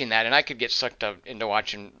rewatching that, and I could get sucked up into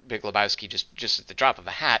watching Big Lebowski just at the drop of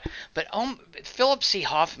a hat, but Philip C.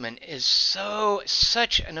 Hoffman is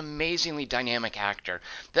such an amazingly dynamic actor.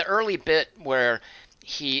 The early bit where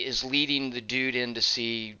he is leading the dude in to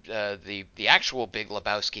see the actual Big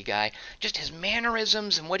Lebowski guy, just his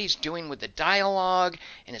mannerisms and what he's doing with the dialogue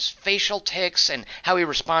and his facial tics and how he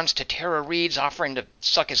responds to Tara Reid's offering to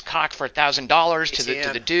suck his cock for $1,000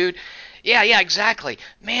 to the dude. Yeah, exactly.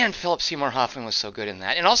 Man, Philip Seymour Hoffman was so good in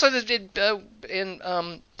that, and also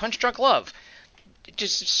in Punch Drunk Love.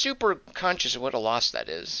 Just super conscious of what a loss that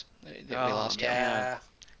is. That we lost him. Yeah.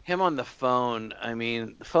 him on the phone. I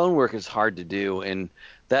mean, phone work is hard to do, and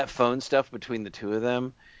that phone stuff between the two of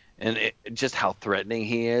them, and just how threatening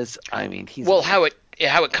he is. I mean, he's how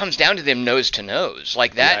it comes down to them nose to nose,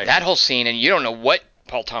 like that Right. that whole scene, and you don't know what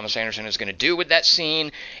Paul Thomas Anderson is going to do with that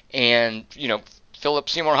scene, and Philip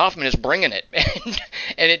Seymour Hoffman is bringing it,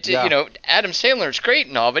 and it Yeah. Adam Sandler is great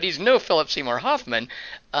and all, but he's no Philip Seymour Hoffman,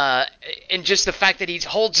 and just the fact that he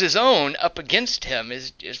holds his own up against him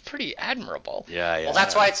is pretty admirable. Yeah. Well,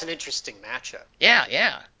 that's why it's an interesting matchup.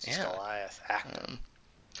 Yeah. It's Goliath acting.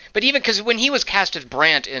 But even because when he was cast as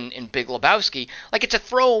Brandt in Big Lebowski, like it's a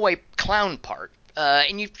throwaway clown part.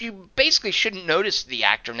 And you basically shouldn't notice the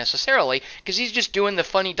actor necessarily because he's just doing the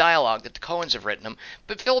funny dialogue that the Coens have written him.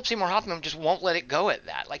 But Philip Seymour Hoffman just won't let it go at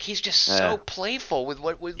that. Like he's just so playful with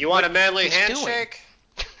what You want a what manly he's handshake?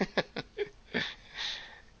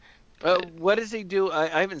 What does he do?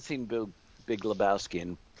 I haven't seen Big Lebowski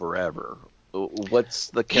in forever. What's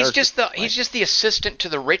the character? He's just the assistant to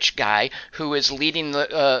the rich guy who is leading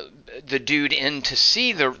the dude in to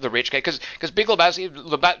see the rich guy because Big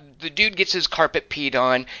Lebowski, the dude gets his carpet peed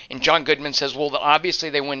on, and John Goodman says, well, obviously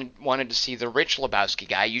they wanted to see the rich Lebowski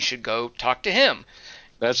guy. You should go talk to him.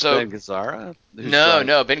 That's so- Ben Gazzara?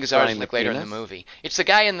 No, Ben Gazzara flying is like the later in the penis? movie. It's the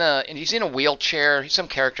guy and he's in a wheelchair. He's some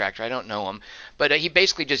character actor. I don't know him, but he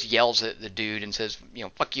basically just yells at the dude and says,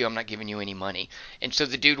 fuck you, I'm not giving you any money. And so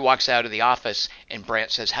the dude walks out of the office, and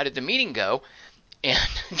Brandt says, how did the meeting go? And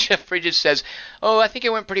Jeff Bridges says, oh, I think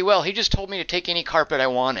it went pretty well. He just told me to take any carpet I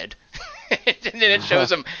wanted. And then it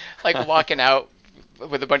shows him like walking out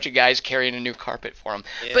with a bunch of guys carrying a new carpet for him.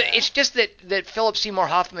 Yeah. But it's just that Philip Seymour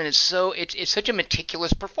Hoffman is it's such a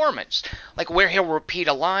meticulous performance. Like where he'll repeat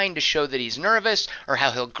a line to show that he's nervous, or how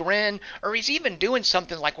he'll grin, or he's even doing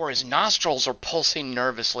something like where his nostrils are pulsing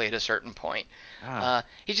nervously at a certain point.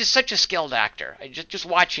 He's just such a skilled actor. Just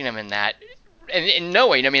watching him in that, and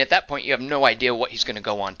knowing, I mean, at that point you have no idea what he's going to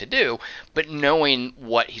go on to do, but knowing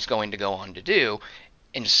what he's going to go on to do,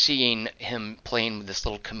 and seeing him playing this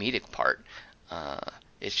little comedic part,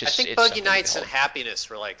 it's just. I think it's Boogie something to Nights and behold. Happiness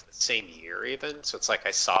were like the same year even, so it's like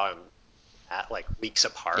I saw him at like weeks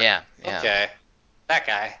apart. Yeah. Okay. That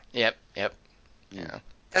guy. Yep. Yeah.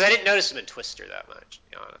 Because I didn't notice him in Twister that much,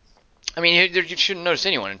 to be honest. I mean, you shouldn't notice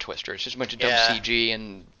anyone in Twister. It's just a bunch of dumb Yeah. CG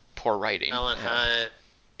and poor writing. Ellen Yeah. Hunt.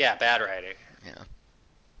 Yeah, bad writing.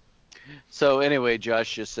 So anyway,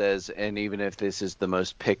 Josh just says, and even if this is the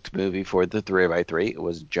most picked movie for the 3x3, it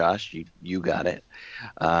was Josh. You got it.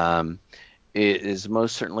 it is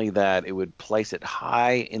most certainly that. It would place it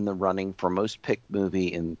high in the running for most picked movie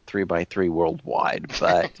in 3x3 worldwide.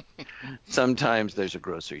 But sometimes there's a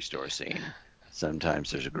grocery store scene.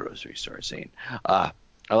 Sometimes there's a grocery store scene. I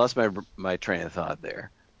lost my train of thought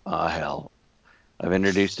there. Hell, I've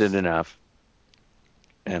introduced it enough,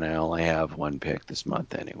 and I only have one pick this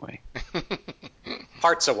month anyway.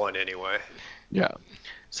 Parts of one anyway. Yeah.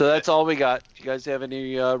 So that's all we got. You guys have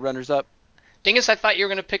any runners up? Dingus, I thought you were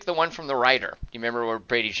going to pick the one from The Writer. You remember where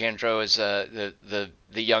Brady Jandreau is the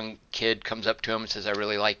young kid comes up to him and says, "I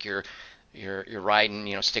really like your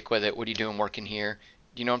riding. Stick with it. What are you doing working here?"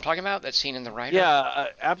 Do you know what I'm talking about? That scene in The Writer? Yeah,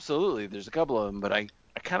 absolutely. There's a couple of them, but I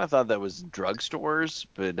kind of thought that was drugstores,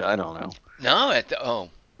 but I don't know. No,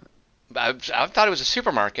 I thought it was a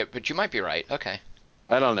supermarket, but you might be right. Okay.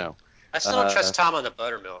 I don't know. I still don't trust Tom on the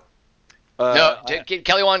buttermilk.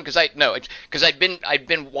 Kelly Wand, because I'd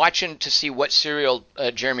been watching to see what cereal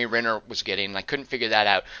Jeremy Renner was getting, and I couldn't figure that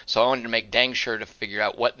out. So I wanted to make dang sure to figure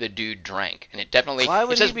out what the dude drank, and it definitely Why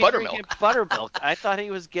would it says he be buttermilk. drinking buttermilk? I thought he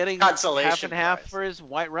was getting Consolation half and half prize. for his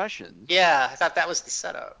White Russians. Yeah, I thought that was the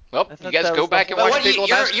setup. Well, I you thought guys that go was the back and whole- watch But Big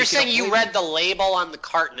Lebowski. you're if saying don't you believe read me. the label on the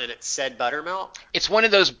carton and it said buttermilk? It's one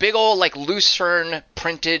of those big old like Lucerne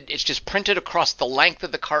printed. It's just printed across the length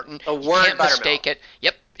of the carton. The You word can't mistake buttermilk. it.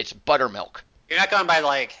 Yep, it's buttermilk. You're not going by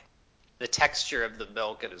like the texture of the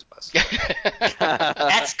milk in his mustard.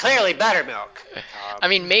 That's clearly buttermilk. I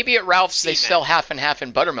mean, maybe at Ralph's they Seaman. sell half and half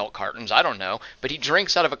in buttermilk cartons. I don't know, but he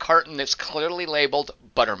drinks out of a carton that's clearly labeled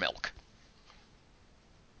buttermilk.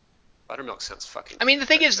 Buttermilk sounds fucking. I mean, the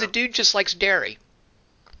thing good, is, the no. dude just likes dairy.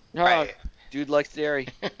 Right. Dude likes dairy.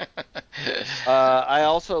 I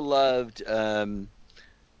also loved.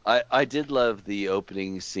 I did love the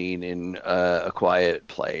opening scene in A Quiet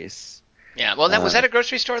Place. Yeah, well, was that a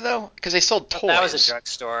grocery store though? Because they sold toys. That was a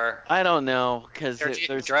drugstore. I don't know because They're getting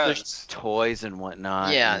there's drugs. toys and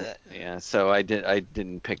whatnot. Yeah. Yeah. So I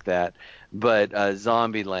didn't pick that, but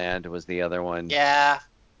Zombieland was the other one. Yeah.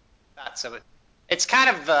 Not so much. It's kind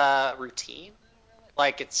of routine.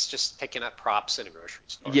 Like it's just picking up props in a grocery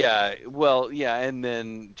store. Yeah, well, yeah, and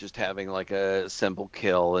then just having like a simple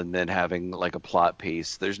kill and then having like a plot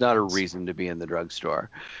piece. There's not a reason to be in the drugstore.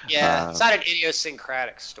 Yeah. It's not an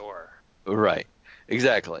idiosyncratic store. Right,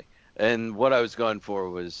 exactly. And what I was going for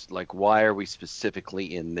was like, why are we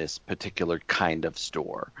specifically in this particular kind of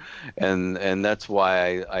store? And that's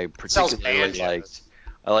why I Sells particularly banjos.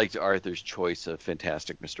 liked Arthur's choice of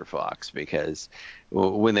Fantastic Mr. Fox because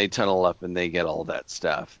when they tunnel up and they get all that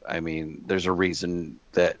stuff, I mean, there's a reason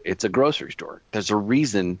that it's a grocery store. There's a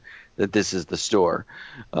reason that this is the store,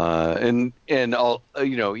 and all I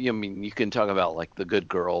mean, you can talk about like the good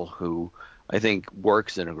girl who I think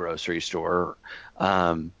works in a grocery store,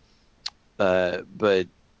 but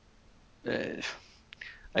I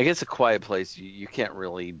guess A Quiet Place you can't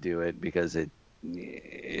really do it because Well,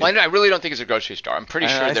 I really don't think it's a grocery store. I'm pretty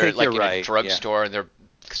sure I they're think like you're in right, a drugstore and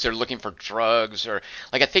they're looking for drugs or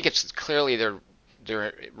like I think it's clearly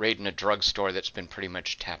they're raiding a drugstore that's been pretty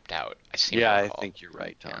much tapped out. I think you're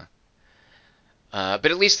right, Tom. Yeah.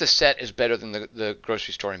 But at least the set is better than the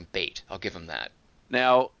grocery store in Bait. I'll give them that.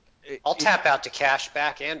 Now, I'll tap out to cash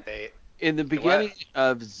back and bait. in the beginning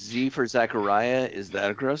of Z for Zachariah, is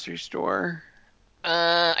that a grocery store?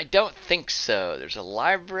 I don't think so. There's a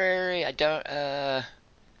library. I don't.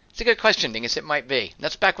 It's a good question, Dingus. It might be.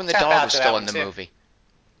 That's back when the Tap dog out was to that still one, in the too. movie.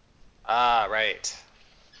 Ah, right.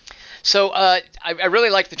 So I really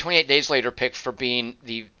like the 28 Days Later pick for being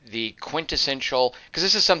the quintessential, because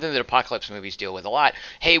this is something that apocalypse movies deal with a lot.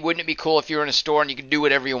 Hey, wouldn't it be cool if you were in a store and you could do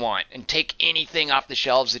whatever you want and take anything off the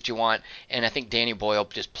shelves that you want? And I think Danny Boyle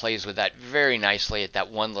just plays with that very nicely at that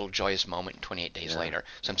one little joyous moment in 28 Days Later.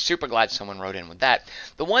 So I'm super glad someone wrote in with that.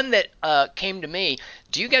 The one that came to me,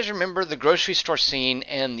 do you guys remember the grocery store scene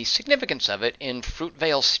and the significance of it in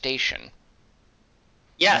Fruitvale Station?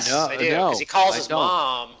 Yes, No, I do. no, Because he calls I his don't.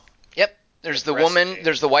 mom. Yep. There's the Recipe. woman.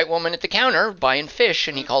 There's the white woman at the counter buying fish,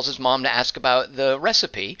 and he calls his mom to ask about the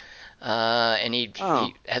recipe. And he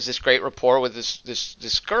has this great rapport with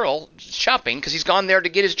this girl shopping because he's gone there to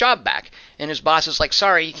get his job back. And his boss is like,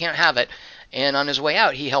 "Sorry, you can't have it." And on his way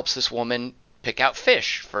out, he helps this woman pick out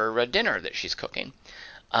fish for a dinner that she's cooking.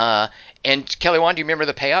 And Kelly Wand, do you remember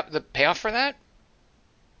the payoff for that?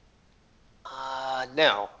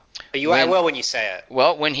 No. But I will when you say it.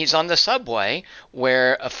 Well, when he's on the subway,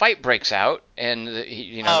 where a fight breaks out, and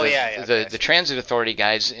the transit authority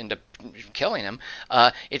guys end up killing him,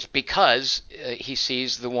 it's because he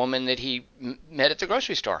sees the woman that he met at the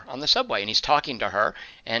grocery store on the subway, and he's talking to her,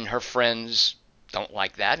 and her friends don't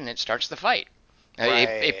like that, and it starts the fight. Right.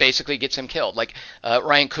 It basically gets him killed. Like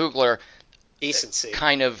Ryan Coogler Decency.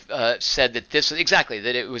 kind of said that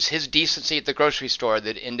that it was his decency at the grocery store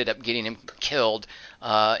that ended up getting him killed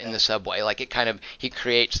in the subway. Like he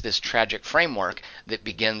creates this tragic framework that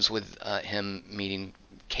begins with him meeting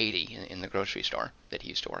Katie in the grocery store that he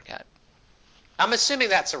used to work at. I'm assuming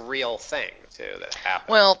that's a real thing too that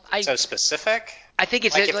happened. Well, so specific. I think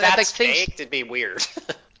it's like if that's like faked, it'd be weird.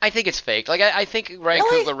 I think it's fake. Like I think Ryan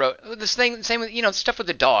Really? Coogler wrote this thing. Same with stuff with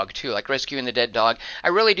the dog too, like rescuing the dead dog. I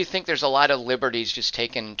really do think there's a lot of liberties just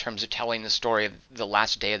taken in terms of telling the story of the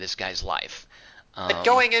last day of this guy's life. But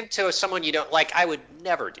going into someone you don't like, I would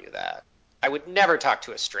never do that. I would never talk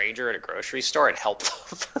to a stranger at a grocery store and help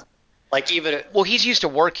them. Like even well, he's used to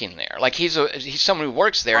working there. Like he's someone who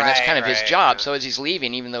works there, and that's kind of his job. Yeah. So as he's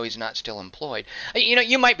leaving, even though he's not still employed,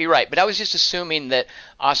 you might be right. But I was just assuming that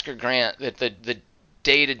Oscar Grant, that the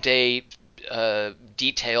day-to-day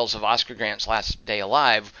details of Oscar Grant's last day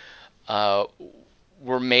alive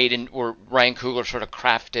were Ryan Coogler sort of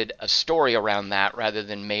crafted a story around that rather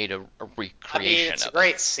than made a recreation it's of a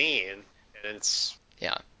great scene, and it's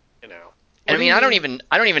Yeah. you know. And I don't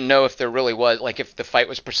even know if there really was, like, if the fight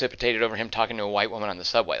was precipitated over him talking to a white woman on the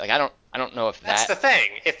subway. Like, I don't know if That's the thing.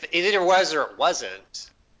 If it either was or it wasn't,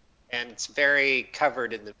 and it's very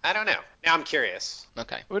covered in the. I don't know. Now I'm curious.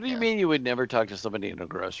 Okay. What do you mean you would never talk to somebody in a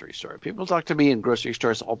grocery store? People talk to me in grocery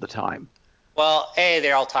stores all the time. Well,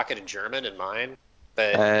 they're all talking in German in mine,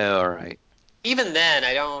 but All right. even then,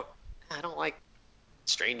 I don't like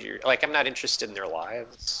strangers. Like I'm not interested in their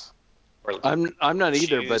lives. Or I'm not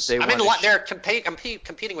either, but they want to. they're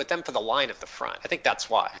competing with them for the line at the front. I think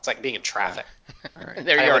that's why. It's like being in traffic. All right.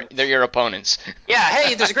 They're your opponents. Yeah,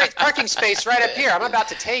 hey, there's a great parking space right up here. I'm about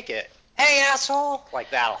to take it. Hey, asshole!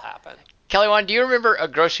 Like that'll happen. Kelly Wand, do you remember a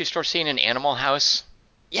grocery store scene in Animal House?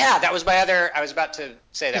 Yeah, that was my other. I was about to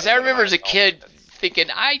say that. Because I remember as a kid thinking,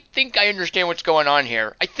 I think I understand what's going on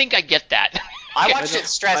here. I think I get that. I watched it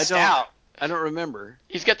stressed out. I don't remember.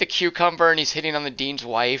 He's got the cucumber and he's hitting on the dean's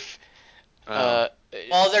wife. Well,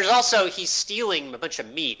 there's also he's stealing a bunch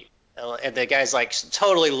of meat, and the guy's like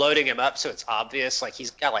totally loading him up, so it's obvious. Like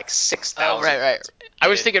he's got like 6,000. Right. I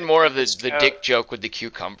was thinking more of the dick joke with the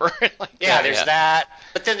cucumber. There's that.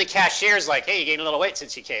 But then the cashier's like, "Hey, you gained a little weight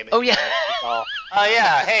since you came in." Oh yeah. Oh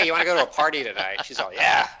yeah. Hey, you want to go to a party tonight? She's all,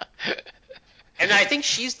 yeah. And I think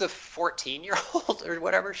she's the 14-year-old or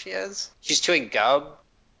whatever she is. She's chewing gum.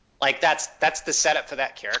 Like that's the setup for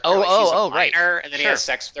that character. She's a minor, right. And then he has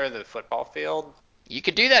sex with her in the football field. You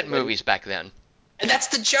could do that in movies back then. And that's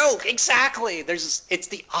the joke, exactly. It's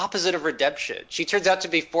the opposite of redemption. She turns out to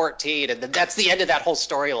be 14, and then that's the end of that whole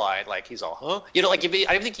storyline. Like he's all, huh? I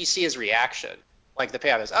don't think you see his reaction. Like the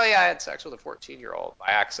payoff is, oh yeah, I had sex with a 14-year-old by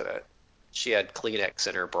accident. She had Kleenex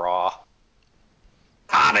in her bra.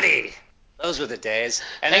 Comedy. Those were the days.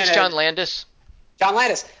 And Thanks, then, John Landis. John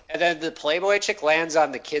Landis. And then the Playboy chick lands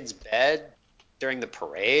on the kid's bed during the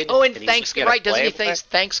parade. Oh, and he's thanks, looking at right? a Doesn't he Playboy.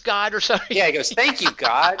 thanks God or something? Yeah, he goes, thank you,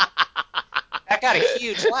 God. That got a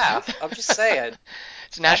huge laugh. I'm just saying.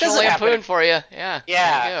 It's National doesn't happen. Lampoon for you. Yeah.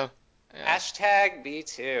 Yeah. There you go. Yeah. Hashtag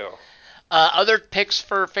B2. Other picks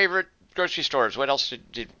for favorite grocery stores. What else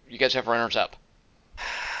did you guys have runners up?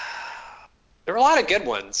 There were a lot of good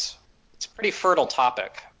ones. It's a pretty fertile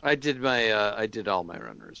topic. I did all my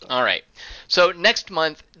runners. All right. So next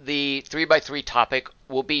month, the 3x3 topic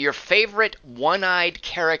will be your favorite one-eyed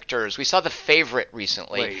characters. We saw The Favorite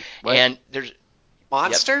recently. Wait, what? And there's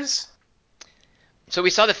Monsters? So we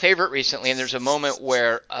saw The Favorite recently, and there's a moment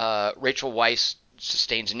where Rachel Weisz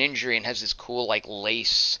sustains an injury and has this cool, like,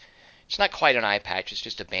 lace. It's not quite an eye patch, it's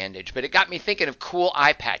just a bandage. But it got me thinking of cool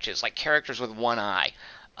eye patches, like characters with one eye.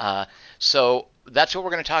 So that's what we're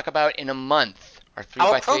going to talk about in a month. Our 3x3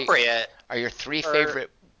 How appropriate. are your three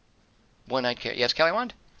favorite one-eyed characters. Yes, Kelly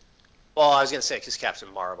Wand? Well, I was going to say because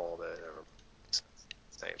Captain Marvel, but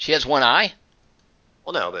same. She has one eye?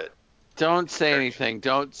 Well, no, but Don't say anything.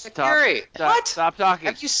 Don't stop. Fury. What? Stop talking.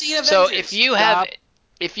 Have you seen Avengers? So if you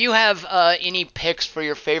have any picks for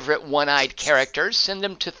your favorite one-eyed characters, send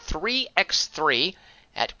them to 3x3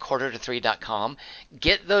 at quarter-to-3.com.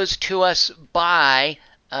 Get those to us by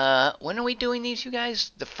when are we doing these, you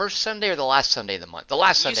guys? The first Sunday or the last Sunday of the month? The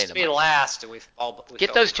last Sunday of the month. It used to be last, and we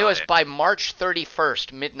Get those to us by March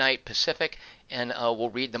 31st, midnight Pacific, and we'll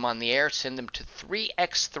read them on the air. Send them to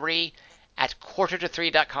 3x3 at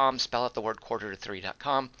quarter-to-3.com. Spell out the word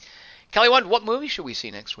quarter-to-3.com. Kelly Wand, what movie should we see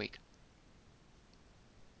next week?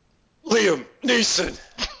 Liam Neeson.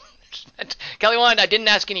 Kelly Wand, I didn't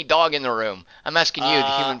ask any dog in the room. I'm asking you, the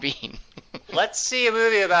human being. Let's see a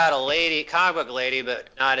movie about a comic book lady, but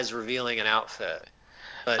not as revealing an outfit.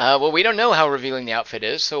 But Well, we don't know how revealing the outfit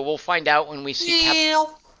is, so we'll find out when we see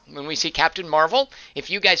when we see Captain Marvel. If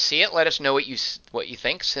you guys see it, let us know what you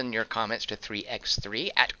think. Send your comments to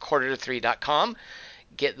 3x3 at quarter-to-3.com.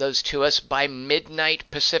 Get those to us by midnight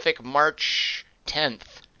Pacific, March 10th.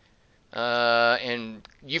 And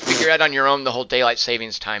you figure out on your own the whole daylight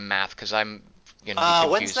savings time math, because I'm going to be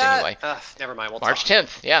confused when's that? anyway. Never mind. We'll March talk.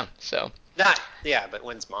 10th, yeah. So. Yeah, but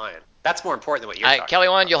when's mine? That's more important than what you're talking Kelly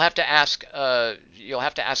Wand, about. you'll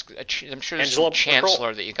have to ask. I'm sure there's Angela some chancellor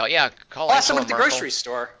Merkel? that you call. Yeah, call I'll ask someone Angela at the Merkel. grocery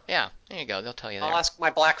store. Yeah, there you go. They'll tell you there. I'll ask my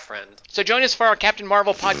black friend. So join us for our Captain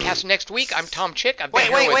Marvel podcast next week. I'm Tom Chick. I've been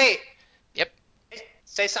here with. Wait. Yep.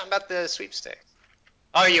 Say something about the sweepstakes.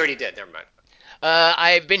 Oh, you already did. Never mind.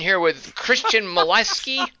 I've been here with Christian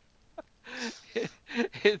Molesky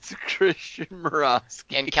It's Christian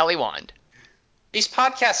Morosky. and Kelly Wand. These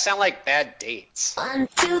podcasts sound like bad dates. 1,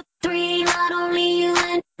 2, 3, not only you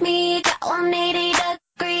and me, got 180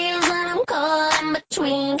 degrees, and I'm caught in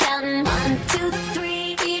between, counting 1, 2,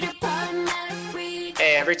 3, Peter Pan, Mary,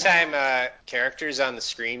 Hey, every time characters on the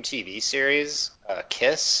Scream TV series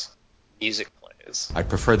kiss, music plays. I'd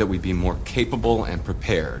prefer that we be more capable and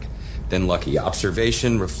prepared than lucky.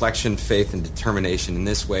 Observation, reflection, faith, and determination. In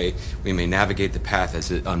this way, we may navigate the path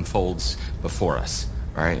as it unfolds before us.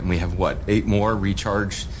 All right, and we have, 8 more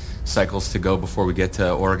recharge cycles to go before we get to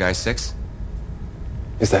Oragai 6?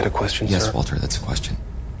 Is that a question, sir? Yes, Walter, that's a question.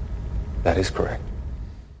 That is correct.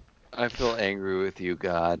 I feel angry with you,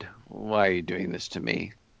 God. Why are you doing this to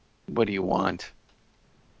me? What do you want?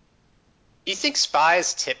 Do you think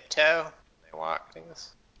spies tiptoe when they walk things?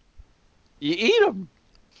 You eat them.